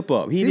like a slip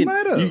up. He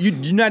might have.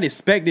 You're not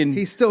expecting.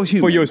 He's still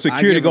human. For your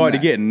security guard to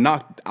get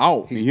knocked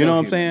out. He's You know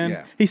what still I'm saying?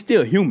 human, yeah. He's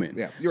still human.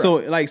 Yeah, you're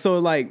so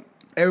right. like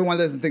Everyone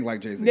doesn't think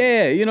like Jay-Z.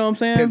 yeah, you know what I'm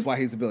saying? That's why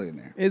he's a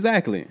billionaire.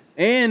 Exactly.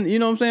 And you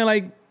know what I'm saying?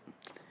 Like,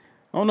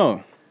 I don't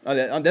know.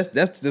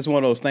 That's just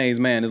one of those things,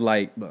 man. It's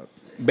like, Look.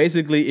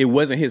 basically, it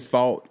wasn't his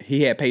fault.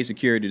 He had paid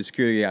security. The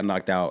security got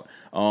knocked out.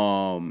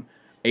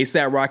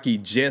 A$AP Rocky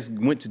just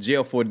went to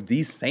jail for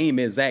the same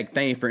exact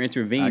thing for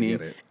intervening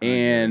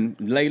and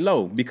lay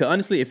low. Because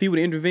honestly, if he would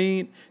have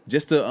intervened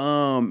just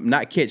to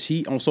not catch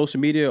heat on social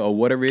media or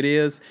whatever it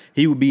is,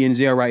 he would be in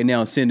jail right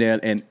now, sitting there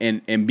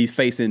and be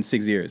facing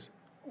 6 years.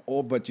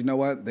 Oh, but you know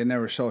what? They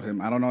never showed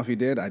him. I don't know if he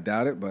did. I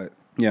doubt it. But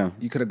yeah,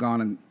 you could have gone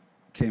and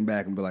came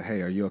back and be like,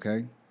 "Hey, are you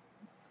okay?"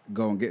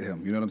 Go and get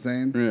him. You know what I'm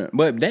saying? Yeah.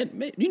 But that,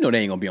 you know, they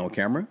ain't gonna be on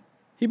camera.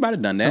 He might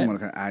have done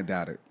that. I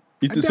doubt it.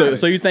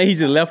 So you think he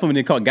just left him and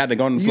then got to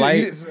go on the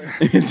flight?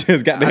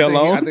 Just got the hell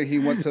on? I think he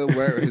went to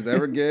where his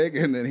ever gig,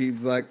 and then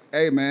he's like,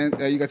 "Hey man,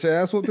 you got your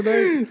ass whooped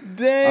today?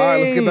 Dang. All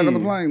right, let's get back on the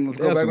plane. Let's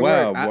go That's back to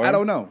wild, work." boy. I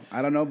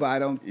don't know, but I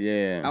don't.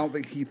 Yeah. I don't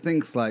think he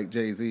thinks like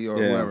Jay-Z or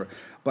whoever.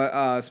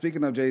 But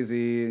speaking of Jay-Z,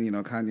 you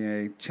know,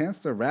 Kanye, Chance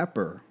the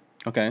Rapper,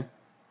 okay,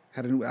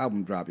 had a new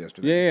album drop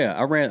yesterday. Yeah.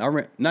 I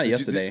ran. Not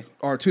yesterday.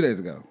 Or 2 days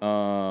ago.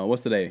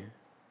 What's today?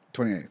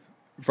 28th.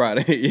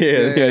 Friday.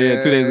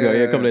 Yeah. 2 days ago. Yeah,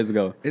 a couple days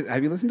ago.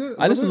 Have you listened to it?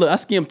 I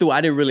skimmed through. I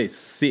didn't really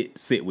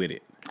sit with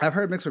it. I've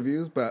heard mixed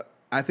reviews, but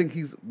I think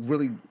he's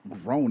really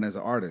grown as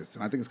an artist,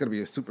 and I think it's gonna be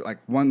a super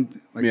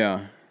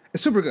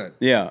it's super good.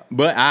 Yeah,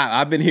 but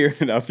I've been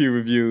hearing a few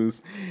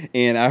reviews,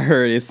 and I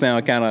heard it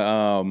sound kind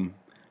of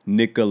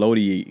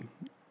Nickelodeon,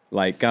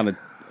 like kind of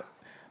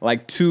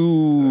like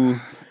too.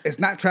 It's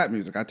not trap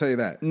music, I tell you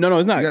that. No,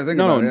 it's not. You gotta think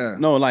about it,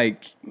 no,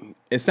 like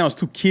it sounds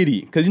too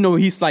kiddie because you know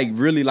he's like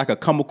really like a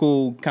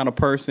comical kind of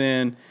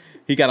person.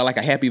 He got like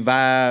a happy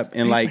vibe,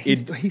 and like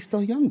he's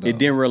still young though. It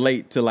didn't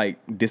relate to like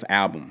this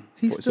album.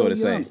 He's still young.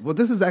 Say. Well,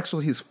 this is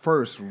actually his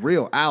first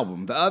real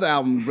album. The other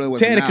album really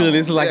wasn't. Technically,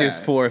 this is like his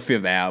 4th or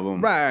 5th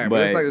album, right?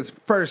 But it's like his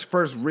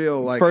first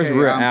real like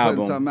real I'm album.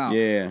 Putting something out.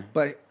 Yeah.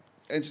 But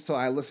and so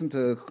I listened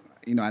to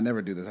I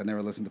never do this. I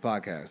never listen to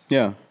podcasts.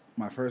 Yeah.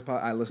 My first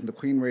I listened to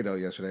Queen Radio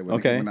yesterday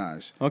with Nicki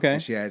Minaj. Okay.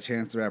 And she had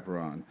Chance the Rapper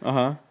on.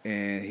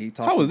 And he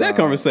talked. How was that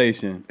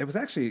conversation? It was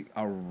actually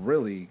a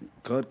really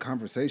good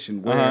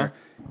conversation where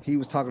he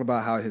was talking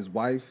about how his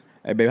wife.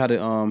 Hey babe,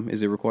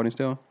 is it recording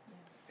still?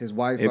 His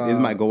wife. It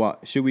might go out.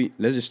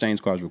 Let's just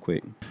change cars real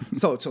quick.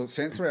 So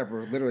Chance the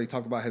Rapper literally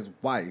talked about his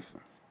wife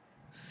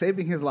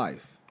saving his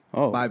life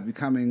by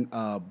becoming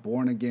a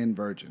born again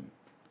virgin.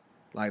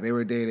 Like they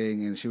were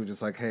dating, and she was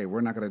just like, "Hey,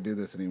 we're not gonna do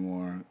this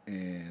anymore,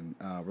 and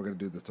we're gonna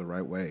do this the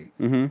right way."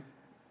 Mm-hmm.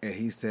 And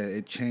he said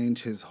it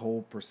changed his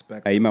whole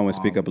perspective. Hey, you might want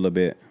to speak up a little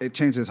bit. It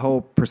changed his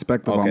whole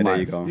perspective on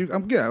life. There you go.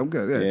 I'm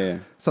good. Yeah.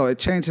 So it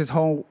changed his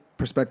whole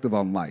perspective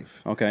on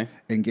life. Okay.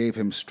 And gave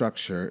him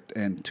structure,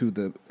 and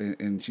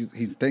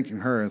he's thanking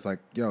her as like,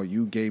 "Yo,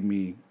 you're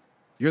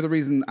the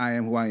reason I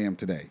am who I am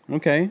today."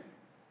 Okay.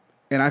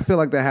 And I feel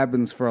like that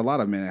happens for a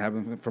lot of men. It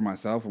happened for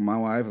myself and my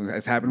wife.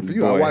 It's happened for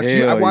you. Boy,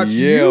 I watched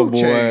you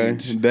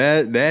change.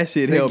 That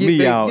shit helped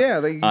me out.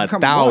 Yeah, they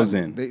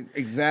 1,000.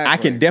 Exactly. I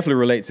can definitely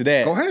relate to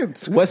that. Go ahead.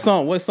 What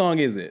song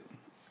is it?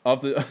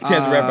 Off the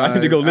Chance the Rapper. I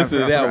need to go listen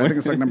to that one. I think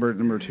it's like number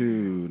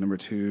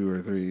two or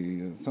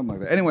 3, something like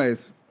that.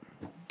 Anyways,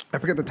 I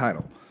forget the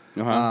title.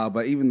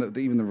 But even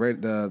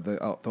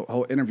the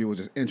whole interview was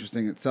just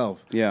interesting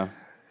itself. Yeah.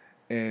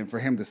 And for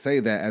him to say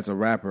that as a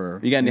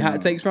rapper, you got any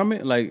hot takes from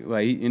it? Like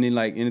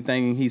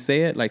anything he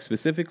said, like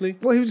specifically?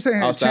 Well, he was just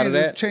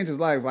saying change his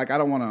life. Like I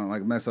don't want to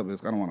like mess up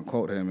this. I don't want to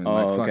quote him and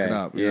fuck it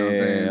up. You know what I'm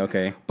saying?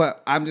 Okay.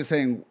 But I'm just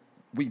saying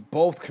we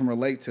both can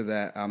relate to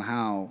that on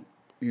how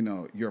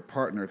your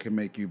partner can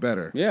make you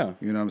better. Yeah.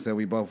 You know what I'm saying?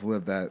 We both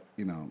live that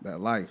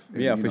that life.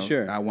 And, for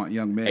sure. I want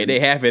young men. Hey,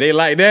 they happy. They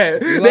like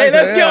that.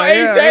 Let's go,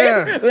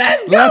 AJ.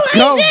 Let's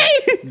go,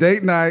 AJ.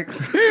 Date night.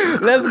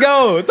 Let's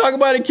go. Talk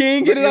about it,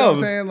 King. Get it off. You know off. what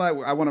I'm saying? Like,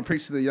 I want to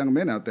preach to the young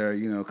men out there,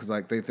 because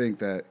like they think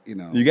that,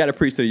 You got to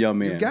preach to the young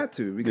men. You got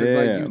to.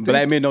 Because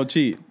black men don't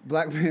cheat.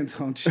 Black men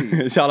don't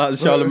cheat. Shout out to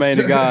Charlamagne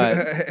the God.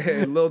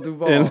 And Lil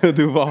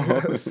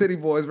Duval. City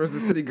boys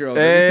versus city girls.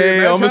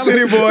 Hey, I'm a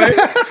city boy.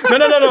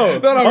 No.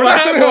 I'm a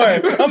hot boy.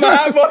 I'm a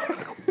hot boy.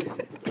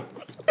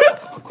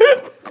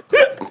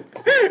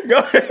 Go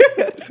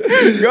ahead.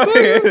 Go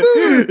ahead.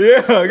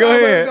 Yeah, go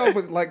ahead. No,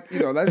 but like,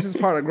 that's just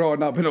part of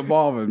growing up and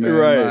evolving, man.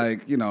 Right.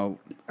 Like,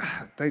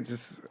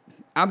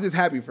 I'm just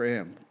happy for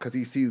him because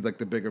he sees like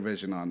the bigger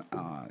vision on,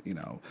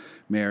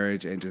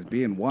 marriage and just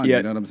being one. Yeah.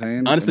 You know what I'm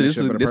saying? Honestly, this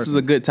is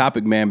a good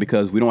topic, man,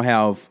 because we don't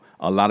have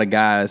a lot of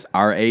guys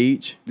our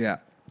age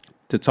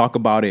to talk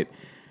about it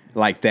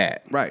like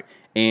that. Right.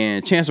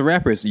 And Chance the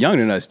Rapper is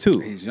younger than us too.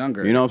 He's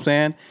younger. You know what I'm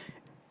saying?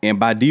 And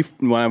by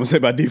default, when I'm gonna say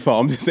by default,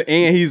 I'm just saying,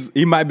 and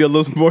he might be a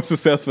little more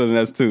successful than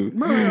us too.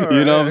 Right,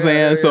 you know what I'm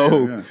saying?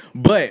 Yeah.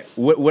 But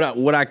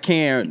what I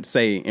can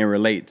say and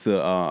relate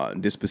to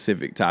this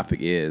specific topic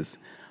is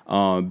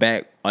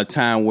back a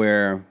time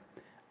where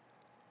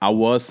I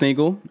was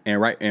single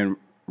and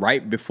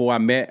right before I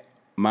met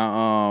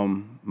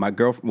my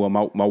girlfriend,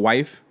 my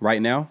wife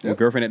right now, my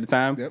girlfriend at the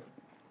time. Yep.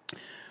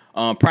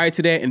 Prior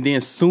to that, and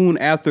then soon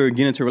after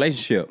getting into a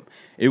relationship,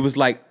 it was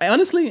like,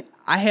 honestly,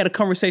 I had a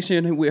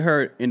conversation with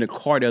her in the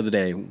car the other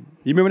day. You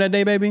remember that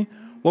day, baby?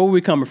 Where were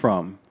we coming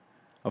from?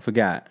 I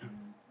forgot.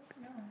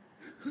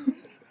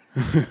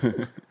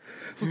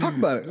 So talk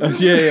about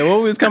it. Yeah. Where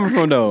we was coming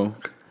from though?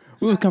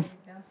 We was coming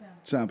Downtown.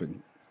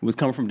 Shopping. We was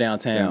coming from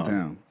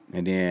downtown.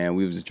 And then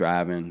we was just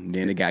driving.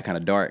 Then it got kind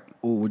of dark.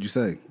 Oh, what'd you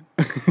say?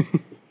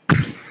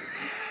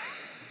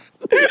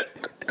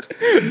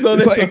 So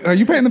are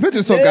you painting the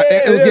picture? So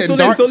it was getting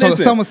dark. So the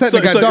sun was setting,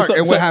 it got dark.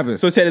 And what happened?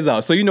 So check this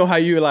out. So you know how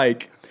you're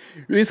like,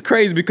 it's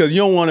crazy because you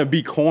don't want to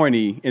be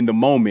corny in the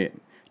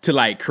moment to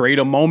like create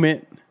a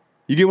moment.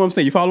 You get what I'm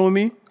saying? You following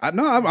me?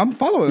 I'm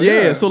following.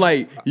 Yeah. So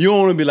like, you don't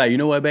want to be like, you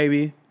know what,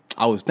 baby?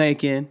 I was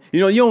thinking.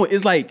 You don't.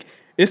 It's like,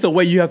 it's a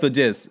way you have to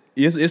just.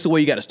 It's a way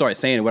you got to start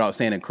saying it without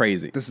saying it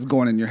crazy. This is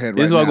going in your head right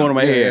now. This is what going in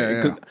my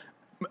head. Yeah.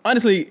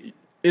 Honestly,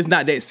 it's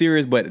not that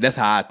serious, but that's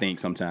how I think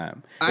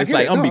sometimes. It's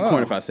like, I'm going to be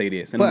corny if I say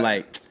this. And I'm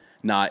like,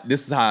 nah,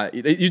 this is how,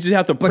 you just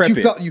have to prep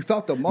it. But you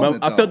felt the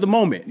moment, I felt the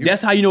moment.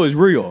 That's how you know it's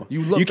real.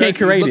 You can't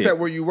create it. You looked at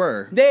where you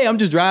were. Yeah, I'm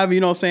just driving,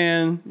 you know what I'm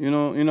saying? You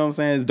know what I'm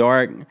saying? It's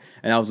dark.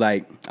 And I was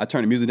like, I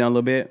turned the music down a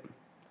little bit.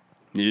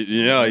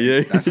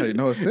 Yeah. That's how you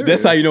know it's serious.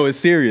 That's how you know it's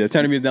serious.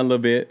 Turn the music down a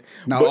little bit.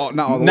 Not all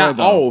the way, Not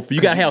though. off.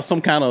 You got to have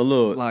some kind of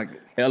little like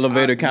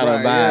elevator kind of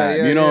vibe.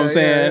 Yeah, you know what I'm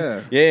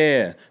saying?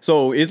 Yeah.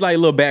 So it's like a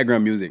little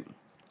background music.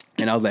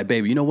 And I was like,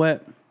 baby, you know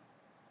what?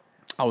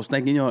 I was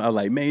thinking, I was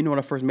like, man, you know when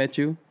I first met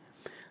you?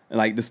 And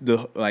like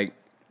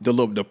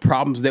the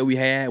problems that we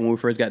had when we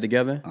first got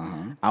together,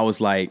 I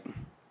was like,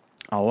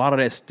 a lot of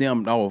that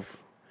stemmed off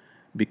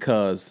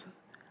because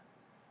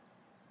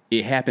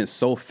it happened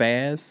so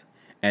fast,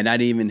 and I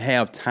didn't even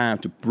have time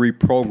to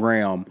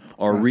reprogram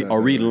or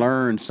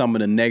relearn some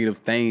of the negative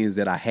things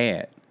that I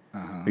had.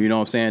 You know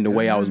what I'm saying? The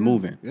way I was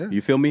moving. Yeah.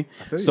 You feel me?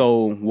 I feel you.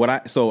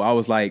 So I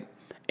was like,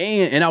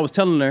 and I was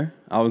telling her,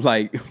 I was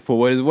like, for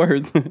what it's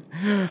worth,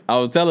 I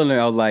was telling her,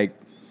 I was like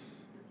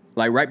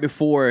right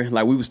before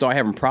like we would start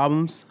having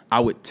problems, I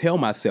would tell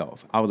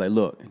myself, I was like,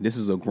 look, this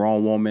is a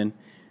grown woman.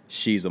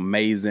 She's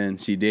amazing.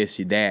 She this,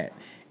 she that.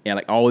 And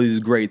like all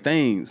these great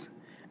things.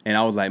 And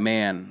I was like,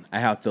 man, I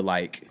have to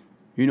like,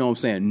 you know what I'm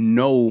saying,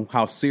 know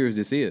how serious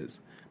this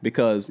is.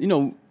 Because, you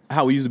know,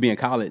 how we used to be in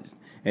college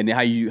and then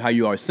how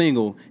you are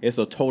single, it's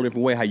a totally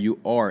different way how you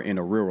are in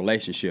a real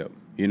relationship.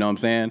 You know what I'm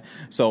saying?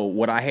 So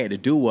what I had to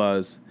do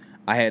was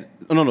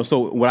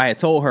so what I had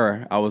told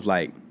her, I was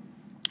like,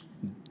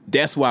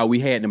 that's why we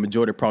had the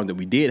majority of problems that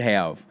we did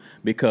have,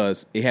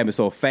 because it happened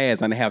so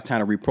fast. I didn't have time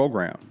to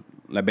reprogram.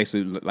 Like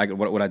basically, like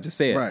what I just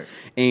said. Right.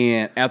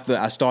 And after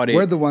I started,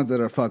 we're the ones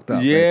that are fucked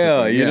up.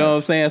 Yeah, you know what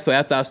I'm saying. So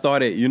after I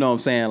started, you know what I'm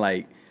saying,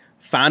 like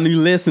finally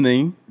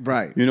listening.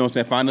 Right. You know what I'm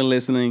saying. Finally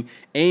listening,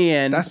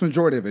 and that's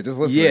majority of it. Just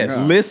listening. Yes,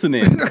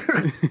 listening.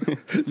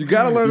 You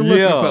gotta learn to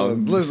listen, fellas.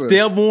 Listen.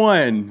 Step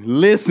one,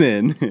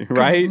 listen.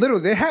 Right.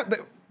 Literally, they have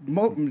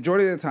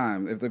majority of the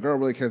time, if the girl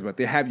really cares about it,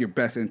 they have your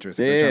best interest.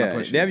 If they're trying to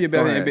push you. They have your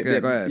best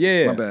interest. Go ahead.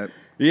 Yeah. My bad.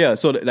 Yeah.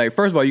 So like,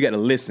 first of all, you got to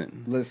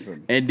listen.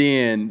 And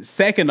then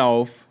second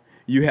off,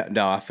 you have.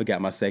 No, I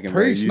forgot my second.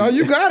 Preach. No,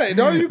 you got it.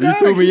 No, you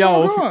got it. You threw me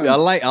off.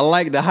 I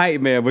like the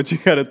hype, man, but you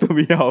got to throw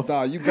me off.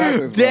 No, you got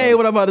this. Dang,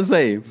 what I'm about to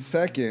say.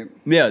 Second.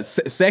 Yeah.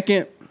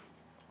 Second.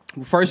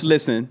 First,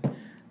 listen.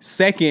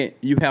 Second,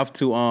 you have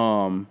to.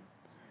 Hold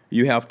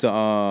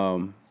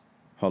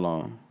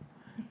on.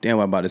 Damn,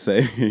 what I'm about to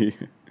say.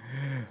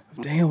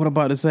 Damn, what I'm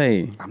about to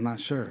say. I'm not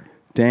sure.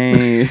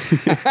 Dang.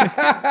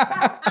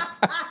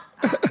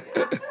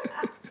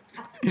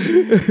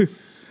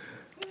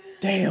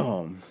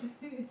 Damn.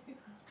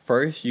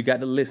 First, you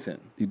got to listen.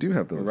 You do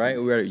have to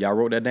listen. Right? Y'all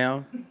wrote that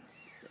down?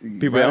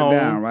 People at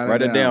home,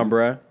 write it down,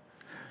 bruh.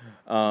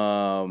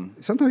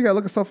 Sometimes you got to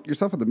look at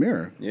yourself in the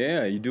mirror.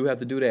 Yeah, you do have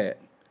to do that.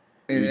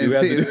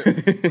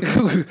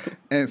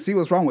 And see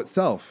what's wrong with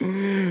self.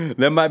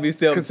 That might be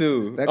step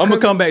two. I'm going to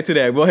come back to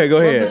that. Go ahead.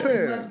 It was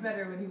much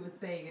better when he was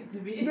saying it to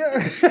me.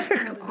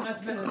 It was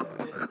much better than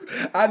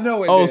this. I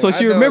know it. Oh, so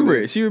she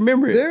remembered it. She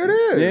remembered it. There it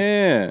is.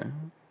 Yeah.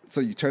 So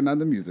you turned on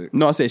the music.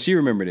 No, I said she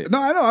remembered it.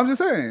 No, I know. I'm just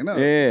saying. No.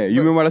 Yeah. You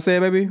remember what I said,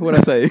 baby? What'd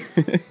I say?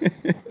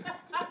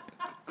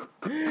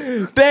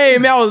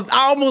 Damn, man,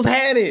 I almost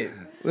had it.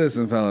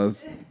 Listen,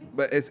 fellas.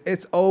 but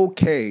it's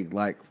okay.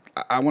 Like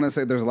I want to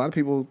say, there's a lot of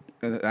people.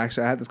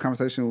 Actually, I had this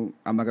conversation.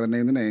 I'm not gonna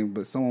name the name,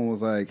 but someone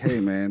was like, "Hey,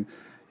 man,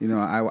 you know,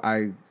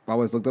 I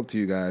always looked up to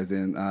you guys."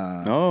 And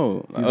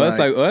us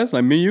like us,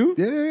 like me, and you.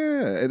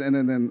 Yeah,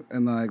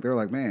 and like they're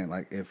like, man,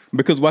 like if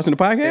because watching the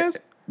podcast.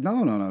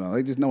 No.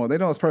 They just know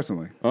us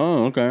personally.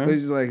 Oh, okay.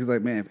 He's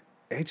like, man,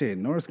 if AJ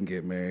and Norris can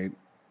get married,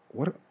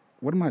 what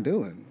am I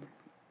doing?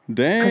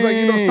 Dang. Because like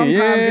sometimes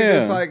you're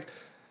just like.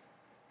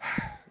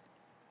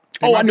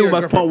 I knew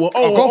about the point.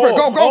 Go for it.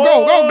 Go.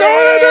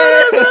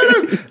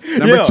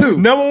 Number 2.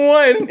 Number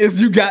 1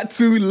 is you got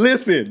to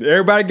listen.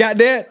 Everybody got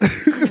that?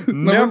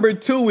 Number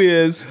 2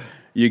 is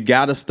you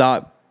got to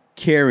stop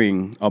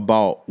caring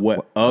about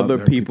what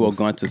other people are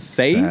going to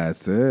say.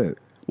 That's it.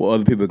 What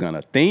other people are going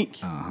to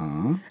think.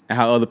 And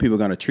how other people are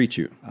going to treat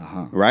you.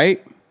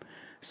 Right?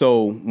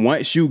 So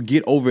once you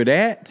get over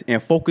that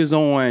and focus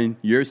on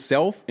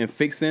yourself and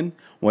fixing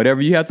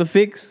whatever you have to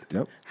fix,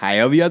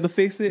 however you have to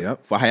fix it,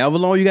 for however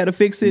long you got to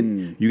fix it,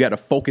 you got to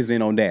focus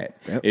in on that.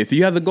 If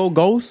you have to go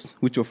ghost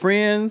with your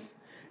friends,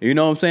 you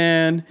know what I'm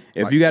saying?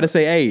 If you got to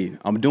say, hey,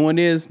 I'm doing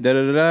this,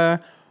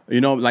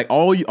 like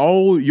all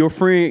your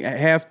friend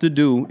have to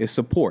do is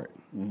support.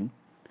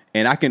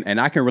 And I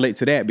can relate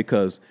to that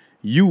because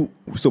you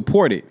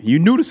support it. You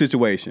knew the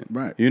situation.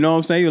 Right. You know what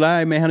I'm saying? You're like,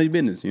 hey, man, handle your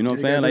business. You know what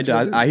I'm saying? Like,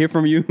 I hear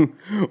from you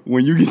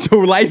when you get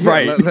your life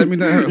right. Let me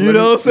know. You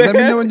know what I'm saying?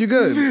 Let me know when you're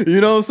good.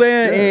 You know what I'm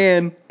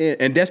saying? Yeah.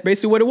 And that's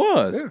basically what it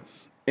was.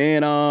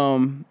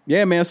 Yeah.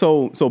 And man.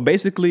 So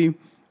basically,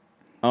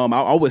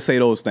 I would say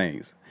those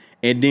things.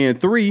 And then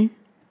 3,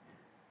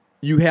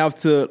 you have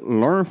to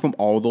learn from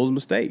all those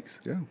mistakes.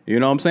 Yeah.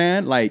 You know what I'm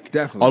saying? Like,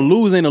 definitely. A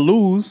lose ain't a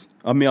lose.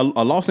 I mean,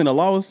 a loss ain't a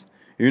loss.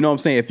 You know what I'm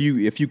saying?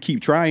 If you keep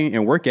trying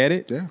and work at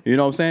it, you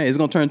know what I'm saying? It's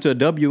going to turn into a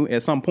W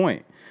at some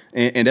point.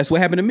 And that's what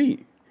happened to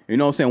me. You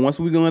know what I'm saying? Once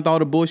we go into all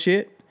the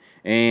bullshit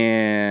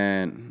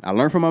and I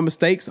learned from my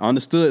mistakes, I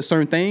understood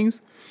certain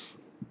things.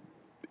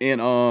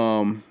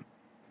 And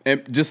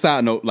just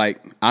side note,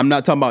 like, I'm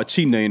not talking about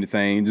cheating or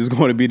anything. Just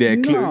going to be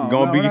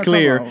that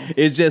clear.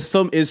 It's just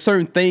it's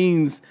certain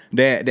things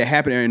that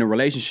happen in a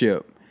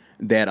relationship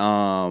that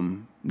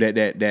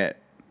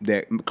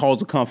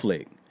cause a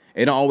conflict.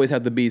 It don't always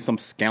have to be some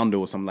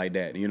scandal or something like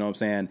that. You know what I'm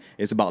saying?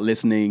 It's about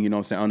listening, you know what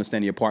I'm saying,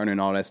 understanding your partner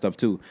and all that stuff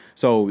too.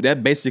 So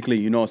that basically,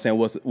 you know what I'm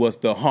saying, was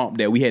the hump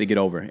that we had to get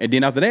over. And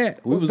then after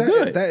that, we was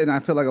good. And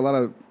I feel like a lot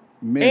of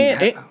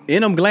men...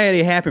 And I'm glad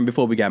it happened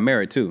before we got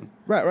married too.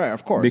 Right,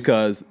 of course.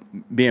 Because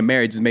being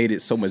married just made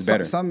it so much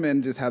better. Some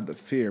men just have the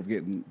fear of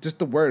getting... Just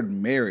the word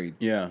married.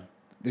 Yeah.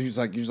 You're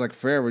just like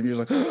forever. And you're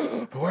just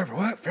like, forever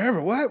what?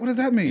 Forever what? What does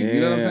that mean? You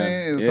know what I'm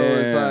saying? And so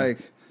it's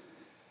like...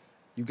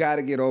 You got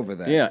to get over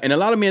that. Yeah, and a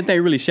lot of men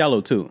think really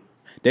shallow too.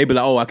 They be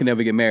like, "Oh, I can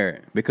never get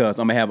married because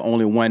I'm gonna have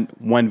only one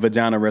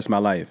vagina the rest of my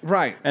life."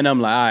 Right. And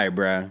I'm like, "All right,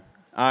 bruh.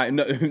 All right,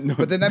 no."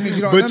 But then that means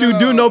you don't. But you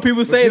do know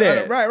people say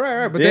that.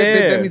 Right. But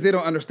that means they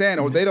don't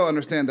understand, or they don't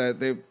understand that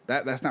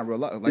that's not real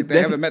love. Like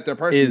they haven't met their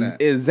person.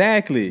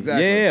 Exactly.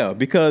 Yeah,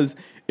 because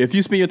if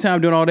you spend your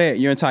time doing all that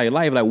your entire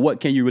life, like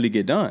what can you really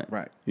get done?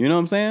 Right. You know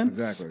what I'm saying?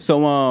 Exactly. So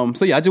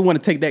yeah, I just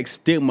want to take that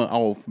stigma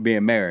off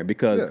being married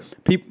because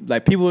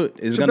people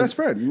is gonna best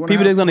friend.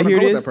 People that's gonna hear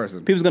this.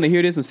 People's gonna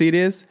hear this and see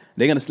this.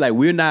 They're gonna say like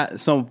we're not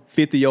some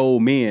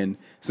 50-year-old men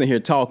sitting here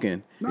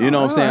talking. You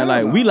know what I'm saying?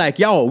 Like we like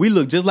y'all. We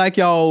look just like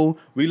y'all.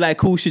 We like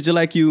cool shit just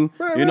like you.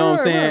 You know what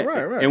I'm saying?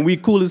 Right. And we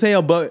cool as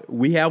hell, but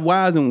we have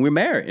wives and we're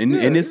married,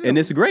 and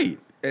it's great.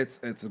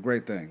 It's a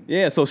great thing.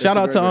 Yeah, so shout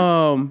out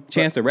to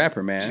Chance the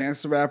Rapper, man.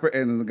 Chance the Rapper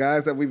and the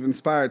guys that we've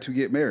inspired to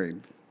get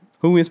married.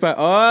 Who inspired?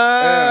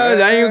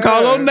 I ain't gonna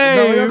call no names.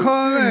 No, you don't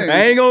call no names.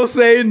 I ain't gonna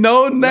say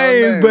no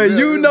names, but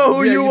you know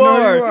who you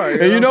are.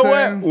 And you know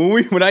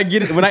what? When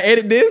I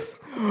edit this,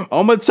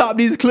 I'm gonna chop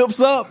these clips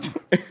up,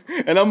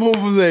 and I'm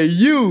gonna say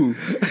you,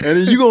 and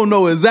then you gonna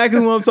know exactly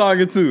who I'm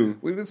talking to.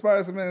 We've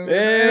inspired some men. Yeah,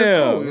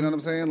 it's cool. You know what I'm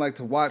saying? Like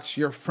to watch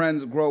your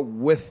friends grow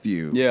with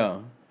you. Yeah.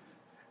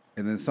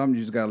 And then some you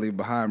just gotta leave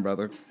behind,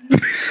 brother.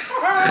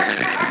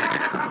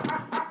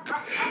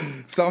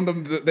 Some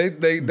of them they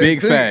big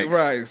think, facts,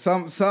 right?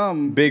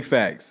 Some big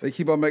facts. They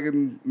keep on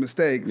making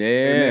mistakes. Yeah,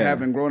 and they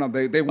haven't grown up.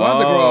 They want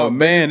to grow up. Oh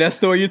man, that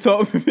story you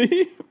told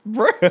me,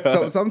 bro.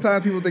 So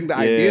sometimes people think the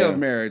idea of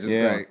marriage is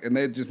great, and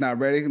they're just not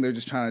ready, and they're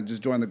just trying to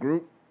just join the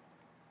group.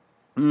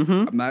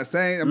 I'm not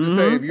saying. I'm just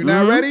saying if you're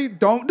not ready,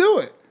 don't do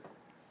it.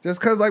 Just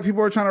because like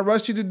people are trying to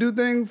rush you to do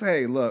things.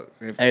 Hey, look.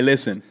 Hey,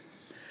 listen.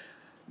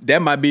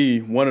 That might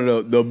be one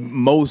of the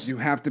most. You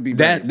have to be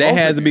ready. That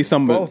has to be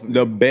some of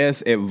the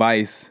best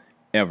advice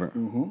ever.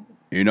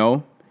 You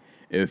know,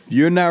 if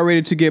you're not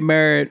ready to get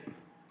married,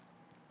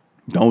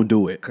 don't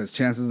do it. Because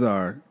chances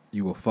are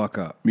you will fuck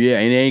up. Yeah,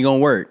 and it ain't gonna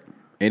work.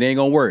 It ain't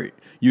gonna work.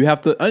 You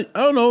have to. I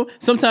don't know.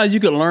 Sometimes you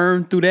can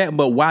learn through that,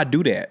 but why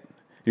do that?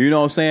 You know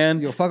what I'm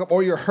saying? You'll fuck up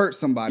or you'll hurt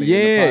somebody.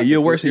 Yeah,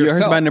 you'll hurt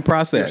somebody in the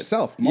process.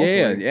 Yourself,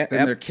 mostly. Yeah.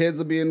 Then their kids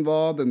will be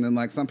involved, and then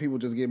like some people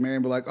just get married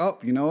and be like, oh,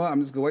 you know what?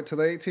 I'm just gonna wait till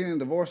they're 18 and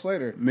divorce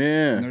later.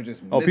 Man. And they're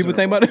just people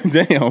think about it?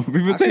 Damn.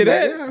 People say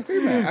that? Yeah, I've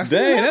seen that.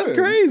 Dang, that's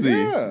crazy.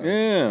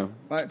 Yeah.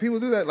 Like people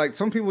do that. Like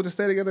some people just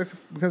stay together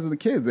because of the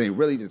kids. They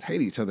really just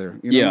hate each other.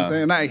 You know what I'm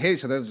saying? Not hate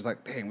each other. They're just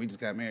like, dang, we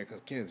just got married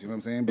because kids. You know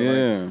what I'm saying? But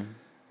like,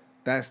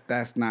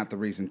 that's not the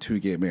reason to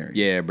get married.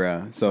 Yeah,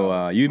 bro.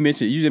 So you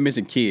just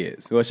mentioned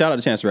kids. Well, shout out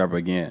to Chance the Rapper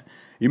again.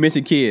 You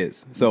mentioned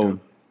kids.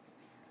 So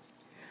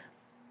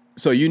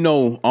you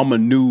know I'm a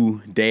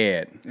new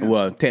dad. Yeah.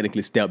 Well,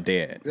 technically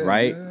stepdad,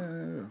 right?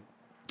 Yeah.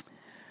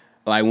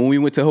 Like when we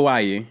went to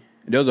Hawaii,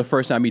 that was the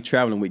first time me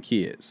traveling with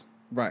kids.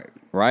 Right.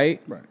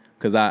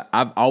 Because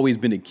I've always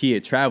been a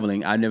kid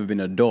traveling. I've never been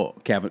an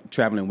adult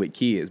traveling with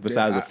kids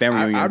besides the family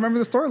reunion. I remember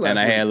the story last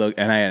week.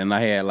 And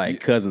I had like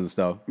cousins and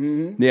stuff.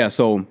 Mm-hmm. Yeah.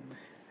 So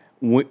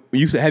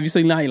have you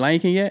seen Lion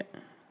King yet?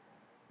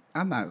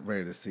 I'm not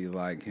ready to see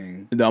Lion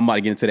King. No, I'm about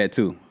to get into that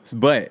too.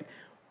 But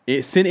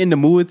sitting in the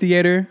movie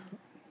theater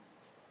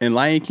in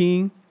Lion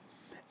King,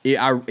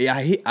 I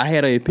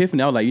had an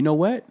epiphany. I was like, you know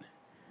what?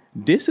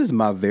 This is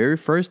my very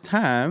first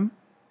time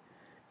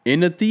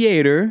in a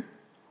theater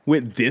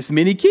with this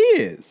many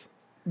kids.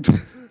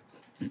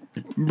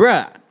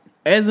 Bruh,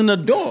 as an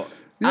adult,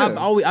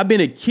 I've been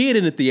a kid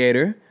in the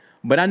theater,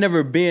 but I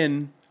never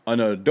been an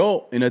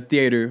adult in a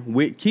theater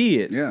with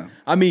kids. Yeah.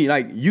 I mean,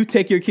 like, you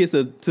take your kids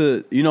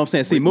to you know what I'm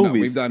saying, see movies.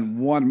 No, we've done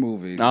one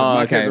movie.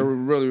 My kids are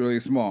really, really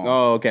small.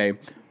 Oh, okay.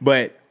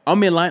 But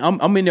I'm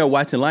in there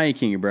watching Lion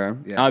King, bro.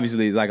 Yeah.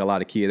 Obviously, it's like a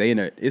lot of kids. They in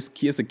there.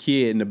 It's a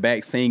kid in the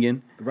back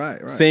singing.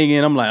 Right.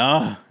 Singing. I'm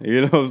like,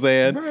 you know what I'm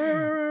saying?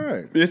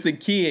 Right. It's a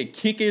kid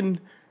kicking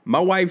my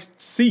wife's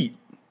seat.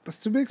 That's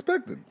to be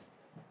expected.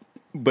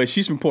 But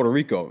she's from Puerto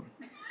Rico.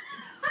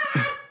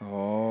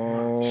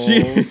 Oh,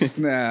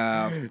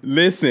 snap!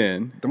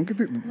 Listen, don't get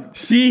the.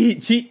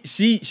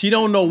 She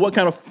don't know what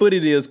kind of foot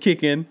it is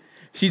kicking.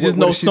 She just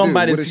knows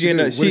somebody's kicking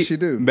her. What does she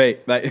do? Babe,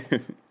 like,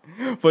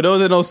 for those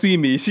that don't see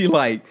me, she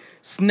like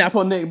snap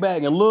her neck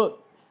back and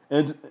look,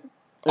 and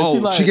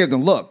she gave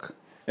them look,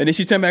 and then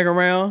she turned back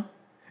around.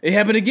 It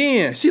happened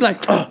again. She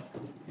like,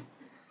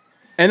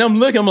 and I'm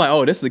looking. I'm like,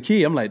 oh, that's a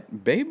kid. I'm like,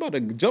 babe, about to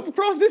jump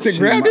across this and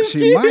grab this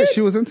kid.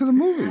 She was into the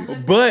movie,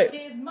 but.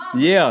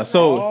 Yeah,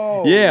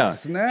 so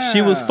snap.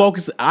 She was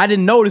focused. I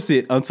didn't notice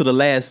it until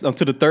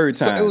the third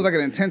time. So it was like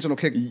an intentional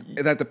kick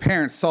that the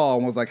parents saw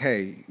and was like,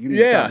 "Hey, you need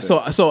to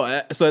stop this."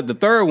 So at the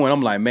third one,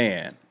 I'm like,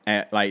 man,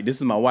 like this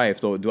is my wife.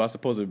 So do I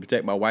supposed to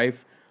protect my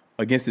wife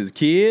against this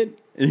kid?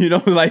 You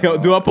know, like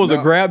do I supposed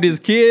to grab this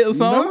kid or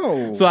something?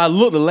 No. So I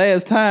looked the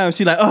last time.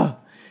 She like,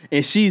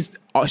 and she's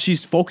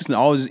focusing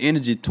all this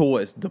energy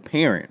towards the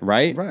parent,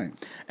 right? Right.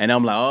 And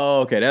I'm like,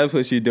 oh, okay, that's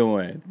what she's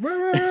doing.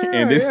 Right.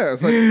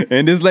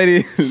 And this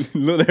lady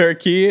looked at her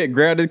kid,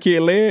 grabbed the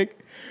kid's leg.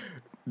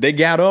 They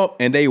got up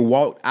and they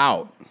walked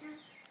out.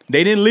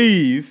 They didn't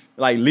leave,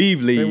 like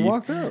leave. They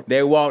walked out.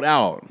 They walked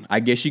out. I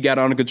guess she got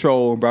under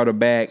control and brought her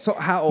back. So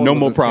how old? No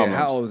more problems.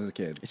 How old was this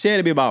kid? She had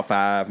to be about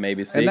 5,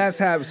 maybe 6. And that's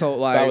how. So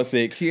like 5 or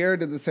 6. Kiera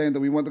did the same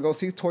thing. We went to go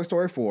see Toy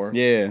Story 4.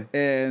 Yeah.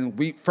 And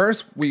we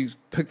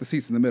picked the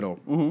seats in the middle.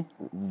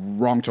 Mm-hmm.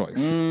 Wrong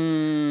choice.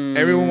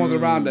 Everyone was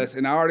around us,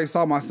 and I already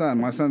saw my son.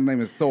 My son's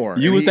name is Thor.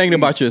 You was thinking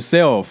about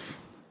yourself.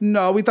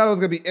 No, we thought it was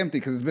gonna be empty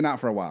because it's been out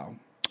for a while.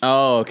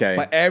 Oh, okay.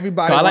 But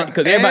everybody wants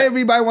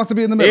to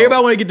be in the middle.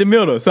 Everybody want to get the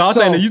middle. So I was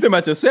thinking, you think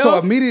about yourself. So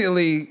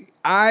immediately,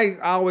 I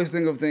always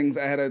think of things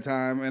ahead of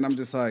time, and I'm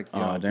just like,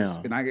 oh damn.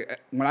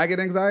 When I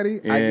get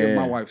anxiety, I give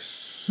my wife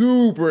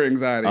super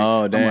anxiety.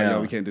 Oh damn. I'm like,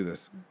 yo, we can't do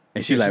this.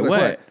 And she's like,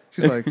 what?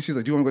 She's like, do you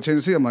want to go change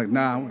the seat? I'm like,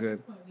 nah, I'm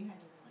good.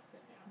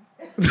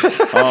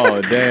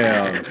 Oh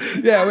damn!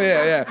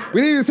 Yeah.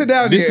 We didn't even sit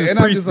down this yet.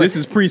 This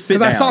is pre-sit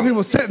down. Because I saw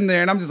people sitting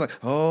there, and I'm just like,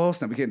 oh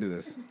snap, we can't do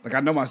this. Like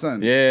I know my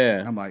son.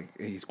 Yeah. I'm like,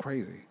 hey, he's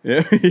crazy.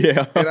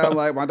 Yeah. And I'm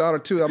like, my daughter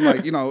too. I'm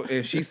like,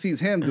 if she sees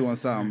him doing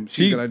something,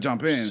 she's gonna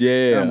jump in.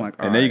 Yeah. And I'm like,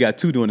 and then you got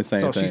 2 doing the same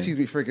thing. So she sees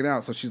me freaking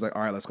out. So she's like,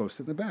 all right, let's go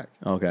sit in the back.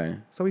 Okay.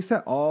 So we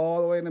sat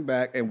all the way in the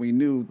back, and we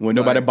knew when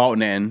nobody bought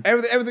nothing.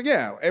 Everything.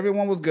 Yeah,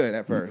 everyone was good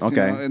at first.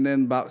 Okay. And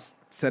then about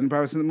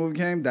 75% of the movie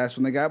came. That's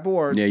when they got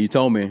bored. Yeah, you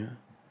told me.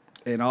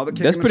 And all the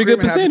that's pretty good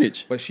percentage.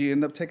 Happened, but she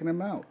ended up taking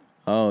them out.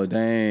 Oh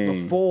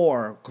dang!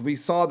 Before, because we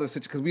saw the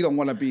situation, because we don't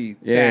want to be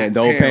the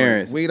old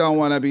parents. We don't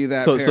want to be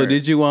that. So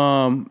did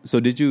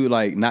you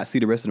like not see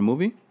the rest of the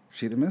movie?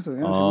 She didn't miss it.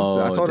 Yeah,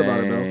 I told her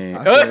about it though.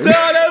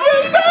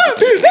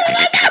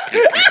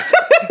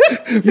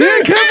 Me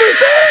and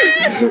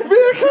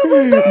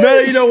Kevin. No,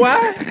 you know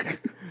why?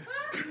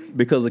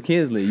 Because of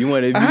Kinsley. You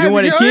wanted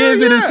Kinsley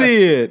to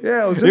see it.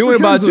 Yeah, it was just you went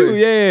about Kinsley.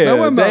 you. Yeah. That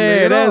wasn't about me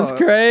at that's all.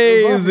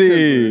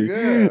 crazy.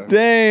 Yeah.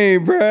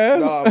 Dang, bro.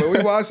 No, but we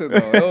watched it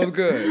though. It was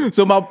good.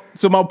 So my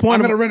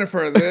point. I'm gonna rent it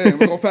for the end.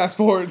 We're gonna fast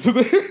forward to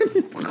the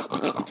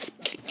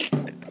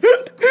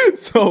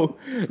So,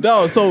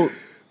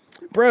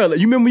 bro,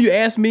 you remember when you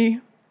asked me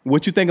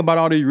what you think about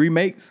all these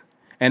remakes?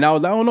 And I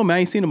was like, I don't know, man. I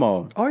ain't seen them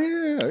all. Oh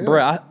yeah.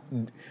 Bro,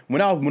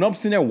 when I'm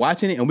sitting there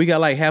watching it and we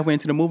got like halfway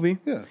into the movie,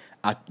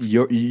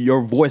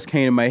 your voice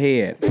came in my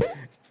head.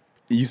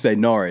 You say,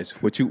 Norris,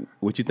 what you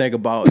think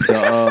about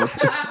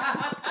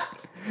the?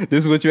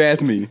 This is what you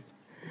asked me.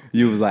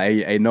 You was like,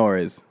 hey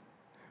Norris,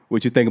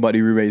 what you think about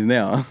the remakes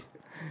now?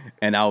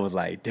 And I was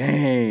like,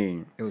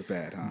 dang, It was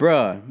bad, huh?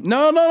 bruh.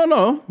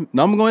 No.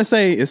 I'm going to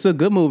say it's a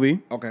good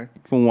movie. Okay.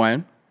 For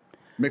one.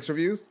 Mixed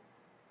reviews?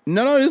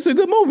 No, it's a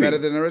good movie. Better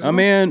than the original?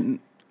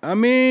 I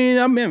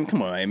mean,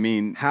 come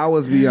on. How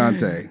was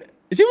Beyonce?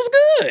 She was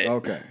good.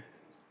 Okay.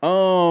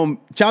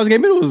 Childish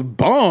Gambino was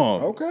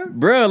bomb. Okay.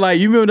 Bruh, like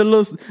you remember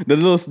the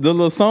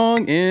little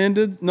song and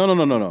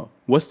no.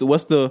 What's the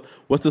Hakuna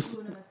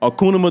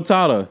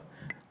Matata?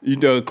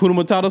 The Hakuna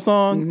Matata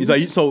song? He's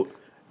like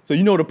so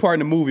you know the part in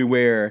the movie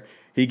where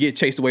he get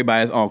chased away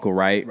by his uncle,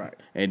 right? Right.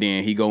 And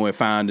then he go and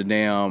find the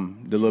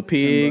little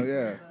pig,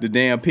 the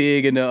damn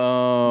pig and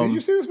the Did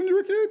you see this when you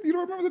were a kid? You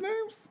don't remember the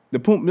names? the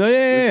Puma,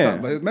 yeah.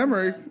 But his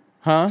memory.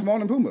 Huh?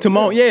 Timon and Pumbaa.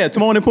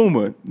 Timon and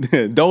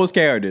Pumbaa. Those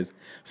characters.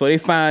 So they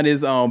find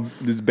this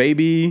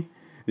baby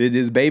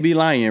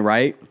lion,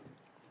 right?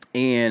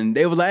 And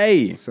they was like,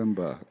 hey.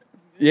 Simba.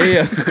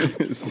 Yeah.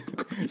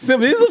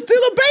 Simba, he's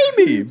still a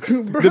baby.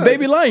 Bruh, the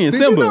baby lion, did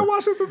Simba. you not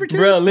watch this as a kid?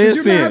 Bro,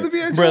 listen. Did you not have the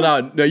VHS?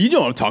 Bro, no, you know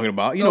what I'm talking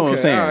about. You know what I'm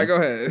saying. All right, go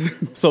ahead.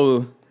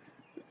 So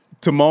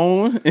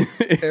Timon and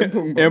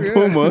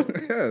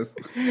Pumbaa Yes.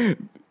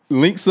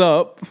 links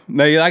up.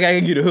 Now I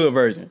gotta give you the hood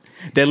version.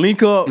 They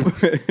link up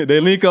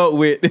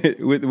with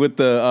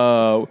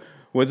the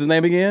what's his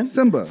name again?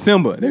 Simba.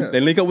 They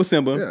link up with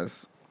Simba.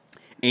 Yes.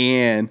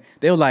 And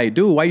they were like,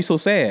 dude, why you so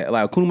sad?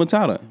 Like Hakuna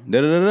Matata. Da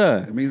da da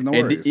da. It means no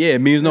And words.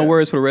 it means no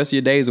words for the rest of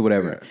your days or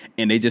whatever. Yeah.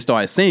 And they just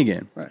started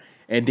singing. Right.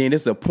 And then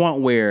there's a point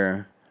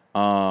where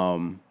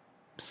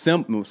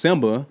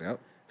Simba Yep.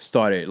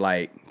 started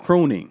like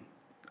crooning.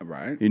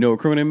 Right. You know what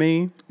crooning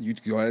mean? You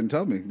go ahead and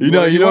tell me. You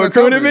know wanna what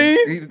tell crooning me?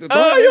 mean? Go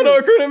Oh, ahead. you know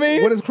what crooning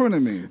mean? What does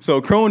crooning mean? So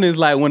crooning is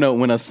like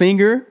when a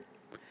singer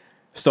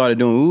started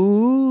doing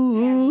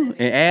ooh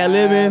and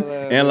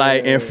ad-libbing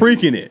and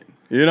freaking it.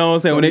 You know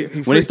what I'm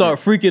saying? So when they start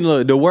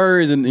freaking the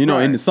words and in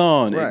Right. the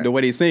song, Right. the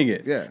way they sing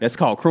it, Yeah. that's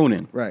called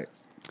crooning. Right.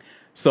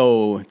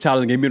 So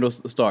Childish Gambino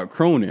start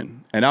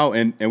crooning,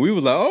 and we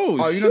was like,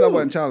 Oh, you know that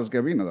wasn't Childish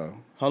Gambino though.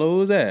 How long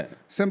was that?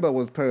 Simba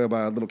was played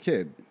by a little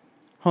kid.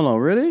 Hold on,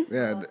 really?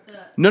 Yeah.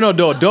 No,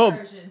 the adult,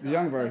 The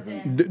young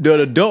version.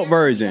 the adult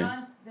version.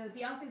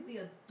 Beyonce's the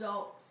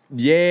adult.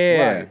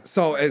 Yeah. Right.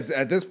 So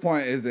at this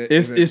point, is it?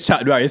 It's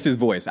it's his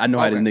voice. I know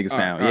how this Okay. nigga All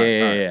sound.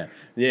 right, all right,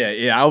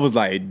 Yeah. I was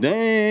like,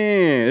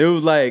 damn.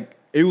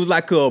 It was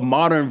like a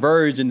modern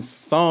version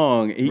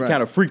song. He Right.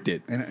 kind of freaked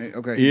it. And,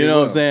 okay. You know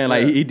what I'm saying?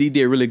 Like he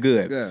did really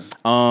good. Yeah.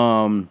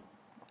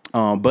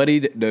 Buddy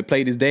that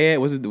played his dad.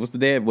 What's the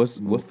dad? What's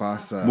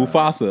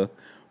Mufasa.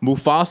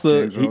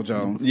 Mufasa. James Earl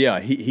Jones. Yeah,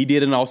 he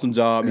did an awesome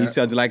job. Yeah. He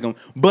sounded like him.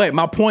 But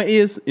my point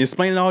is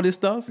explaining all this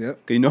stuff.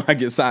 Yep. Cause you know I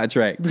get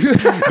sidetracked.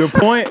 The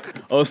point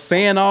of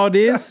saying all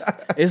this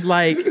is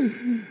like,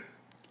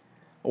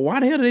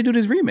 why the hell did they do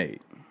this remake?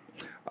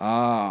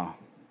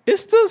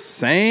 It's the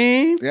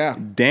same. Yeah.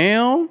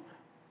 Damn.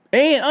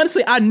 And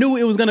honestly, I knew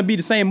it was gonna be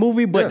the same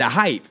movie, but Yeah. the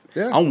hype.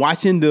 Yeah. I'm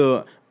watching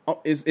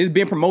it's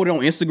being promoted on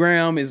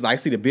Instagram. It's like I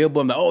see the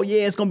billboard. I'm like, oh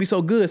yeah, it's gonna be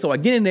so good. So I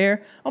get in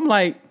there. I'm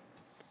like,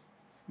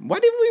 why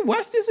did we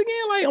watch this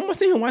again? Like I'm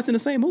sitting here watching the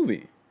same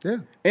movie. Yeah.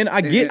 And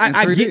I get, In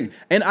I 3D. get,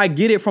 and I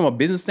get it from a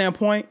business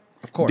standpoint.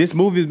 Of course. This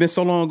movie has been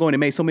so long ago and it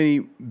made so many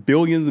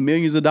billions and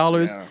millions of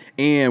dollars. Yeah.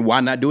 And why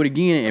not do it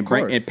again and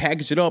bring course. and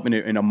package it up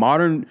in a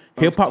modern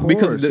hip hop?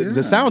 Because course, the yeah.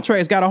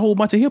 soundtrack's got a whole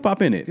bunch of hip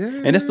hop in it. Yeah.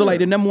 And that's still like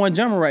the number one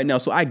genre right now.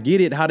 So I get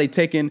it how they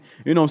taking,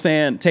 you know what I'm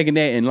saying, taking that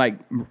and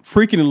like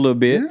freaking it a little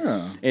bit.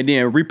 Yeah. And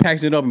then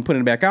repackaging it up and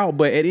putting it back out.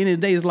 But at the end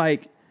of the day, it's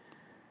like,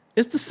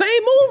 it's the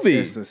same movie.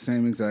 It's the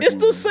same exact. It's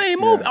the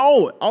same movie. Yeah.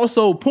 Oh,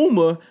 also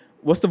Pumbaa.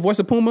 What's the voice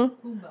of Pumbaa?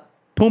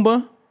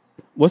 Pumbaa.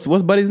 What's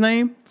Buddy's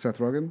name? Seth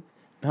Rogen.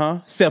 Huh?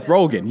 Seth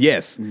Rogen.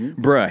 Yes,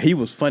 bruh. He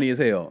was funny as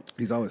hell.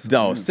 He's always funny.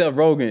 Dog. Seth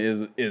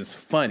Rogen is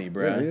funny,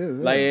 bruh. Yeah, he is,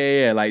 yeah. Like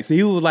yeah. Like so,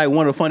 he was like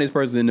one of the funniest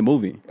persons in the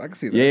movie. I can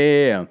see that.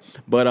 Yeah.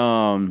 But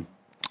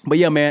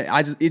yeah, man.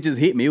 It just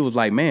hit me. It was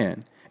like,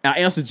 man. I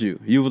answered you.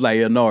 You was like,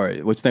 yeah,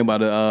 Nori, what you think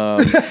about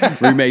the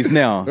remakes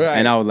now? Right.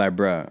 And I was like,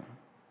 bruh,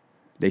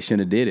 they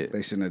shouldn't have did it.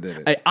 They shouldn't have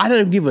did it. I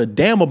didn't give a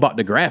damn about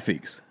the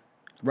graphics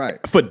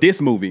Right. for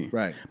this movie,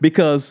 Right.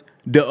 Because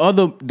the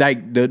other,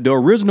 like the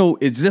original,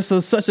 is just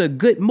such a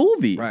good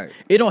movie. Right.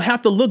 It don't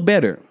have to look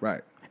better.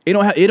 Right. It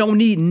don't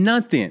need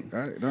nothing.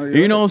 Right. No, you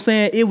you're know right. what I'm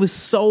saying? It was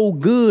so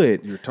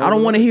good. You're I don't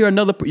totally want to right. hear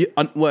another.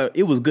 Well,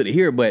 it was good to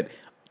hear, but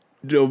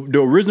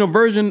the original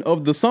version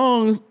of the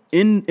songs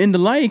in the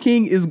Lion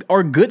King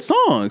are good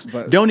songs.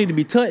 But- don't need to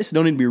be touched.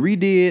 Don't need to be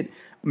redid.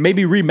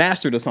 Maybe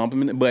remastered or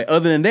something. But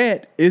other than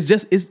that,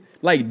 it's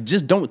like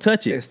just don't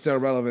touch it. It's still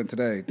relevant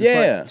today. Just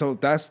Yeah. like- so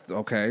that's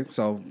okay.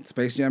 So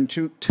Space Jam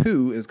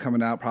 2 is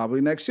coming out probably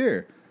next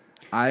year.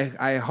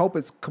 I hope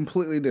it's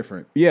completely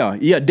different. Yeah.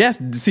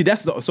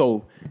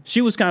 So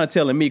she was kind of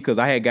telling me because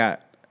I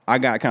got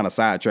kind of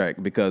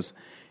sidetracked because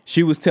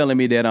she was telling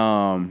me that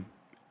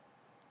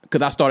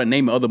because I started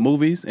naming other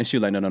movies and she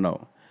was like,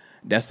 no.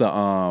 that's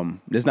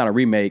not a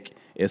remake.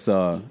 It's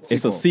a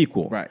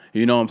sequel. Right.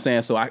 You know what I'm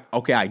saying? So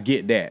I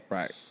get that.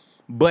 Right.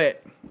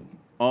 But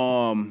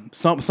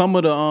some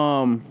of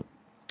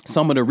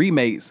the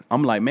remakes,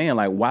 I'm like, man,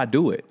 like why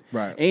do it?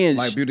 Right. And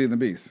like Beauty and the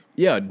Beast.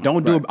 Yeah,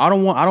 don't do it. I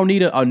don't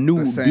need a new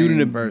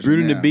Beauty and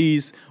the yeah.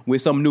 Beast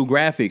with some new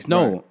graphics.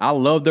 No, Right. I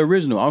love the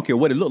original. I don't care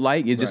what it looked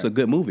like. It's just a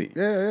good movie.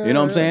 Yeah, you know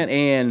what I'm saying?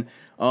 And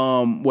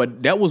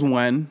that was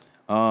one.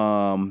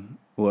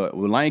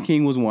 Lion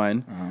King was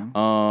one.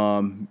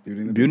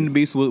 Beauty and the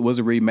Beast was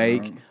a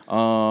remake.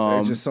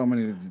 There's just so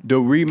many. The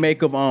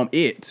remake of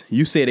It.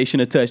 You said they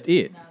shouldn't have touched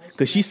It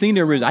because she seen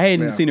the original. I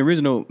hadn't seen the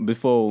original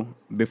before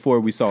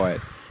we saw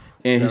it,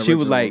 and That she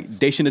was like, original was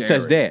they shouldn't have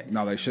touched scary. that.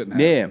 No, they shouldn't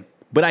have. Yeah,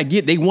 but I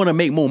get they want to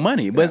make more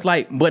money, but it's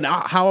like,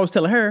 how I was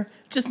telling her,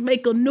 just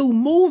make a new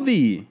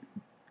movie.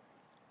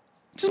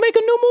 Just make a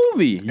new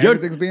movie.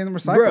 Everything's being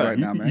recycled right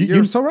now, man.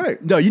 You're so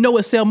right. No, you know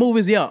what sell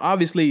movies? Yeah,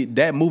 obviously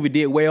that movie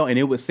did well, and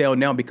it would sell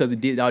now because it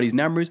did all these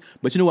numbers.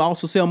 But you know what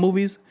also sell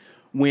movies?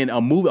 When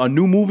a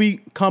new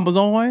movie comes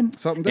on,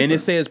 Something and it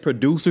different. says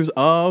producers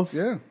of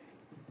Yeah.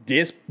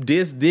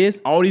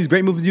 this, all these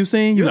great movies you've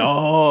seen, you're like,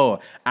 oh,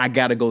 I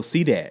gotta go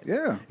see that.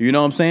 Yeah. You know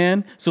what I'm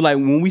saying? So like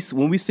when we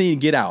seen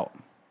Get Out,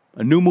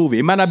 a new movie,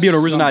 it might not be an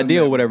original Something idea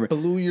that or whatever.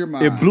 blew your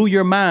mind. It blew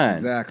your mind.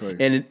 Exactly.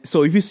 And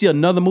so if you see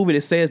another movie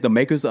that says the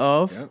makers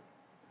of Yep.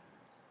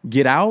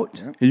 Get Out,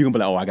 Yep. you're gonna be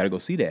like, oh, I gotta go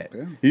see that.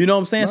 Yeah. You know what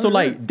I'm saying? No, So you're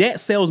like right. that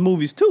sells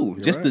movies too.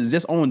 Just right.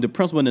 just on the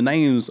principle and the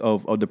names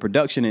of the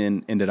production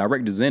and the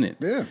directors in it.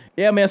 Yeah.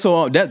 Yeah, man.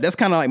 So that's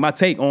kind of like my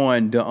take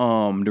on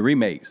the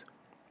remakes.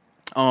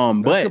 But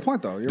a good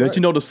point, though. You're don't right.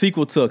 you know the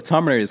sequel to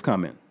Terminator is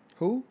coming?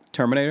 Who?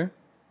 Terminator,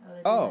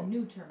 Oh, Oh. a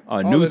new Terminator.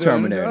 a new they're doing-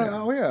 Terminator.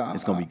 Oh yeah.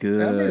 It's gonna be Yeah,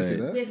 I didn't see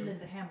good. that. With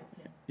Linda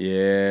Hamilton.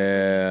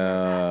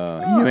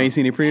 Yeah. You ain't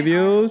seen any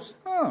previews?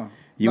 Oh.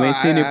 You ain't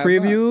seen the I have not.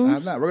 previews? I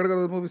have not. We're gonna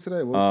go to the movies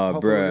today. Hopefully we'll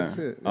get to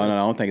see Bruh. it. Oh no, I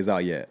don't think it's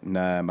out yet.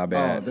 Nah, my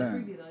bad. Oh,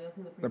 damn. Preview, though. You'll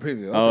see The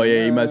preview. Oh Okay,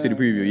 yeah, you might see the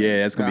preview.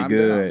 Yeah, that's gonna Nah, be I'm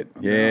down. good.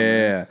 I'm down,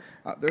 Yeah. man.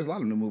 There's a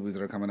lot of new movies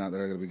that are coming out that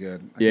are gonna be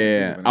good.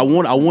 Yeah, I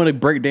want to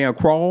break down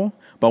Crawl,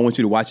 but I want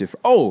you to watch it.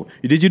 Oh,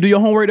 did you do your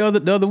homework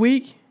the other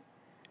week?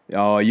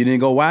 Oh, you didn't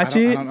go watch I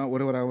it? don't know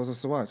what I was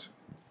supposed to watch.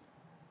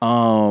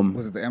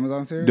 Was it the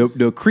Amazon series?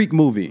 The Creek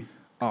movie,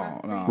 Oh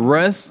no,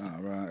 Rust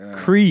right, yeah.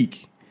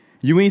 Creek.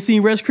 You ain't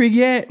seen Rust Creek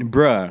yet,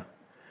 bruh.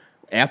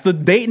 After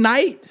date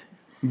night,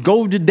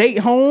 go to date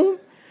home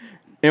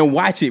and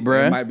watch it, There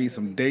bruh. might be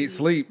some date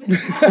sleep.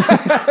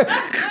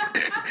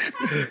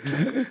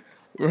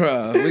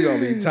 Bruh, we gonna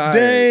be tired.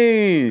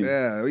 Dang,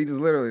 Yeah, we just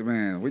literally,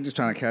 man, we just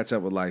trying to catch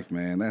up with life,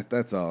 man.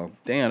 That's all.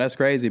 damn, that's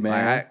crazy,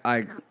 man.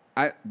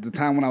 I the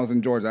time when I was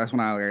in Georgia, that's when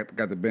I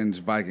got to binge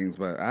Vikings,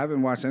 but I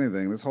haven't watched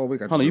anything this whole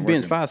week. Hold on, you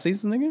binged 5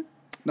 seasons, nigga?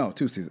 No,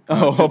 2 seasons.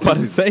 Oh, I'm two about to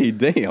seasons. say,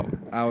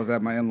 damn. I was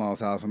at my in-laws'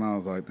 house and I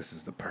was like, this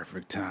is the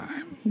perfect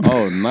time.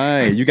 Oh,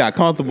 nice. You got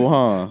comfortable,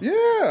 huh? Yeah,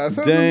 I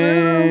sat in the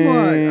bed. I'm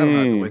like, I don't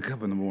have to Dang. wake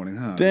up in the morning,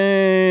 huh?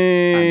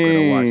 Dang. I'm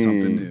gonna watch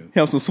something new.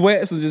 Have some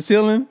sweats and just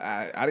chilling?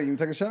 I didn't even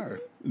take a shower.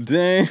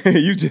 Dang,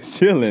 you just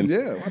chilling.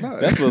 Yeah, why not?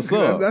 That's what's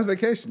up. That's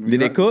vacation. Did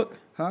they cook?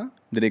 Huh?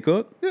 Did they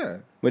cook? Yeah.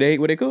 What they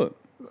cook?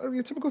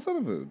 Your typical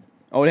Southern food.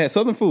 Oh, they had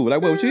Southern food.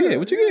 Like, what you get?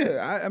 What you get?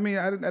 I mean,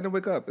 I didn't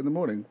wake up in the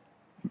morning.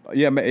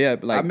 Yeah,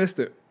 like I missed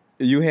it.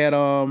 you had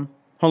hold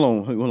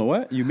on,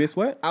 what? You missed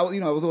what? I was a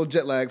little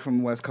jet lagged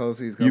from West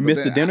Coast, East Coast. You but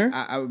missed then the dinner?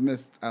 I would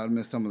miss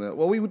some of the.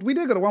 Well, we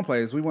did go to one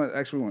place. We went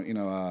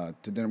to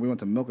dinner. We went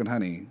to Milk and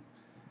Honey.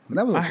 And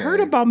that was okay. I heard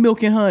about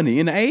Milk and Honey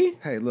in the A.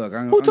 Hey, look.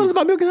 Who told us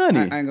about Milk and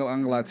Honey? I ain't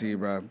gonna lie to you,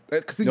 bro.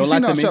 Because Don't you've lie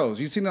seen it to on me. shows.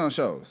 You've seen it on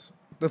shows.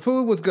 The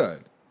food was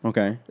good.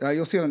 Okay.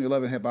 You'll see it on your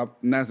Love and Hip Hop,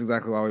 and that's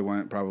exactly why we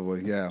went.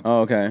 Probably, yeah.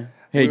 Oh, okay.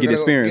 Hey, We were get gonna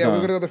experience, Go, yeah,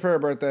 huh? we're gonna go to the Farrah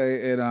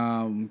birthday,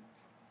 and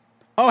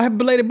Oh, happy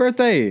belated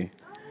birthday.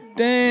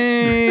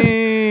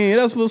 Dang,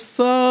 that's what's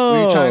up.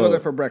 we were trying to go there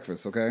for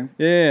breakfast, okay?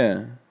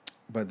 Yeah.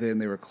 But then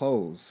they were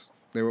closed.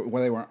 They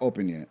weren't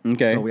open yet.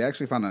 Okay. So we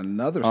actually found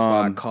another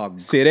spot called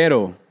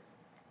Cerrado.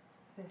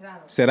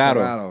 Cerrado.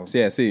 Cerrado.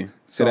 Yeah, see.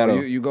 So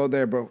Cerrado. you go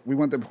there, but we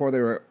went there before they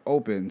were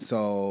open.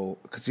 So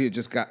because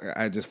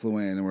I just flew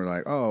in, and we're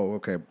like, oh,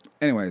 okay.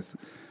 Anyways,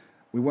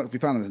 we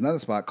found this another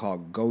spot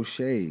called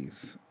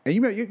Gaucher's, and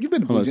you've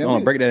been to Blue Jam. Hold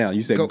on, break that down.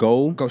 You said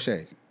go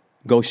Gaucher.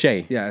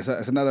 Gaucher. Yeah,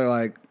 it's another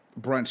like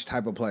brunch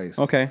type of place.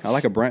 Okay, I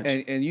like a brunch.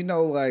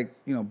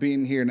 And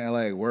being here in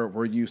LA,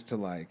 we're used to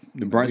like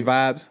The brunch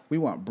vibes. We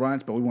want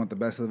brunch, but we want the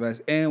best of the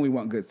best, and we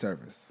want good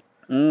service.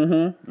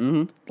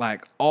 Mm-hmm.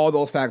 Like all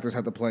those factors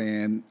have to play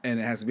in, and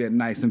it has to be a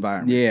nice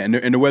environment. Yeah,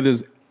 and the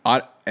weather's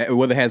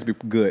weather has to be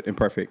good and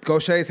perfect.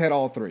 Gaucher's had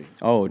all three.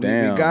 Oh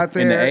damn! We got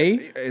there. In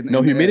the A, in no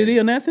the humidity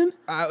A. or nothing.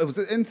 It was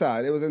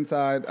inside.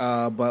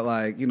 But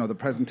like the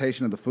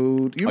presentation of the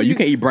food. You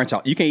can't eat brunch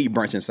out. You can't eat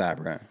brunch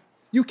inside, bro.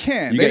 You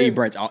can. You gotta eat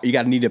brunch. You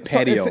gotta need a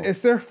patio. So it's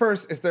their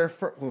first.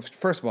 Well,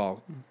 first of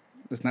all,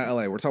 it's not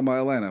LA. We're talking about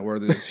Atlanta, where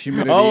the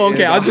humidity. Oh,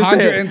 okay. Is I'm just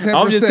saying. 110%.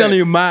 I'm just telling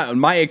you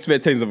my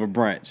expectations of a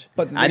brunch.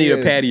 But the I thing need a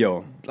is,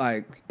 patio.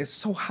 like it's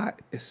so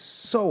hot. It's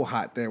so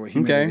hot there with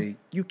humidity. Okay.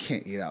 You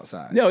can't eat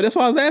outside. Yo, that's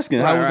why I was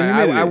asking. How was the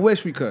humidity? I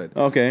wish we could.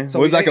 Okay. So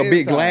was it like a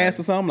big glass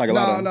or something? Like a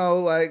lot of... No,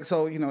 like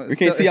so we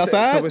can't see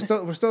outside.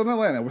 So we're still in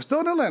Atlanta. We're still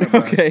in Atlanta.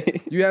 Bro.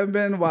 Okay. You haven't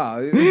been in a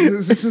while.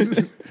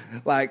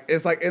 Like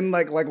it's like in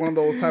like one of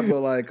those type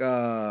of like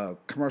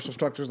commercial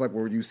structures like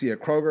where you see a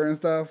Kroger and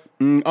stuff.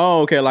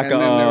 Oh, okay. Like and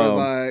then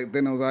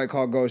there was like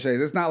called Gaucher's.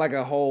 It's not like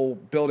a whole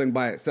building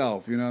by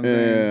itself. You know what I'm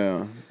saying?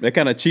 Yeah. That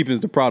kind of cheapens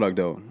the product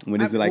though.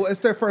 When it's like it's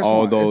their first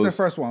all one. Those... It's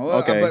their first one.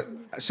 Okay.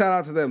 But shout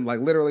out to them. Like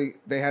literally,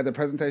 they had the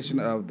presentation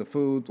of the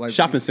food. Like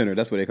shopping center.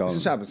 That's what they call it. It's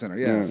a shopping center.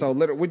 Yeah. So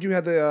literally, would you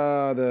have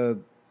the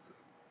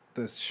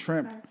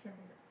shrimp?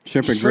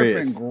 Shrimp and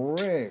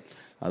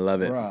grits. I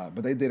love it. Bruh,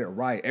 but they did it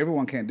right.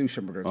 Everyone can't do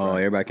shrimp and grits. Oh, right.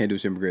 Everybody can't do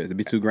shrimp and grits. It'd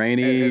be too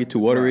grainy, too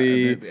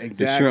watery. Exactly.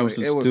 The shrimps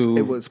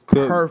it was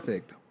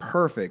perfect.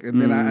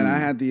 And then I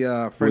had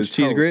the French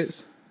cheese toast.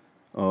 Grits.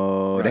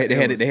 Oh, right.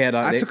 they had.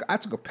 I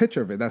took a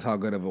picture of it. That's how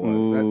good of it was.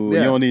 Ooh,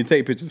 You don't need to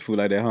take pictures of food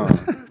like that, huh?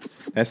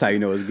 That's how you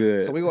know it's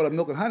good. So we go to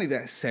Milk and Honey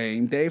that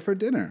same day for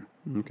dinner.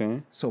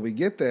 Okay. So we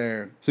get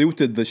there. So you went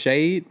to the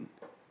Shade.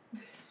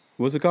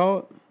 What's it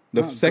called?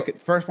 The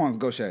first one's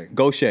Gaucher.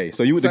 Gaucher.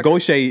 So you went to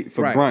Gaucher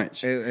for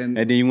brunch, and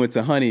then you went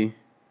to Honey.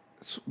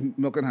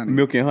 Milk and Honey.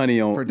 Milk and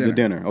Honey on the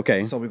dinner.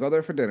 Okay. So we go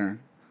there for dinner,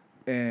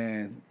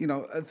 and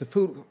the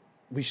food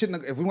we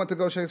shouldn't have, if we went to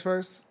Gaucher's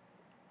first,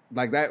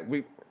 like that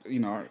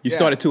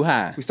started too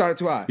high. We started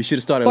too high. You should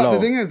have started low. But the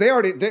thing is,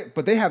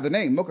 they have the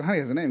name. Milk and Honey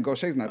has a name.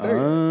 Gaucher's not there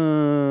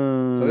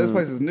yet. So this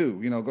place is new.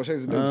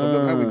 Gaucher's is new. So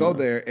Milk and Honey, we go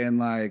there and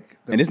like...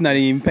 and it's not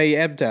even paid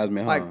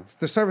advertisement, huh? Like,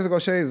 the service at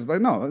Gaucher's is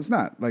like, no, it's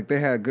not. Like, they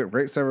had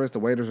great service. The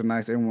waiters are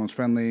nice. Everyone's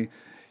friendly.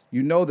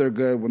 You know they're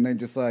good when they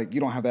just like,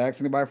 you don't have to ask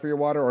anybody for your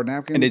water or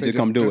napkin. And they just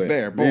come do it.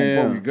 There. Boom,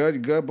 boom. You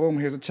good? Boom.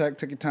 Here's a check.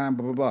 Take your time.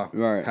 Blah, blah,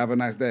 blah. Right. Have a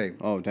nice day.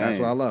 Oh, dang. That's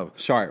what I love.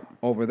 Sharp.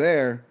 Over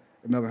there,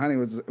 Milk and Honey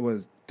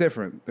was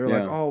different. They were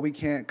like, oh, we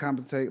can't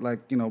compensate like,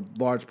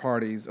 large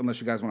parties unless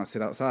you guys want to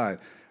sit outside.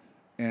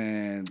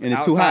 And it's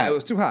outside, too hot. It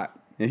was too hot.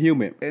 And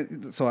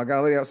humid. So I got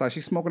a lady outside.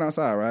 She's smoking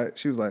outside, right?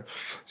 She was like,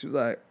 is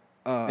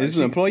this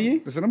an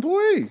employee? It's an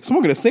employee.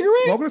 Smoking a cigarette?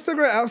 Smoking a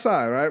cigarette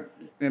outside, right?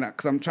 And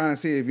because I'm trying to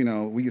see if,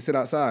 we can sit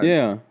outside.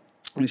 Yeah.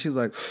 And she was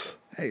like,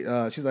 hey,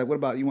 she's like, what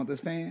about, you want this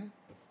fan?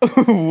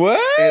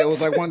 What? And it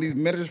was like one of these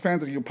miniature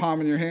fans that you palm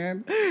in your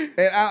hand.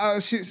 And I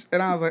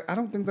was like, I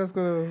don't think that's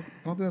gonna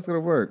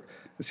work.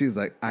 And she was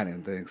like, I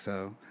didn't think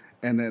so.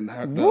 And then the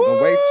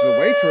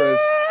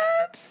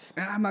waitress,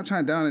 and I'm not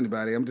trying to down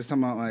anybody. I'm just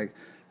talking about like,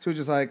 she was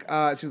just like,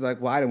 she's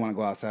like, well, I didn't want to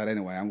go outside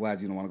anyway. I'm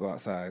glad you don't want to go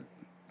outside.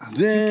 I was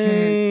like, you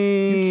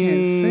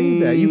can't say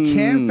that. You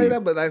can say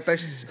that, but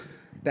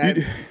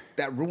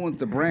that ruins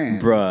the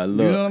brand. Bruh,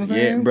 look. You know what I'm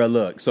saying? Yeah, bruh,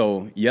 look.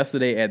 So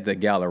yesterday at the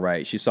gala,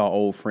 right, she saw an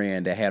old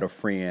friend that had a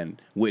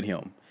friend with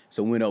him.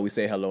 So we we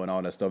say hello and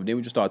all that stuff. Then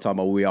we just started talking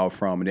about where we all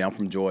from, and then I'm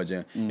from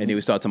Georgia, and then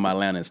we started talking about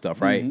Atlanta and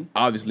stuff, right?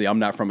 Obviously, I'm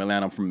not from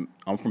Atlanta.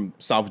 I'm from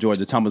South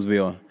Georgia,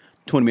 Thomasville,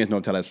 20 minutes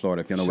north of Tallahassee,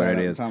 Florida, if you know where it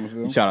is.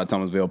 Shout out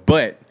Thomasville.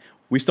 But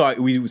we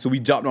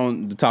jumped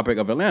on the topic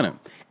of Atlanta,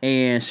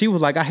 and she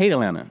was like, I hate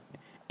Atlanta,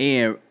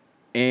 and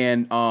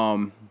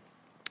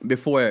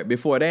before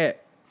that.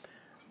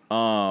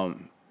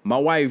 My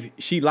wife,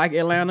 she liked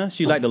Atlanta.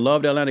 She liked the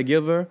love that Atlanta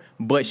give her,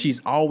 but she's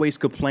always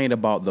complained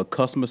about the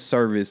customer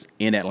service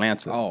in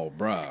Atlanta. Oh,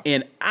 bruh.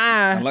 And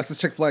unless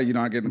it's Chick-fil-A, you're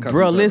not getting the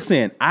customer service. Bruh,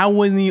 listen, I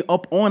wasn't even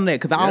up on that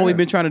because I always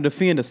been trying to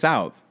defend the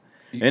South.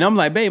 And I'm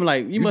like, babe,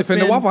 you must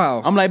defend the Waffle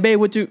House. I'm like, babe,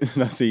 what you...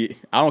 No, see,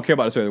 I don't care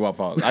about the service of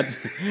Waffle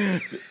House.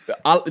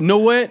 I know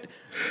what?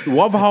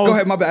 Waffle House... Go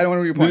ahead, my bad. I don't want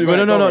to read your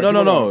point.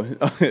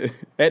 No.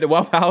 At the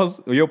Waffle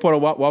House, your point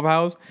of Waffle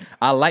House,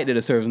 I like that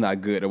the service is not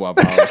good at the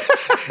Waffle House.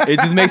 It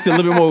just makes it a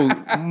little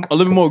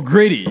bit more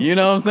gritty. You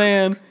know what I'm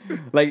saying?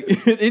 Like,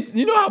 it's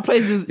how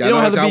places... Y'all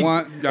know what y'all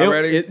want? Y'all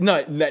ready?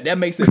 That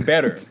makes it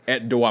better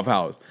at the Waffle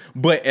House.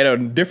 But at a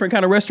different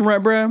kind of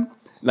restaurant, bruh,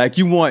 like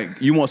you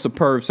want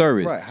superb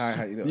service. Right.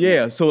 How you doing?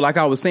 Yeah. So like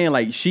I was saying,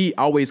 like she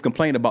always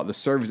complained about the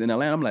service in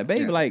Atlanta. I'm like,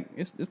 baby, like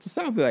it's the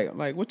South.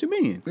 Like what you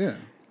mean? Yeah.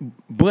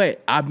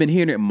 But I've been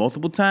hearing it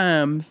multiple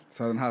times.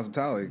 Southern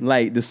hospitality.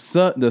 Like the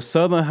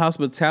Southern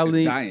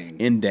hospitality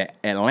in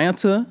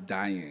Atlanta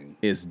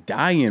is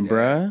dying,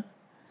 bruh.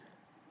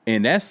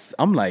 And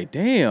I'm like,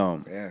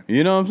 damn. Yeah.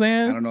 You know what I'm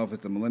saying? I don't know if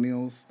it's the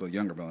millennials, the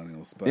younger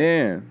millennials, but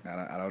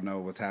I don't know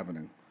what's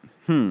happening.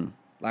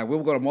 Like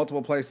we'll go to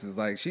multiple places.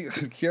 Like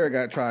Kiara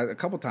got tried a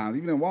couple times,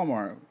 even in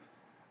Walmart.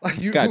 Like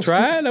you got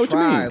tried? What you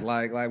mean?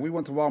 Like we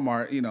went to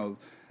Walmart,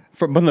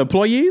 from the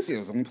employees? Yeah, it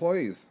was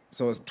employees.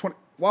 So it's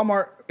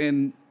Walmart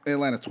in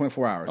Atlanta is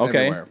 24 hours.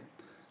 Okay. Everywhere.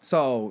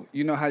 So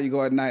you know how you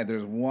go at night,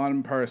 there's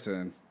one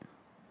person.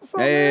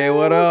 Hey,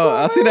 what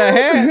up? I see that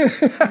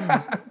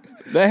hat.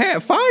 That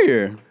hat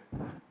fire.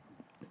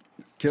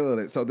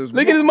 Killing it. So there's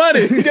look at his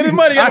money. Look at his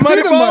money. Got I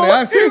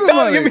see the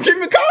money. Keep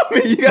me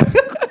calling.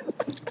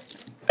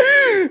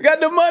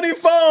 Got the money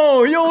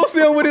phone. You don't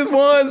see him with his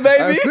ones,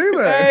 baby. I see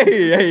that.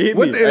 Hey, hit me.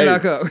 With the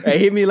internet cup. Hey,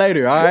 hit me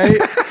later, all right?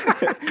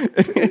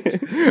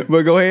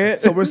 But go ahead.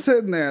 So we're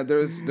sitting there.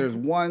 There's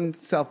one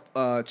self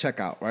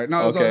checkout, right?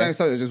 No, Okay. there's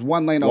just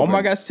one lane open.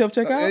 Walmart got self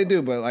checkout? They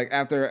do, but like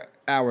after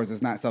hours,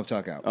 it's not self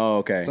checkout. Oh,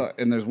 okay. So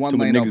and there's one Too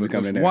many lane niggas open. be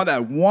coming in There's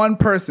there. one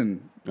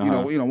person.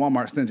 Uh-huh. You know,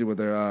 Walmart stingy with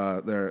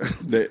their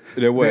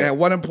Their what? They had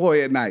one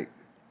employee at night.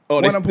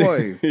 Oh, one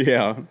employee.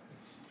 Yeah.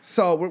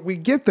 So we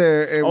get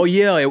there. And Oh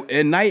yeah,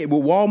 at night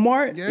with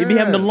Walmart, it be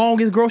having the Yes.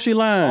 longest grocery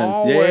lines.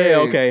 Always. Yeah,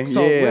 okay.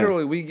 So yeah.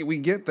 literally, we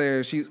get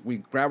there. We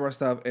grab our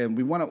stuff and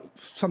we want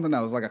something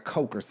else, like a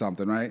Coke or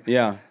something, right?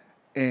 Yeah.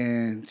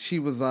 And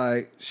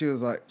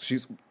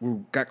we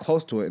got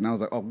close to it, and I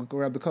was like, "Oh, go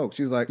grab the Coke."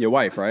 She was like, Your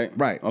wife, right?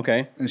 "Right,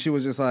 Okay. And she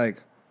was just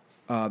like,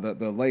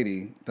 the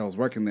lady that was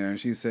working there, and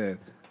she said,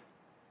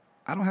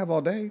 "I don't have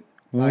all day.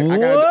 Like, I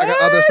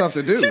got other stuff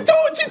to do." She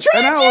tricked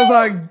and I you? was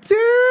like, "Damn!"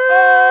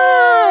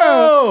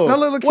 Oh, Now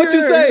look what you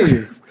here.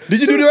 say?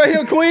 Did you do that right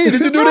here, Queen?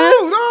 Did you do No,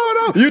 this?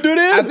 no. You do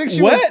this? I think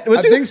she what? was. What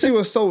I you think she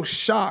was so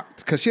shocked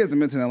because she hasn't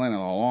been to Atlanta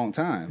in a long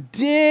time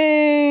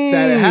Dang.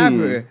 that it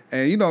happened.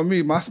 And you know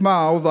me, my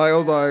smile. I was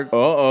like,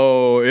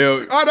 Oh,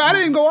 I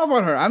didn't go off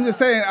on her. I'm just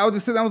saying. I was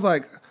just sitting. I was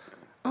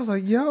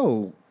like,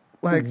 yo,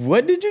 like,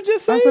 what did you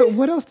just say? I said,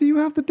 what else do you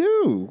have to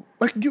do?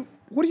 Like,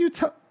 what do you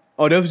tell?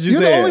 Oh, that's what you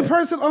You're said. the only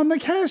person on the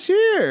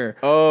cashier.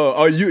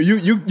 Oh,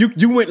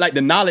 you went like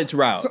the knowledge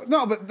route.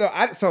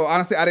 So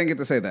honestly, I didn't get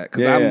to say that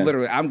because Yeah.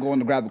 I'm going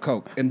to grab the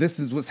Coke, and this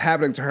is what's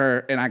happening to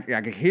her, and I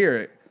could hear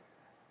it,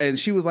 and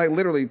she was like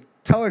literally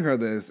telling her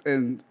this,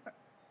 and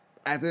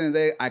at the end of the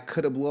day, I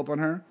could have blew up on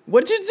her.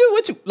 What'd you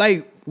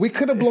do? We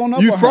could have blown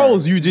up. You on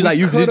froze. Her. You just We like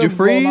you could did you have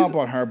blown freeze? up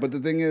on her, but the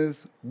thing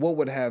is, what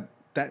would have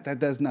that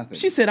does nothing.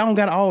 She said I don't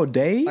got all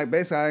day. Like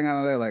basically, I ain't got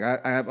all day. Like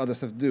I have other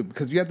stuff to do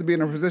because you have to be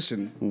in a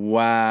position.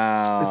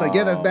 Wow. It's like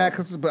that's bad.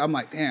 But I'm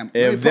like, damn.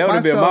 If that would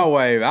have been my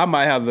way, I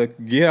might have to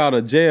get out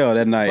of jail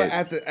that night.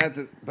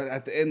 But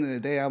at the end of the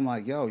day, I'm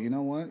like, yo, you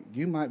know what?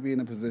 You might be in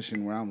a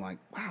position where I'm like,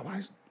 wow,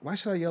 why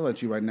should I yell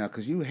at you right now?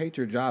 Because you hate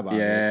your job.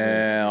 Obviously.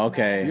 Yeah.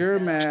 Okay. You're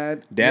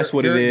mad. That's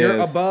what it is.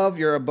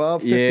 You're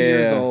above 50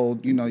 years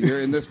old. You know, you're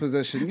in this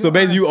position. So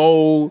basically, you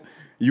old.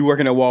 You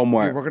working at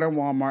Walmart. You're working at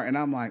Walmart, and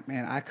I'm like,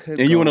 man, I could.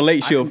 And you on a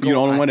late shift. You're the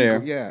only one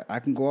there. Yeah, I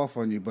can go off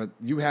on you, but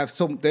you have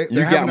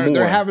They're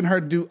having her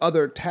do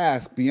other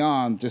tasks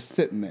beyond just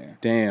sitting there.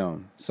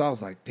 Damn. So I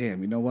was like,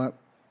 damn, you know what?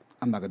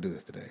 I'm not gonna do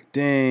this today.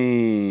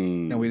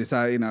 Dang. And we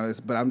decided,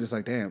 but I'm just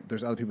like, damn,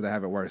 there's other people that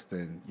have it worse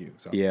than you.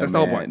 So Yeah, that's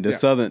man. the whole point.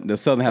 The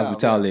southern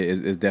hospitality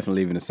is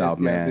definitely leaving the South,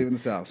 Yeah, man. it's leaving the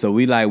South. So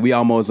we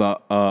almost a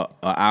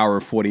hour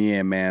and 40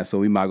 in, man. So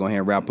we might go ahead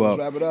and wrap up.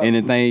 wrap it up.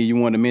 Anything you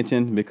want to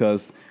mention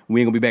because we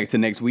ain't gonna be back till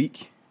next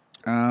week.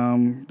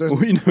 There's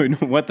You know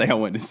one thing I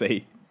wanted to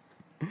say.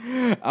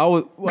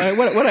 What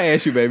I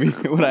asked you, baby?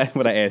 What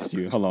I asked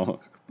you? Hold on.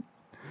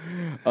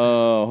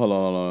 Hold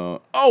on.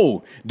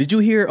 Oh, did you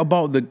hear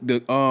about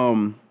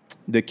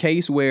the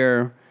case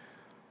where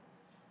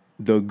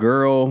the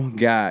girl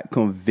got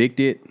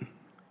convicted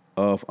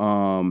of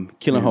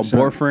killing her shot.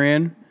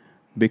 boyfriend?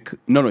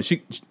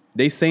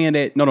 They saying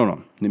that no.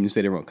 Let me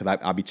say that wrong because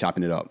I'll be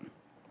chopping it up.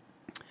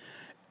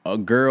 A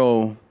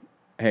girl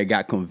had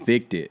got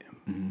convicted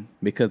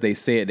because they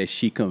said that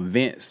she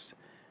convinced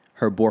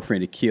her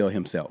boyfriend to kill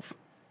himself.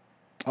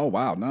 Oh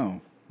wow,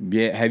 no.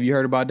 Yeah, have you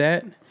heard about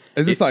that?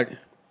 Is this like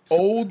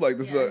old? Like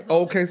this is an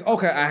old case?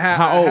 Okay, I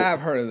have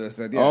heard of this.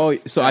 Yes. Oh,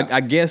 so I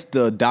guess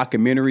the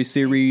documentary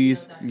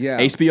series,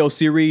 HBO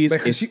series,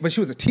 but she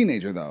was a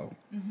teenager though.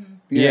 Mm-hmm.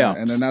 Yeah.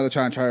 And then now they're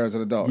trying to try her as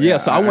an adult. Yeah,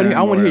 so I want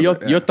to hear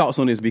your your thoughts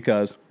on this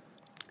because,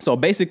 so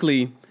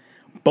basically,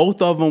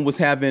 both of them was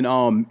having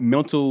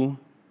mental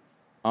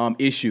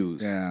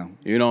issues. Yeah.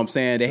 You know what I'm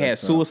saying? They had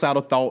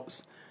suicidal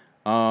thoughts,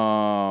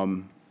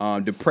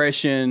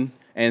 depression,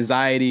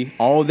 anxiety,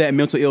 all that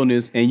mental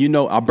illness. And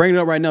I bring it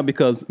up right now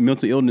because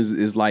mental illness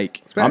is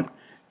like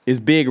it's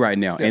big right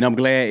now, and I'm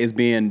glad it's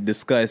being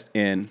discussed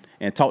and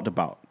talked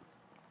about.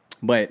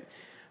 But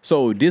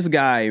so this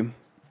guy,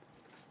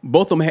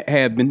 both of them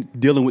have been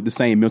dealing with the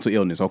same mental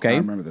illness. Okay, I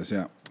remember this.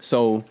 Yeah.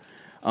 So,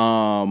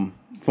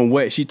 from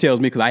what she tells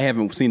me, because I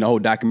haven't seen the whole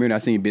documentary,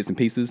 I've seen bits and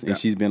pieces, and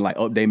she's been like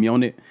updating me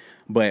on it.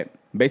 But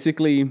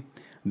basically,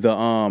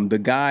 the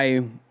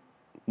guy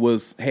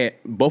had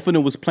both of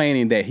them was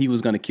planning that he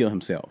was gonna kill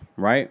himself.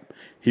 Right?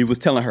 He was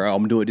telling her, "I'm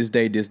gonna do it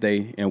this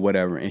day, and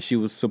whatever," and she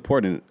was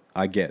supporting it,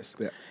 I guess.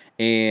 Yeah.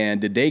 And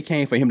the day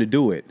came for him to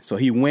do it, so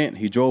he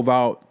drove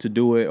out to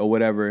do it or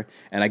whatever,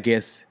 and I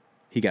guess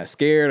he got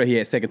scared or he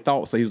had second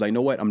thoughts. So he was like, you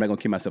know what? I'm not going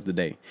to kill myself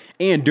today.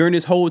 And during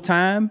this whole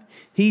time,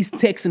 he's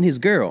texting his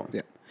girl.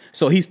 Yeah.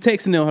 So he's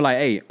texting her like,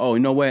 hey, you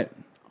know what?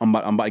 I'm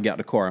about to get out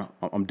the car.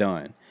 I'm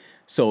done.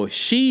 So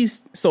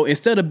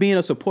instead of being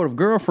a supportive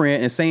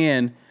girlfriend and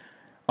saying,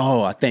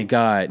 oh, I thank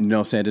God, you know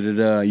what I'm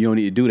saying? You don't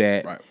need to do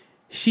that. Right.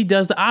 She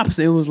does the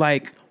opposite. It was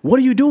like, what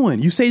are you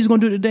doing? You say he's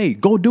going to do it today.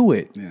 Go do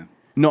it. Yeah.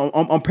 No,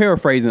 I'm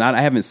paraphrasing. I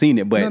haven't seen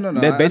it, but No.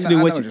 that's basically I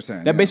know what what you're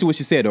saying. That's basically what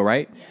she said, though,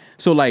 right? Yeah.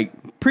 So,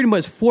 like, pretty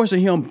much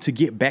forcing him to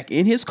get back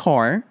in his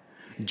car,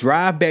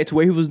 drive back to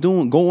where he was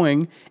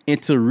going,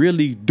 and to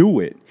really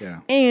do it. Yeah.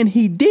 And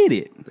he did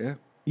it. Yeah.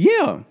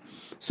 Yeah.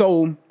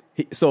 So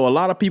So a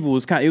lot of people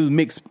was it was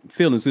mixed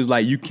feelings. It was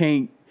like you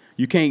can't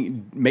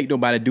make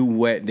nobody do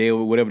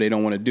whatever they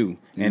don't want to do.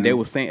 And they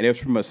were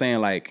pretty much saying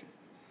like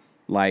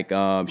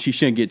she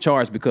shouldn't get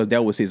charged because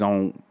that was his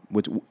own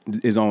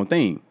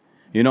thing.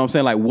 You know what I'm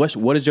saying? Like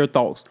what is your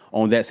thoughts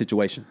on that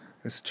situation?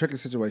 It's a tricky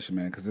situation,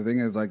 man, because the thing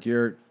is like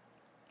you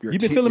been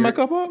filling my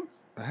cup up?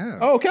 I have.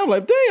 Oh, okay. I'm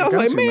like, damn. I was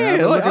like,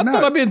 man, I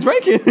thought I've been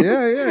drinking.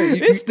 Yeah.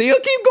 It still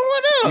keep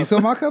going up. You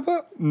fill my cup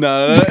up?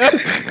 No. No.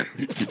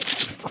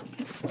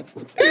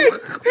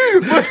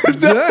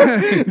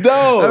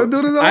 I've been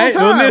doing this all the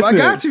time. Listen, I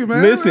got you,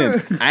 man.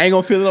 Listen, I ain't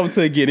gonna fill it up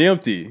until it get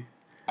empty.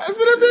 It's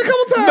been empty a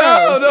couple times. No,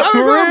 I've been for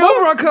filling real? both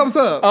of our cups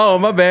up. Oh,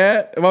 my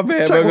bad. Bro, go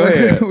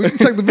ahead. We can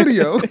check the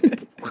video.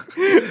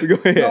 Go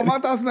ahead. No, my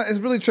thoughts on that, it's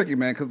really tricky,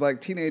 man, because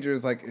like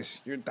teenagers, like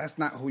that's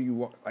not who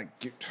you are. Like,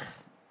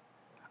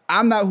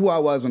 I'm not who I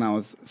was when I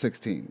was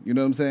 16. You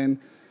know what I'm saying?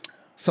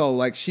 So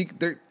like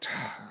try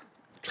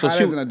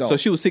as an adult. So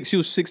she was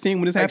 16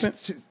 when this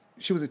happened?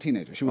 She was a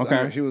teenager. She was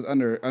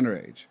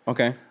underage.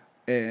 Okay.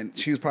 And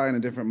she was probably in a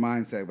different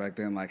mindset back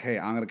then. Like, hey,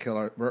 I'm gonna kill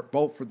her.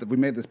 We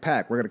made this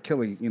pact. We're gonna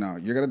kill you. You know,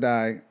 you're gonna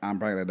die. I'm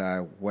probably gonna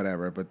die.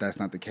 Whatever. But that's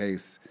not the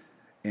case.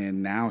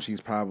 And now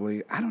she's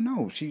probably, I don't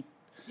know. She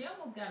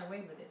almost got away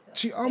with it though.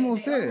 She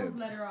almost they did. Almost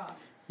let her off.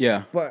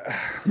 Yeah. But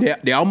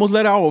they almost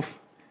let her off.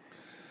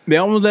 They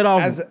almost let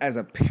off. As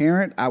a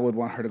parent, I would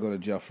want her to go to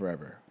jail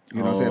forever. You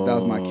know what I'm saying? If that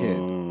was my kid.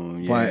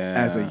 Yeah. But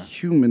as a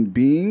human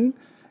being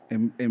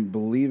and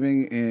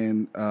believing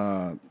in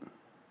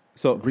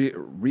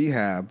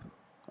rehab,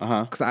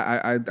 because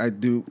I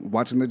do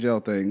watching the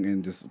jail thing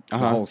and just the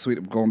whole suite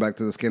of going back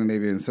to the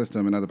Scandinavian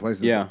system and other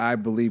places. Yeah. I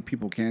believe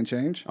people can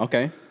change.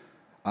 Okay.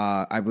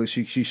 I believe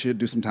she should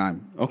do some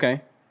time.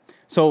 Okay.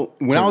 So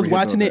when I was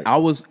watching it, I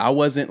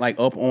wasn't like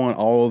up on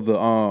all of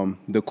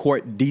the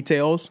court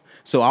details.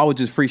 So I was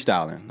just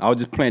freestyling. I was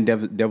just playing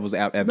devil's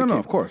advocate. No,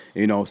 of course.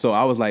 You know, so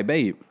I was like,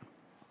 babe.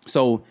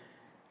 So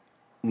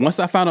once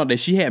I found out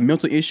that she had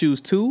mental issues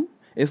too,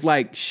 it's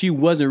like she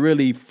wasn't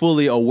really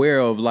fully aware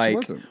of like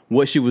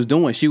what she was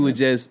doing. She was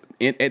just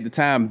at the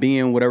time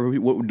doing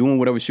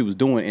whatever she was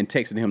doing and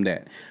texting him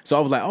that. So I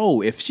was like,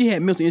 oh, if she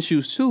had mental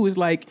issues too, it's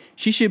like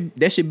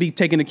that should be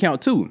taken into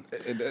account too.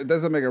 It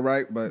doesn't make it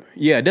right, but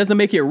yeah, it doesn't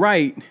make it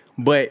right.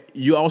 But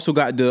you also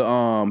got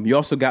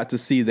to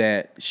see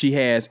that she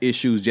has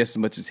issues just as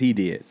much as he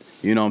did.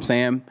 You know what I'm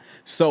saying?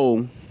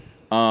 So,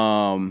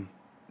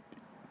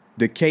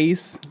 the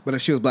case. But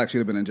if she was black, she'd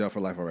have been in jail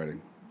for life already.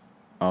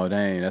 Oh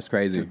dang, that's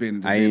crazy. I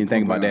didn't even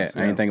think about that.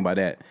 I didn't think about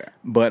that. Yeah.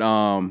 But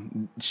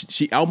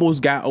she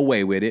almost got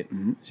away with it.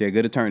 Mm-hmm. She had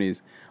good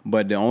attorneys.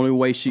 But the only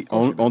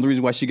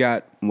reason why she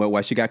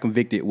got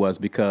convicted was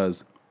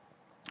because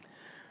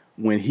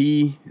when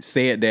he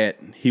said that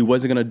he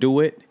wasn't gonna do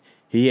it,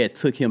 he had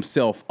took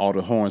himself out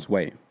of harm's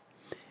way.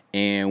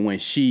 And when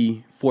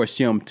she forced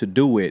him to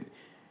do it,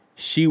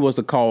 she was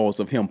the cause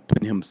of him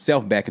putting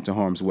himself back into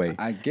harm's way.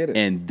 I get it.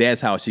 And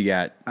that's how he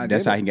got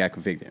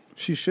convicted.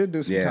 She should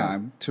do some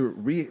time to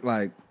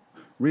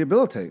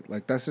rehabilitate.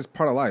 Like that's just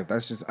part of life.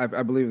 That's just I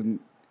believe in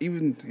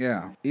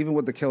even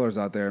with the killers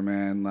out there,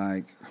 man,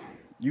 like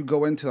you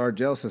go into our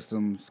jail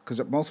systems because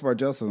most of our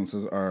jail systems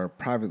are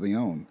privately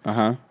owned.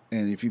 And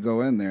if you go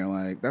in there,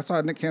 like that's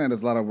why Nick Cannon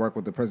does a lot of work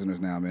with the prisoners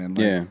now, man.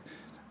 Like,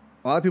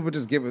 a lot of people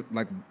just give it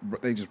like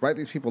they just write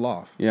these people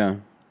off. Yeah.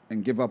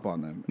 And give up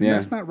on them. And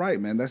that's not right,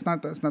 man. That's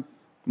not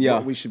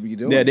what we should be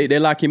doing. Yeah, they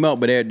lock him up,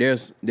 but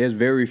there's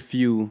very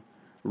few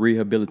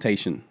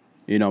rehabilitation,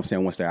 you know what I'm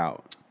saying, once they're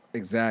out.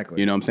 Exactly.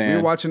 You know what I'm saying? We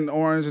were watching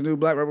Orange and New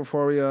Black right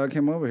before we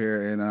came over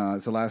here, and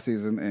it's the last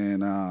season,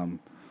 and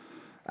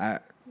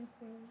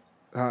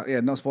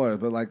no spoilers,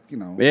 but like, you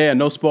know. Yeah,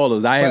 no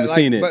spoilers. I haven't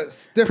seen it.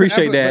 But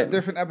appreciate that. But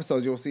different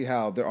episodes, you'll see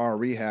how there are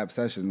rehab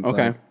sessions.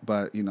 Okay. Like,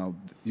 but, you know,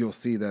 you'll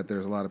see that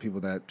there's a lot of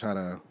people that try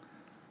to,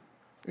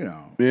 you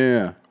know.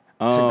 Yeah.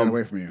 Take that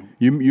away from you.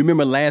 You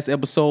remember last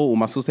episode when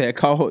my sister had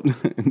called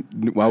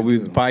while we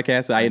was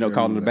podcasting? I ended up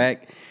calling her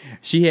back.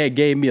 She had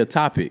gave me a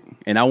topic,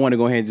 and I want to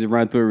go ahead and just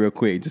run through it real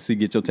quick just to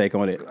get your take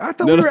on it. I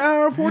thought we were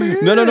hour 40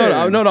 in. No.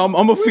 I'm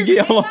gonna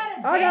forget.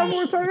 I got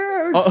more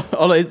time.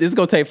 Hold on, it's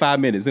gonna take 5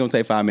 minutes. It's gonna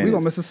take 5 minutes. We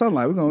gonna miss the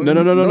sunlight. We gonna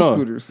no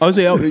scooters.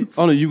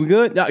 Oh, no, you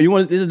good? No, you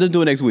want to just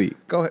do it next week?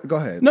 Go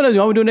ahead. No, you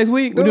want me to do it next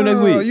week? We'll do it next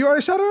week. You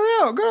already shouted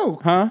her out.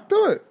 Go. Huh?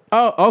 Do it.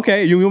 Oh,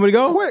 okay. You want me to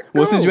go? Quick,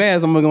 well, go. Since you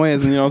asked, I'm gonna go ahead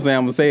and you know what I'm saying.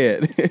 I'm gonna say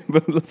it.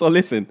 But so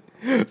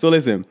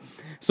listen.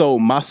 So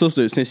my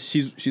sister, since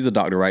she's a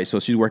doctor, right? So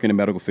she's working in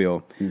the medical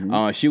field.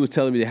 Mm-hmm. She was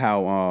telling me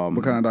how.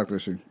 What kind of doctor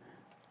is she?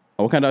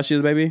 Oh, what kind of doctor she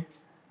is, baby?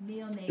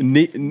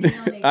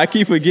 Neonatologist. I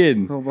keep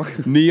forgetting.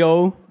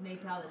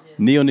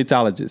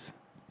 Neonatologist,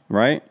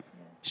 right? Yes.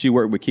 She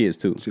worked with kids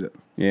too. She does.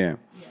 Yeah.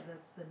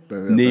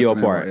 That's Neo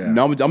part. Yeah.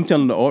 No, I'm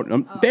telling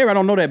the babe, I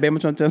don't know that, babe. I'm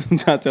trying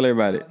to tell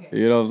everybody. Okay.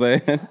 You know what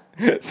I'm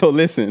saying? So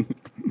listen.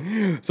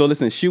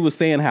 She was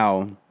saying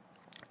how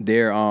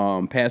they're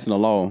passing a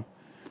law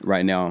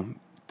right now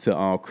to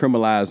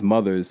criminalize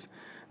mothers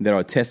that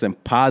are testing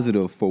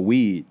positive for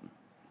weed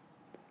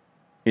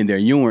in their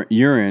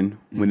urine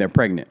when they're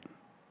pregnant.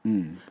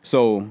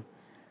 So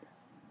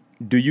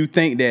do you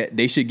think that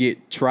they should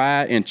get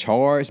tried and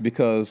charged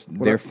because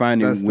they're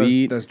finding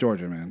weed? That's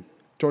Georgia, man.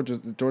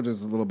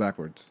 Georgia's a little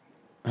backwards.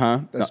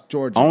 Huh? That's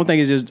Georgia. I don't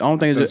think it's just. I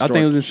think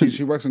it was in.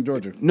 She works in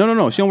Georgia.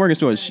 No. She don't work in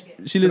Georgia.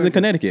 She lives in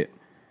Connecticut.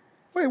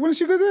 Wait, when did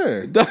she go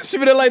there? She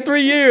been there like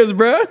 3 years,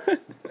 bro.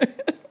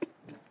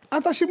 I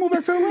thought she moved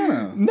back to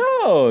Atlanta.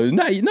 No.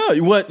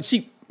 What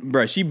she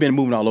been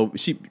moving all over.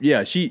 She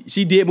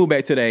did move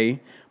back today,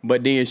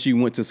 but then she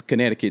went to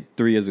Connecticut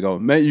 3 years ago.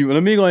 Man,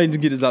 let me go ahead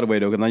and get this out of the way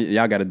though, because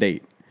y'all got a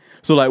date.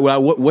 So like,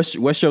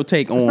 what's your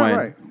take on? It's not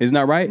right. It's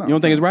not right. No, you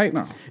don't think it's right?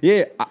 No.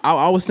 Yeah,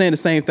 I was saying the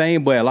same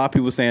thing, but a lot of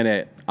people saying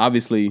that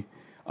obviously.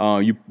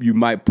 You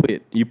might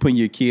putting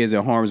your kids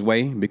in harm's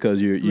way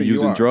because you're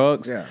using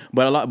drugs. Yeah.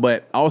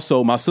 But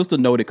also my sister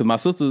noted, because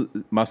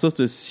my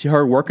sister,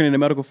 her working in the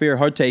medical field,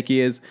 her take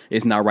is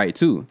it's not right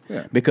too.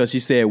 Yeah. Because she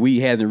said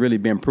weed hasn't really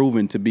been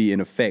proven to be an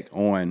effect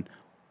on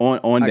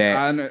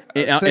that.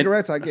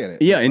 Cigarettes, I get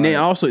it. Yeah, and then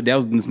also that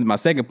was my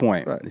second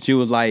point. Right. She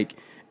was like,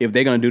 if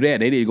they're gonna do that,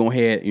 they need to go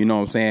ahead, you know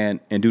what I'm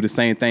saying, and do the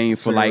same thing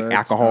for like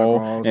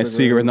alcohol and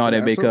cigarettes and all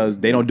that, because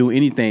they don't do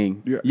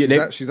anything.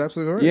 Yeah, she's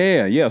absolutely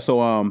right. Yeah.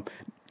 So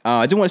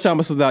I just want to shout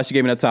my sister out. She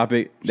gave me that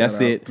topic. That's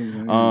it.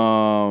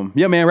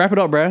 Yeah, man, wrap it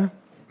up, bruh.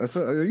 That's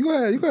it. You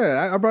go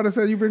ahead. I brought to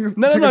say you bring us.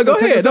 No, go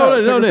ahead.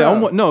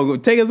 No,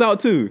 take us out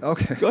too.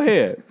 Okay, go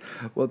ahead.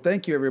 Well,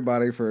 thank you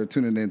everybody for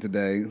tuning in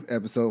today,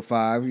 episode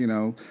 5. You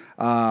know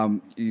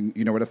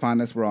where to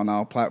find us. We're on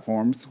all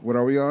platforms. What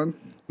are we on?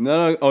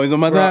 No. Oh, he's on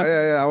my time.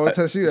 Yeah. I want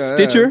to test you.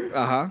 Stitcher.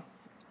 Yeah.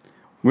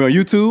 We're on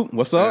YouTube.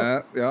 What's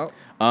up? Yeah.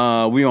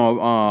 We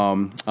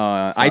on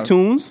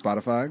iTunes.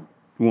 Spotify.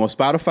 We on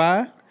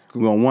Spotify.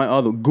 We on one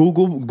other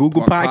Google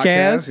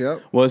Podcasts.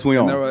 Yep. What's we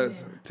on? There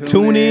was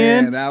Tune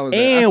in.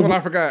 That's what I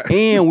forgot.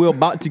 And we're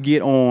about to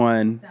get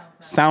on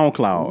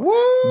SoundCloud.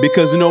 What?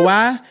 Because you know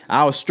why?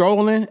 I was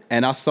strolling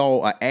and I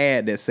saw an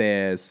ad that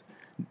says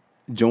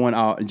join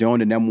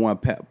the number one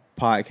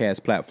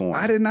podcast platform.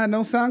 I did not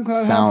know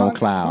SoundCloud.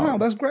 SoundCloud. Wow,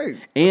 that's great.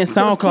 And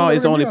SoundCloud cool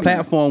is the only on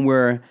platform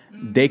where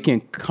they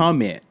can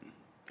comment.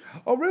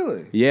 Oh,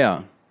 really?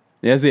 Yeah.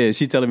 That's it.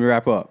 She's telling me to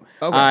wrap up.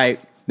 Okay. All right.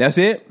 That's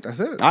it? That's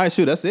it. All right,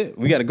 shoot, that's it.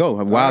 We got to go.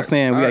 While I'm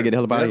saying we got to get the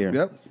hell up out of here.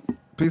 Yep.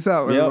 Peace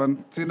out,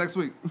 everyone. See you next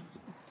week.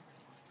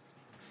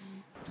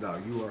 No,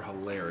 you are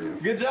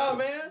hilarious. Good job,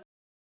 man.